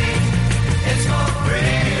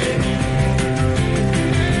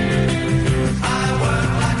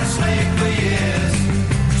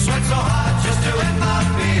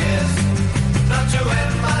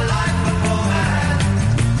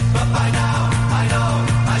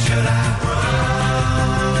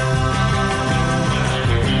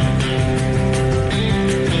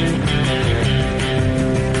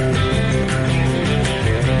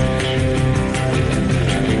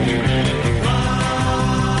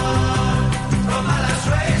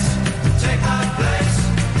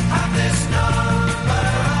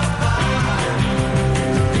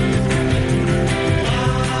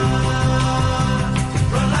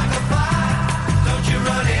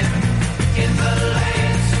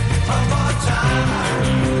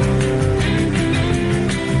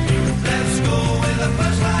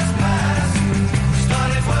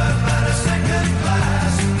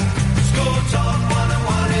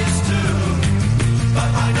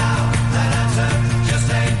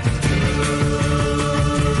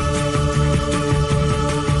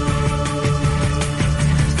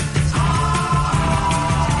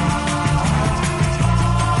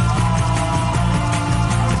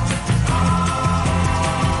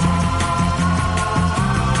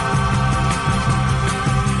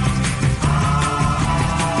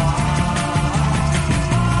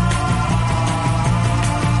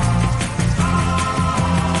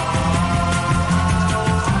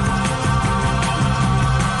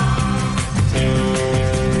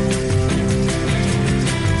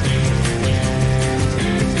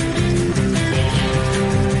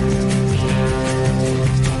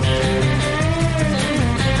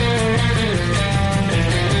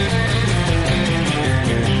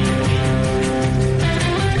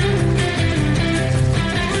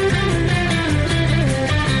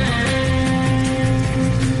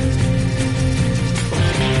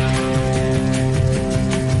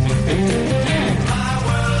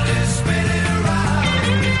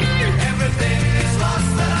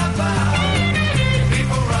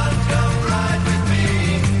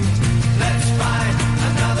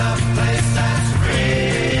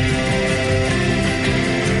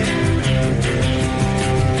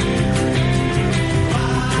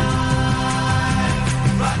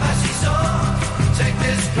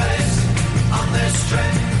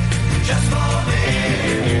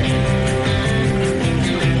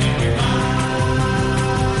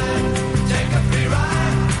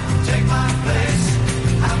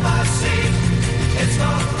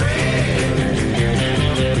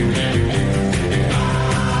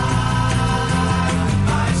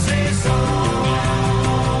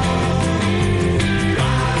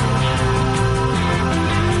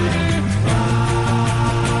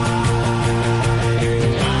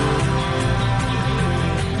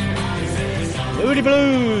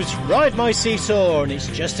 Blues, Ride My Seesaw, and it's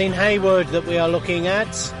Justin Hayward that we are looking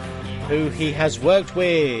at, who he has worked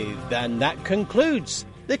with, and that concludes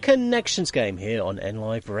the Connections game here on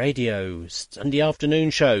NLive Radio, Sunday afternoon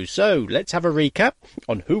show. So let's have a recap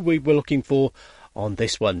on who we were looking for on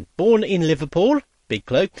this one. Born in Liverpool, big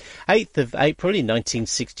clue, 8th of April in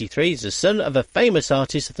 1963, he's the son of a famous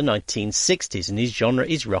artist of the 1960s, and his genre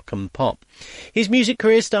is rock and pop. His music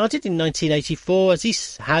career started in 1984 as he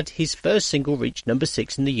had his first single reach number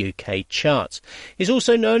 6 in the UK charts. He's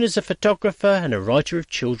also known as a photographer and a writer of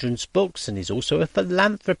children's books, and he's also a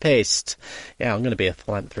philanthropist. Yeah, I'm going to be a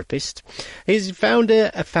philanthropist. He's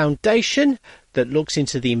founded a foundation that looks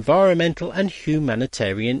into the environmental and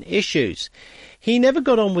humanitarian issues. He never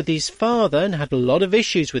got on with his father and had a lot of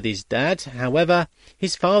issues with his dad. However,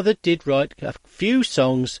 his father did write a few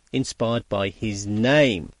songs inspired by his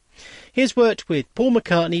name. He has worked with Paul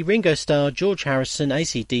McCartney, Ringo Starr, George Harrison,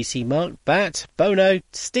 AC/DC, Mark Batt, Bono,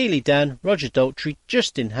 Steely Dan, Roger Daltrey,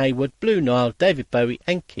 Justin Hayward, Blue Nile, David Bowie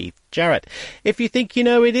and Keith Jarrett. If you think you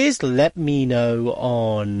know who it is, let me know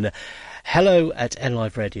on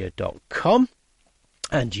hello@nliveradio.com.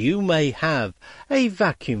 And you may have a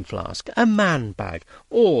vacuum flask, a man bag,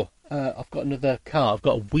 or I've got another car. I've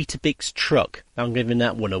got a Weetabix truck. I'm giving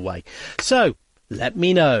that one away. So let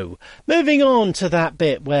me know. Moving on to that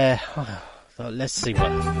bit where... let's see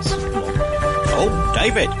what happens. Oh,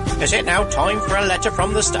 David, is it now time for a letter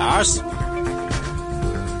from the stars?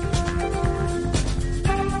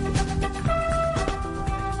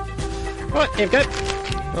 Right, here we go.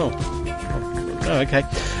 Oh, okay.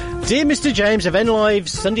 Dear Mr. James of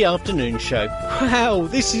NLive's Sunday afternoon show. Wow,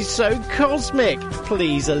 this is so cosmic.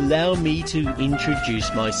 Please allow me to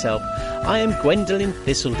introduce myself. I am Gwendolyn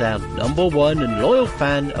Thistledown, #1 and loyal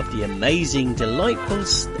fan of the amazing, delightful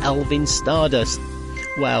Elvin Stardust.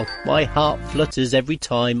 Wow, my heart flutters every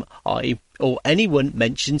time I or anyone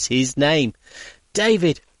mentions his name.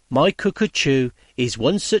 David, My Cuckoo is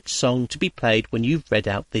one such song to be played when you've read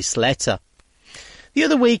out this letter. The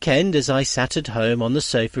other weekend, as I sat at home on the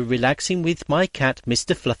sofa relaxing with my cat,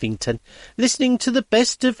 Mr. Fluffington, listening to the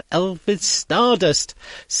Best of Elvis Stardust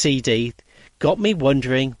CD, got me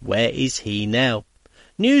wondering, where is he now?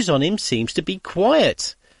 News on him seems to be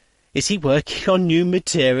quiet. Is he working on new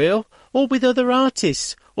material, or with other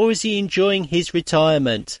artists, or is he enjoying his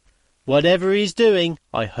retirement? Whatever he's doing,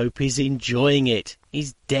 I hope he's enjoying it.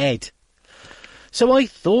 He's dead. So I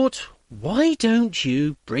thought, why don't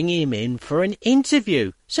you bring him in for an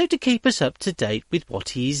interview, so to keep us up to date with what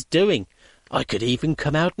he's doing? I could even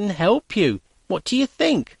come out and help you. What do you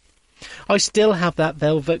think? I still have that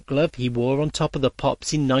velvet glove he wore on Top of the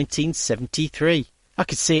Pops in 1973. I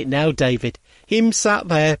could see it now, David. Him sat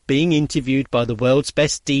there being interviewed by the world's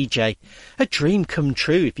best DJ. A dream come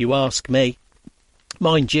true, if you ask me.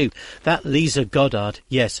 Mind you, that Lisa Goddard,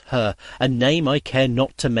 yes, her, a name I care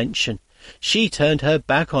not to mention. She turned her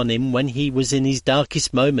back on him when he was in his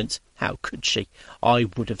darkest moments. How could she? I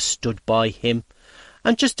would have stood by him.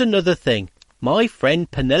 And just another thing. My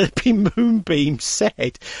friend Penelope Moonbeam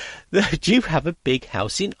said that you have a big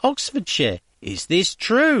house in Oxfordshire. Is this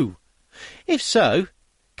true? If so,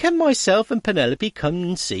 can myself and Penelope come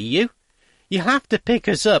and see you? You have to pick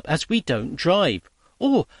us up as we don't drive.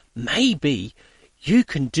 Or maybe you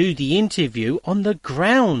can do the interview on the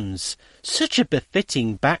grounds. Such a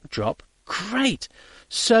befitting backdrop. Great.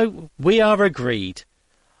 So we are agreed.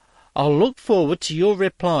 I'll look forward to your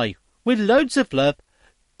reply. With loads of love,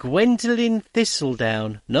 Gwendolyn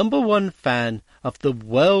Thistledown, #1 fan of the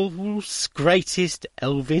world's greatest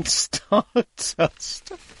Elvin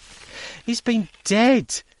Stardust. He's been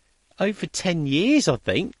dead over 10 years, I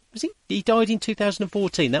think. Was he? He died in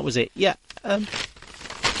 2014. That was it. Yeah.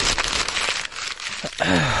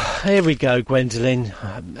 Here we go, Gwendolyn.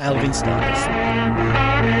 Elvin Stardust.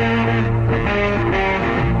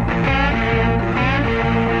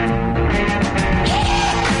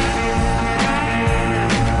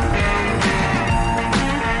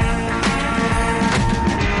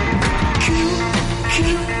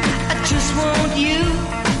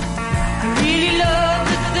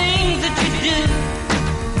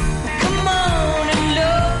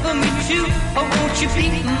 You be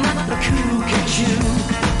my Cuckoo.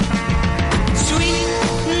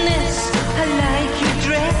 Sweetness, I like your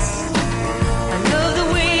dress. I love the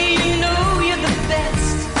way you know you're the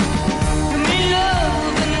best. I'm in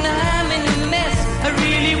love and I'm in a mess. I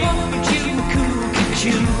really want you,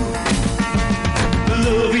 Cuckoo. I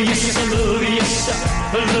love you, yes, I love you, yes,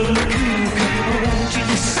 I love my Cuckoo. I want you,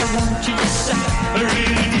 yes, I want you, yes, I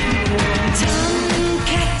really do.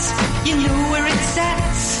 Tomcat, you know where it's at.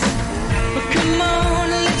 Come on,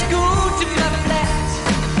 let's go to my flat.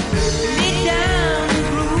 Lay down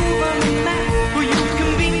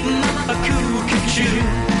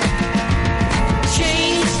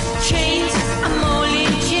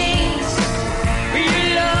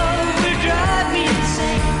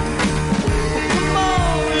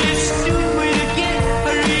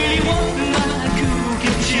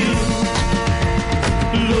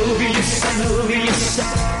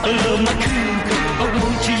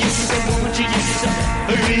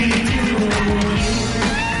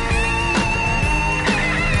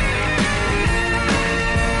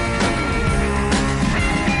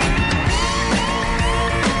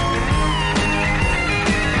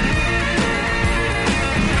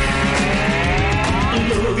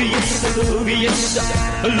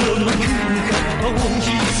I love my cool cat. I want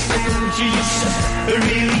you, yes, I want you, yes, I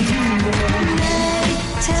really do. Night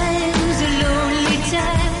time's a lonely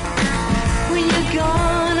time. When you're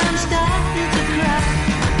gone, I'm starting to cry.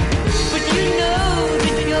 But you know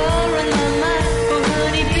that you're on my mind. Oh,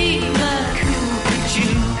 honey, be my cool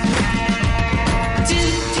do,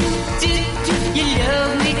 you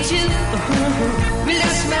love me too. Will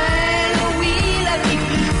I smile or will I be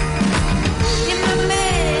blue? In my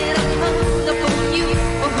bed, I'm hung up on you.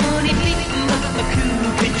 Oh, honey, be my cool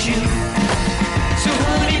so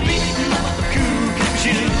honey, be my cool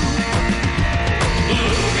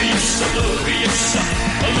love you, yes, I love you, yes, I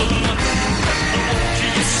love my I want you,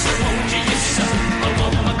 yes, I want you, yes, I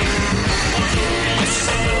love my I love you, yes,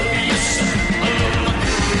 I love you, yes, I love my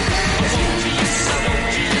I want you, yes, I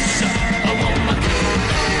want you, yes, I want my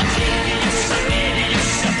I need you, yes, I need you, yes,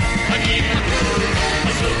 I need my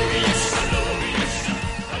I love you, yes, I love you, yes,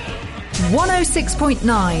 I love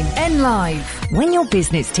 106.9 N Live. When your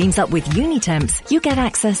business teams up with Unitemps, you get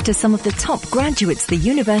access to some of the top graduates the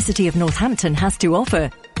University of Northampton has to offer.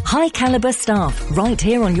 High caliber staff right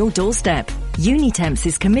here on your doorstep. Unitemps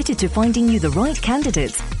is committed to finding you the right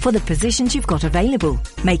candidates for the positions you've got available,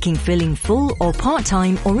 making filling full or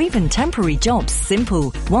part-time or even temporary jobs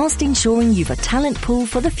simple, whilst ensuring you've a talent pool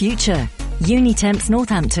for the future. Unitemps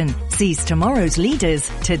Northampton sees tomorrow's leaders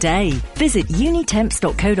today. Visit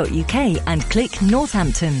unitemps.co.uk and click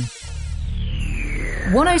Northampton.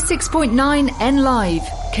 106.9 N Live,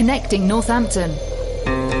 connecting Northampton.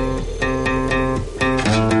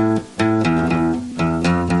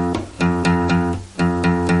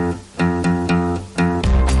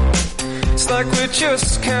 It's like we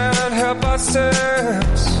just can't help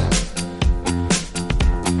ourselves.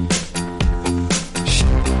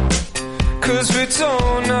 'Cause we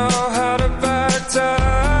don't know how to back down.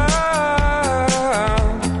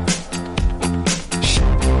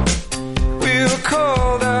 We were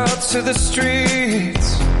called out to the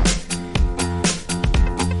streets.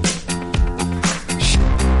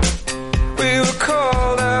 We were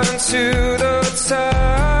called out into the towns.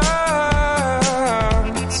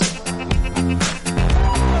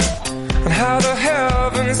 And how the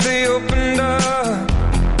heavens they opened up.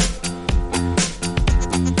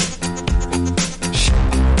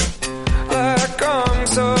 Like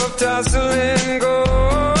arms of dazzling gold.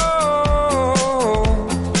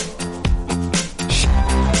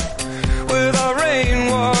 With our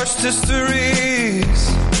rain-washed histories.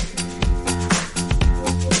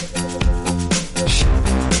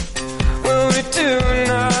 Well, we do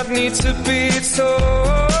not need to be told.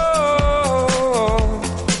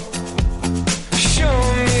 Show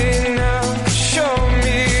me now, show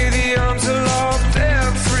me the arms aloft,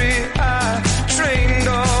 they're free. I trained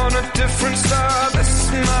on a different star. This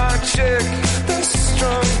is my chick, this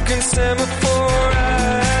drunken semaphore.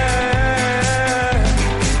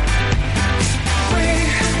 We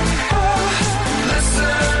are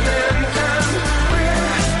listening and we're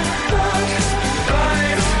not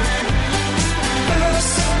blind. This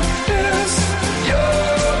is your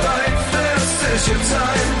life, this is your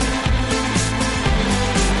time.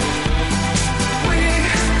 We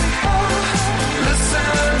are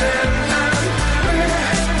listening and we're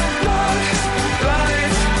not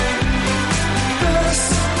blind. This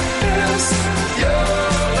is your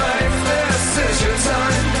life, this is your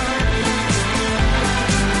time.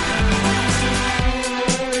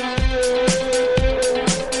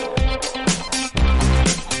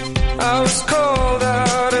 I was called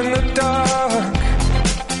out in the dark.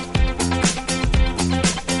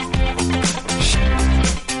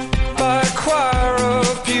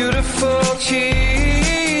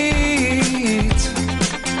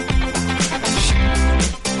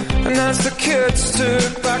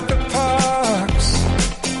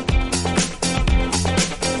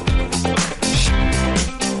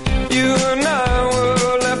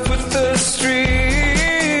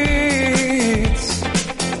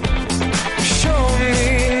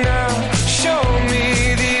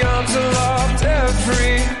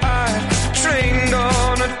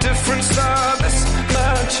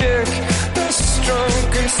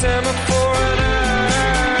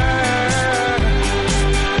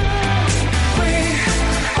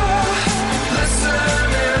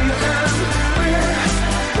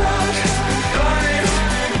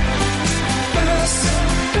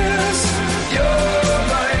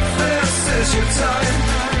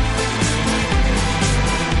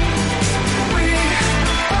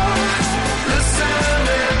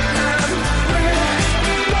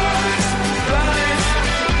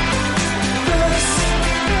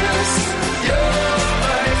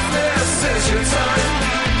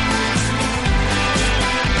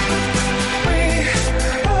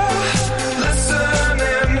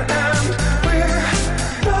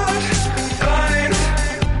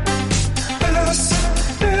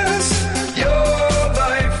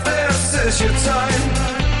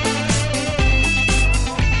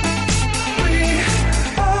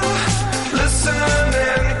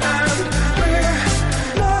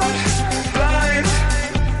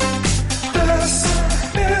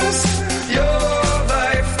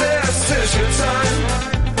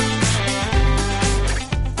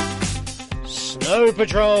 Snow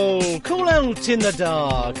Patrol, Call Out in the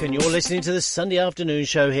Dark, and you're listening to the Sunday afternoon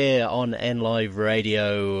show here on NLive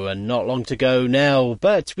Radio. And not long to go now,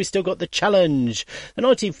 but we still got the challenge, the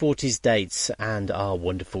 1940s dates, and our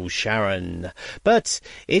wonderful Sharon. But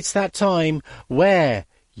it's that time where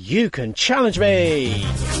you can challenge me.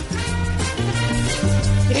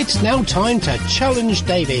 It's now time to challenge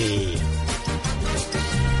Davey.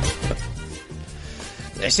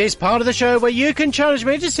 This is part of the show where you can challenge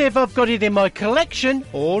me to see if I've got it in my collection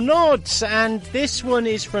or not. And this one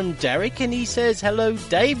is from Derek, and he says, "Hello,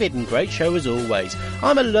 David, and great show as always.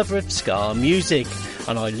 I'm a lover of ska music,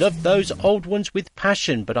 and I love those old ones with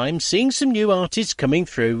passion, but I'm seeing some new artists coming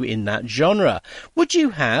through in that genre. Would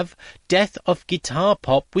you have Death of Guitar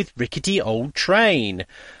Pop with Rickety Old Train?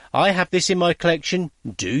 I have this in my collection.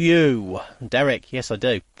 Do you?" Derek, yes I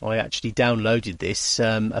do. I actually downloaded this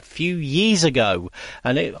a few years ago,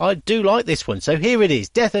 and I do like this one. So here it is,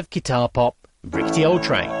 Death of Guitar Pop, Rickety Old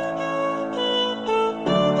Train.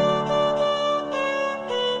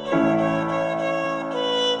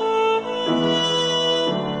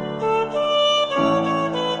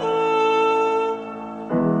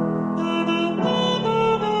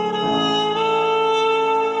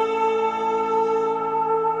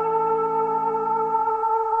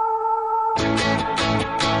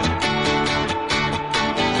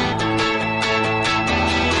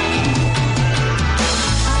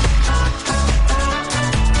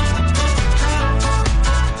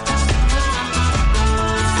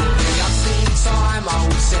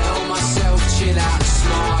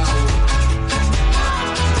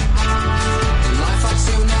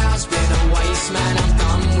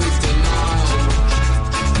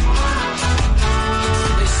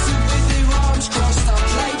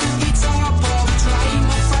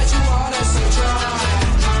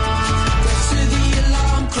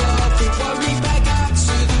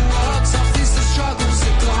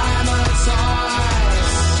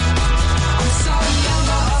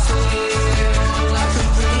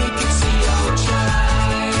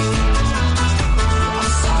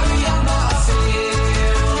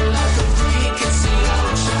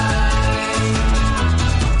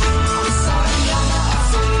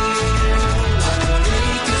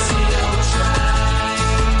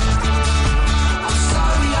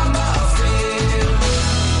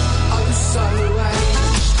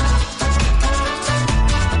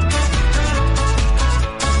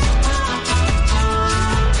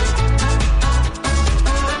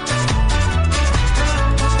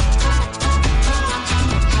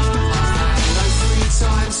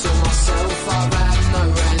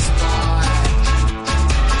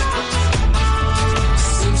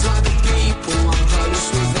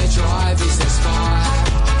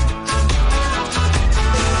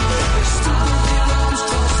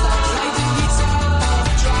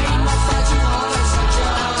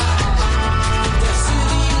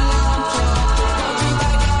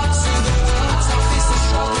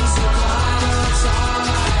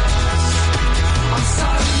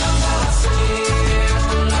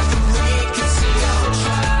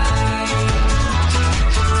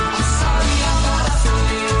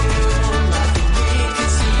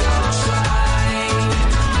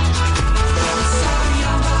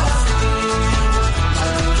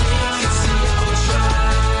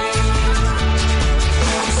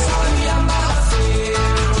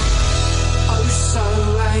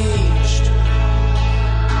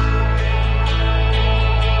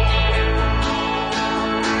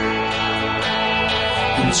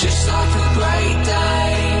 Just like a great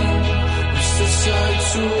day, we stood so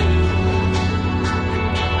tall.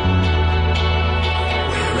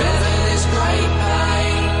 Wherever there's great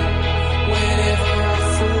pain, whenever I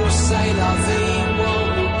fall, say la vie, what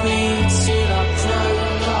will be till I croak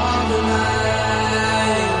carbonate.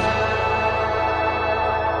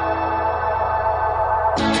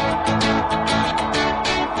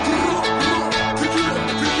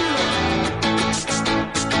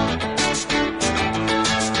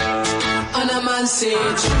 And a man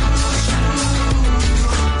said,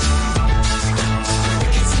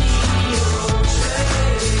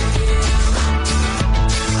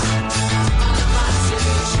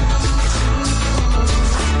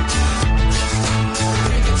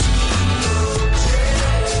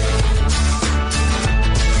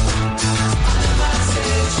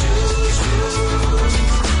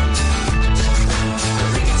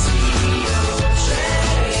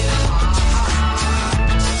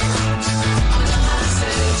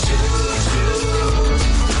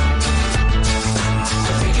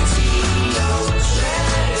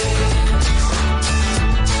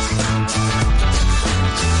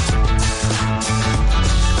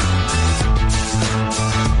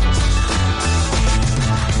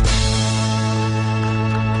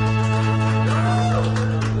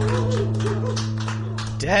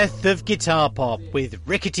 Death of Guitar Pop with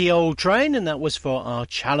Rickety Old Train, and that was for our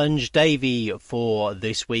Challenge Davey for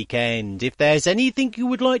this weekend. If there's anything you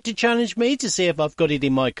would like to challenge me to see if I've got it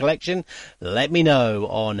in my collection, let me know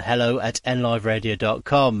on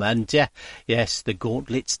hello@nliveradio.com. And yes, the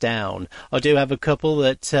gauntlet's down. I do have a couple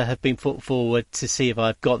that have been put forward to see if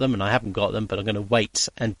I've got them, and I haven't got them, but I'm going to wait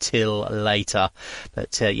until later.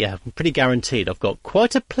 But yeah, I'm pretty guaranteed I've got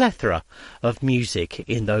quite a plethora of music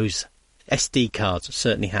in those SD cards. I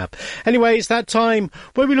certainly have. Anyway, it's that time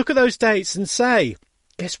where we look at those dates and say,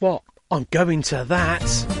 guess what? I'm going to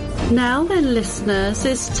that. Now then, listeners,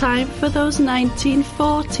 it's time for those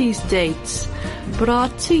 1940s dates,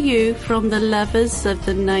 brought to you from the lovers of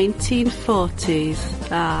the 1940s.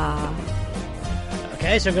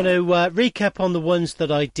 Okay, so I'm going to recap on the ones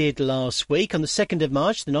that I did last week. On the 2nd of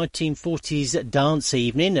March, the 1940s dance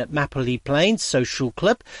evening at Mapperley Plains Social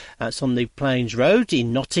Club. That's on the Plains Road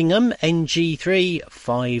in Nottingham, NG3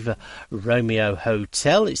 5 Romeo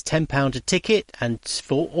Hotel. It's £10 a ticket, and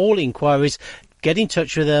for all inquiries, get in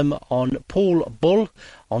touch with them on Paul Bull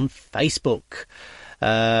on Facebook.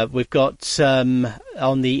 We've got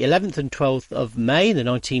on the 11th and 12th of May, the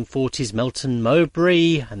 1940s Melton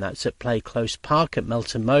Mowbray, and that's at Play Close Park at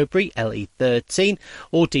Melton Mowbray, LE13.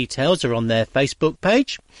 All details are on their Facebook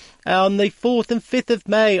page. On the 4th and 5th of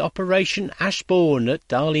May, Operation Ashbourne at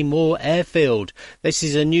Darley Moor Airfield. This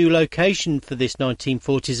is a new location for this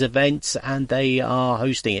 1940s event, and they are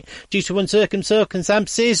hosting it. Due to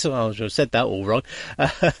circumstances, I said that all wrong,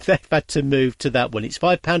 they've had to move to that one. It's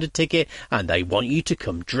 £5 a ticket, and they want you to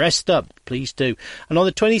come dressed up. Please do. And on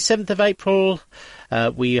the 27th of April,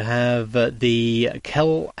 we have the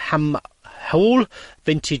Kelham Hall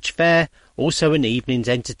Vintage Fair. Also an evening's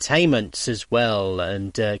entertainment as well,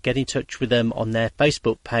 and get in touch with them on their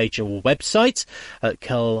Facebook page or website at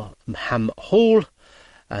Kelham Hall,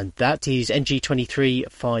 and that is NG23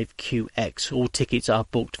 5QX. All tickets are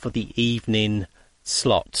booked for the evening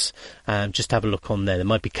slots. Just have a look on there. There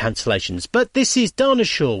might be cancellations. But this is Dana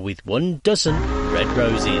Shaw with 1 Dozen Red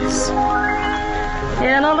Roses.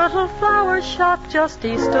 In a little flower shop just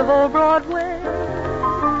east of Old Broadway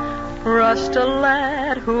rushed a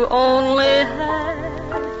lad who only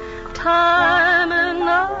had time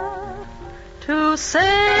enough to say,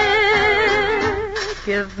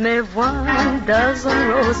 give me 1 dozen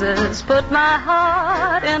roses, put my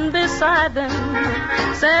heart in beside them,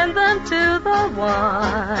 send them to the one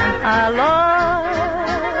I love.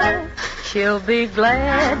 She'll be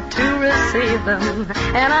glad to receive them,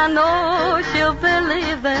 and I know she'll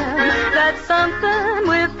believe them. That's something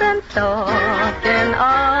we've been talking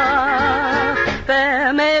of.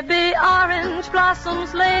 There may be orange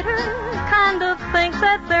blossoms later, kind of think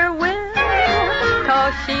that there will,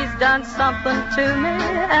 'cause she's done something to me,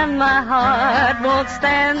 and my heart won't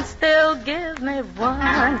stand still. Give me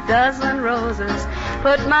 1 dozen roses,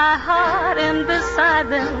 put my heart in beside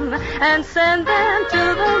them, and send them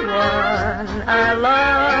to the one I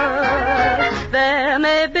love. There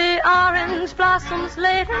may be orange blossoms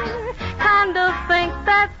later, kind of think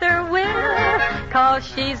that there will, 'cause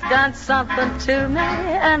she's done something to me,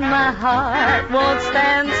 and my heart won't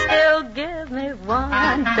stand still. Give me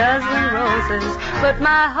 1 dozen roses, put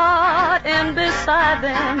my heart in beside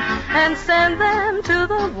them, and send them to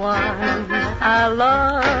the one I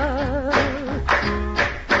love.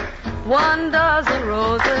 1 dozen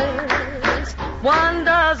roses, 1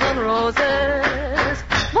 dozen roses,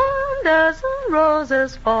 1 dozen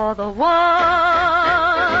roses for the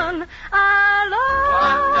one I love.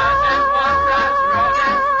 1 dozen roses,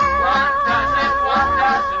 1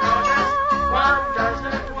 dozen roses,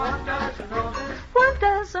 1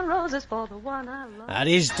 dozen roses for the one I love. That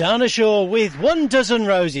is Dana Shaw with 1 dozen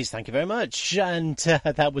roses. Thank you very much. And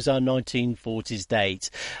that was our 1940s date.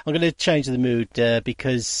 I'm going to change the mood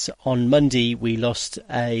because on Monday we lost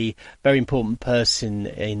a very important person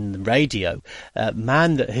in radio, a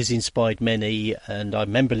man that has inspired many, and I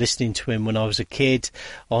remember listening to him when I was a kid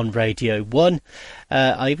on Radio 1.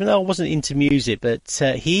 Even though I wasn't into music, but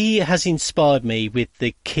he has inspired me with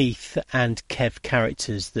the Keith and Kev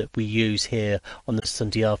characters that we use here on the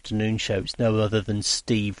Sunday afternoon show. It's no other than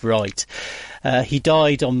Steve Wright. He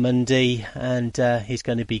died on Monday, and he's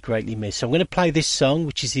going to be greatly missed. So I'm going to play this song,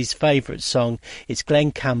 which is his favourite song. It's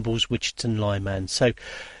Glenn Campbell's Wichita Lineman. So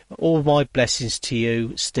all my blessings to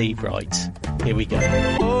you, Steve Wright. Here we go.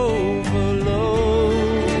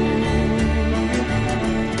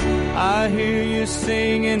 I hear you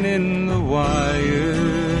singing in the wire.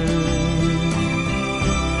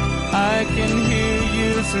 I can hear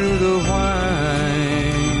you through the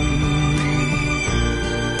whine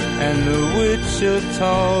and the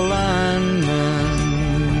Wichita lineman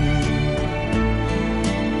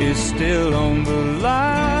is still on the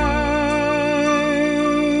line.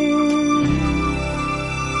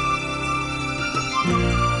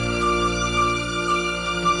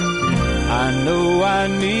 I know I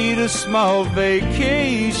need a small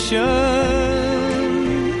vacation,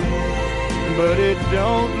 but it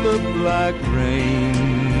don't look like rain.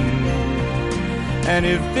 And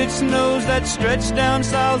if it snows, that stretch down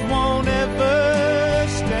south won't ever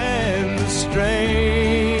stand the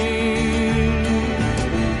strain.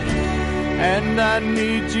 And I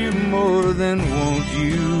need you more than want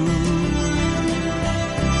you,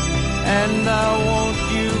 and I want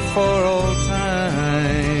you for all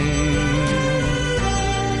time.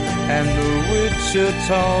 And the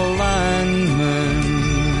Wichita lineman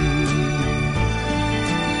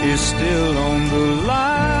is still on the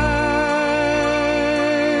line.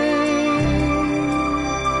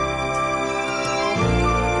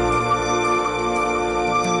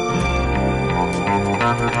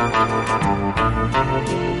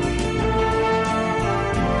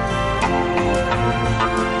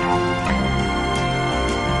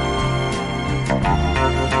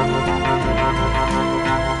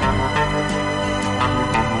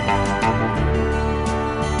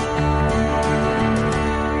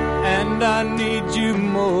 And I need you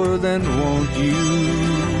more than want you,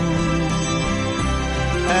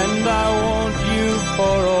 and I want you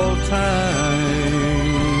for all time.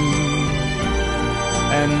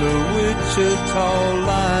 And the Wichita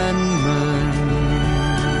lineman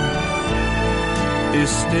is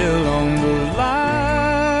still on the line.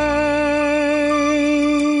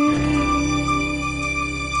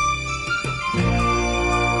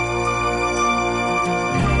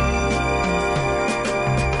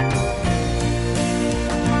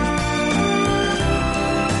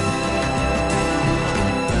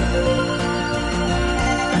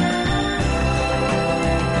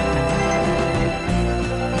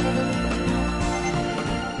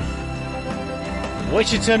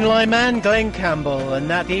 Wichita lineman Glenn Campbell, and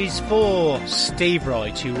that is for Steve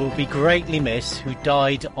Wright, who will be greatly missed, who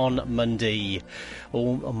died on Monday.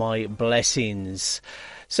 All my blessings.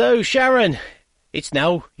 So, Sharon, it's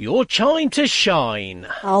now your time to shine.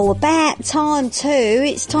 Oh, about time too.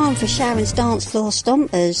 It's time for Sharon's Dance Floor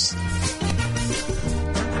Stompers.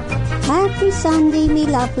 Happy Sunday, me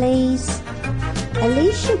lovelies.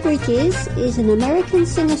 Alicia Bridges is an American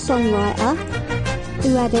singer-songwriter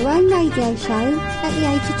who had her own radio show at the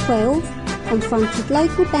age of 12 and fronted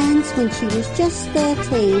local bands when she was just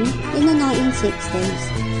 13 in the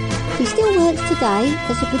 1960s. She still works today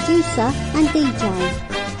as a producer and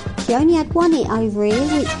DJ. She only had one hit over here,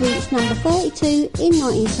 which reached number 32 in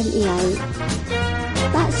 1978.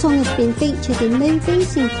 That song has been featured in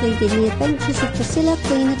movies including The Adventures of Priscilla,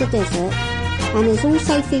 Queen of the Desert, and has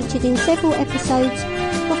also featured in several episodes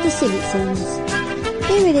of The Simpsons.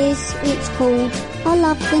 Here it is, it's called I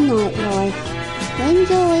Love the Nightlife.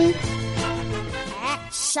 Enjoy!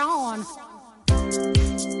 Action!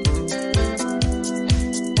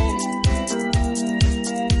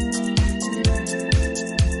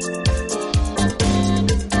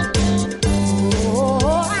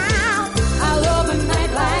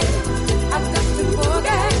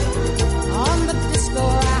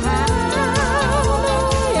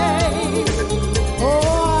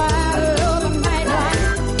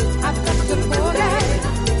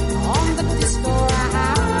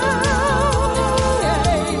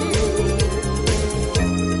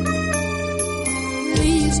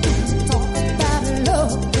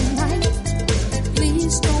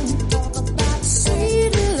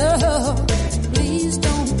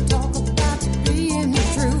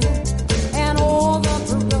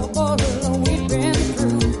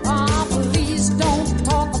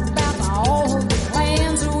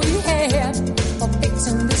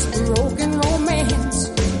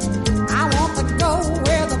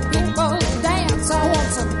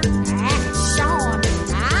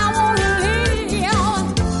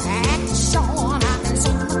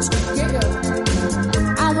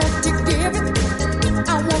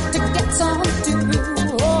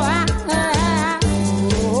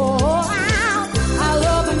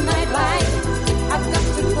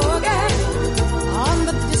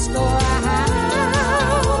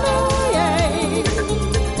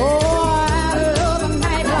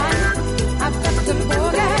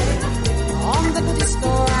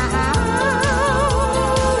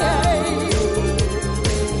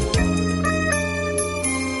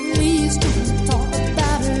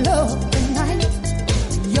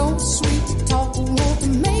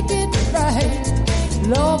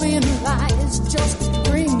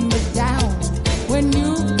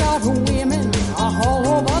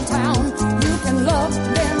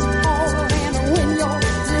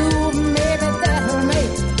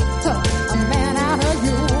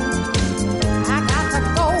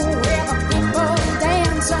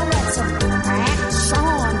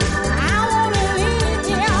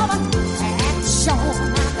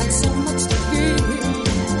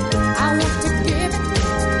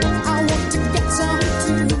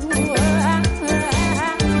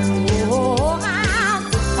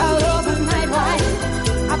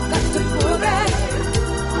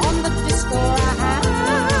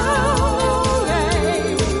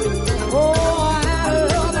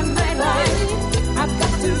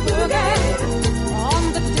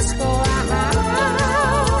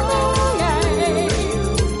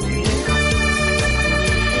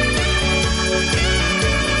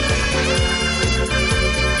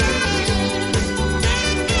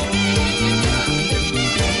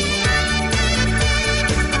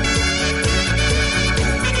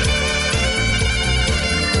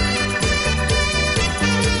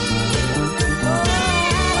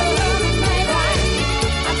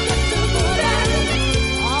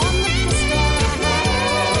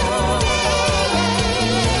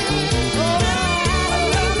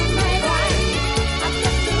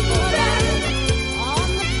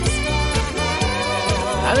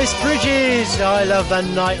 I love the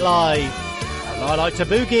nightlife. And I like to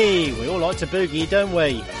boogie. We all like to boogie, don't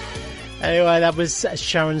we? Anyway, that was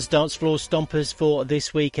Sharon's Dance Floor Stompers for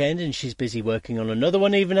this weekend, and she's busy working on another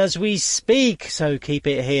one even as we speak, so keep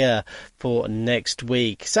it here for next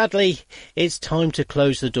week. Sadly, it's time to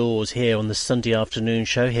close the doors here on the Sunday afternoon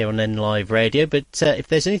show here on NLive Radio, but if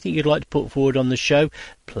there's anything you'd like to put forward on the show,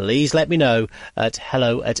 please let me know at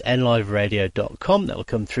hello@nliveradio.com. That'll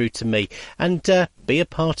come through to me, and be a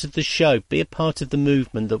part of the show, be a part of the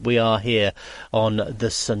movement that we are here on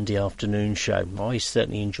the Sunday afternoon show. I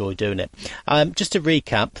certainly enjoy doing it. Just to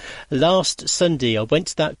recap, last Sunday I went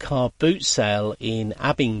to that car boot sale in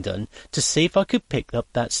Abingdon to see if I could pick up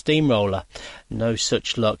that steamroller. No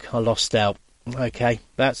such luck, I lost out. Okay,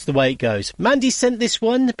 that's the way it goes. Mandy sent this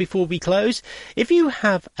one before we close. If you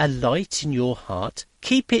have a light in your heart,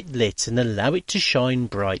 keep it lit and allow it to shine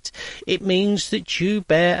bright. It means that you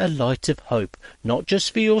bear a light of hope, not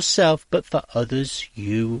just for yourself, but for others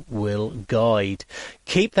you will guide.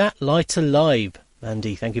 Keep that light alive.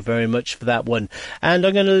 Andy, thank you very much for that one. And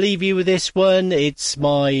I'm going to leave you with this one. It's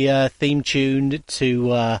my theme tune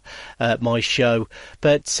to my show.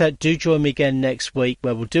 But do join me again next week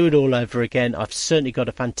where we'll do it all over again. I've certainly got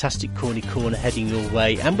a fantastic Corny Corner heading your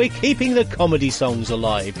way. And we're keeping the comedy songs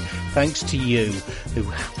alive, thanks to you who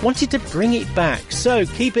wanted to bring it back. So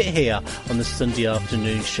keep it here on the Sunday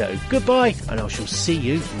afternoon show. Goodbye, and I shall see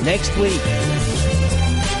you next week.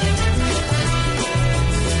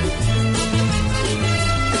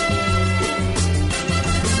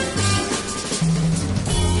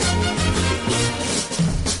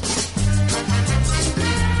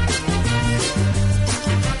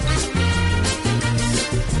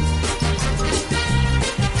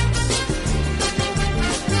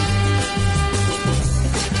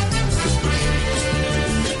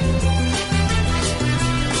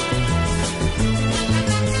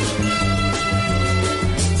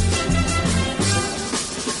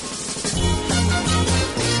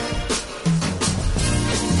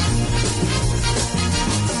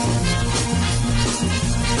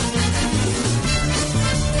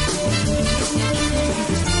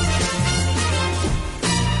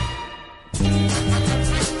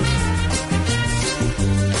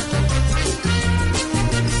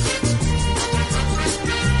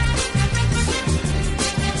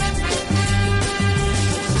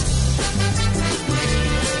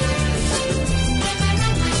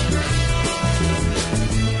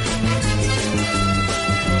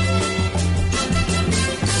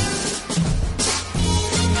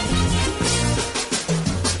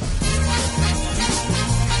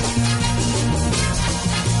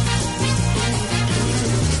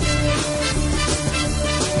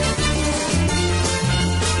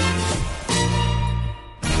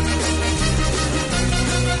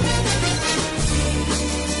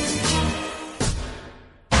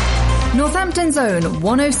 Northampton Zone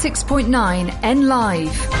 106.9 N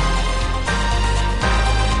Live.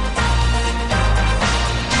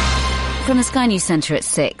 From the Sky News Centre at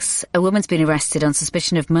 6, a woman's been arrested on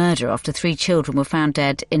suspicion of murder after 3 children were found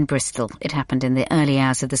dead in Bristol. It happened in the early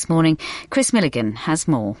hours of this morning. Chris Milligan has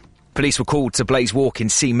more. Police were called to Blaze Walk in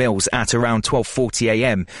Sea Mills at around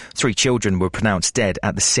 12:40am. 3 children were pronounced dead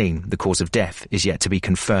at the scene. The cause of death is yet to be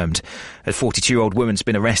confirmed. A 42-year-old woman's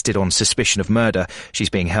been arrested on suspicion of murder. She's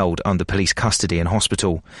being held under police custody in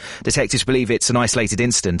hospital. Detectives believe it's an isolated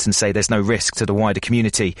incident and say there's no risk to the wider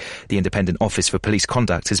community. The Independent Office for Police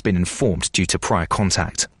Conduct has been informed due to prior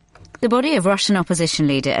contact. The body of Russian opposition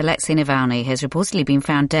leader Alexei Navalny has reportedly been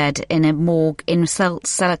found dead in a morgue in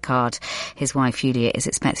Selakard. His wife Yulia is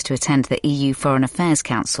expected to attend the EU Foreign Affairs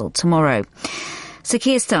Council tomorrow. Sir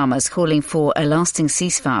Keir Starmer's calling for a lasting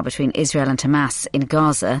ceasefire between Israel and Hamas in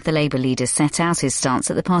Gaza. The Labour leader set out his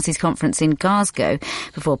stance at the party's conference in Glasgow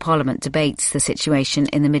before Parliament debates the situation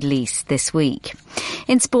in the Middle East this week.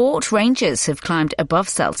 In sport, Rangers have climbed above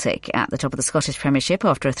Celtic at the top of the Scottish Premiership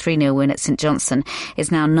after a 3-0 win at St Johnstone.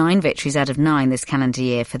 It's now 9 victories out of 9 this calendar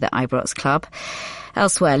year for the Ibrox club.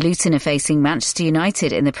 Elsewhere, Luton are facing Manchester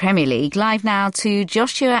United in the Premier League. Live now to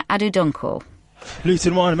Joshua Adudonko.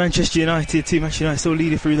 Luton 1, Manchester United 2. Manchester United still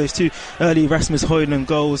leading through those 2 early Rasmus Højlund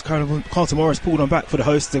goals. Carlton Morris pulled on back for the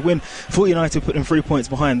hosts to win. For United put them 3 points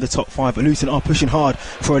behind the top 5, but Luton are pushing hard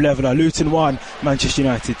for a leveller. Luton 1, Manchester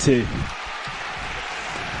United 2.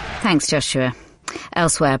 Thanks, Joshua.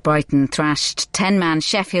 Elsewhere, Brighton thrashed 10-man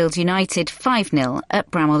Sheffield United 5-0 at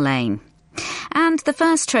Bramall Lane. And the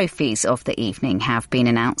first trophies of the evening have been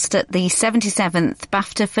announced at the 77th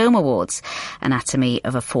BAFTA Film Awards. Anatomy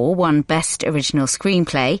of a Fall won Best Original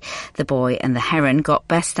Screenplay. The Boy and the Heron got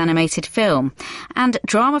Best Animated Film. And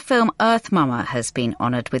drama film Earth Mama has been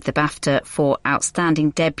honoured with the BAFTA for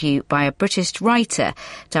Outstanding Debut by a British writer,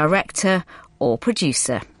 director or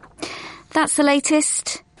producer. That's the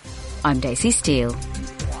latest. I'm Daisy Steele.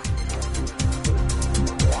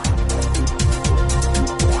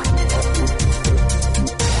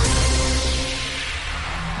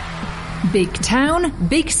 Big town,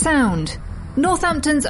 big sound. Northampton's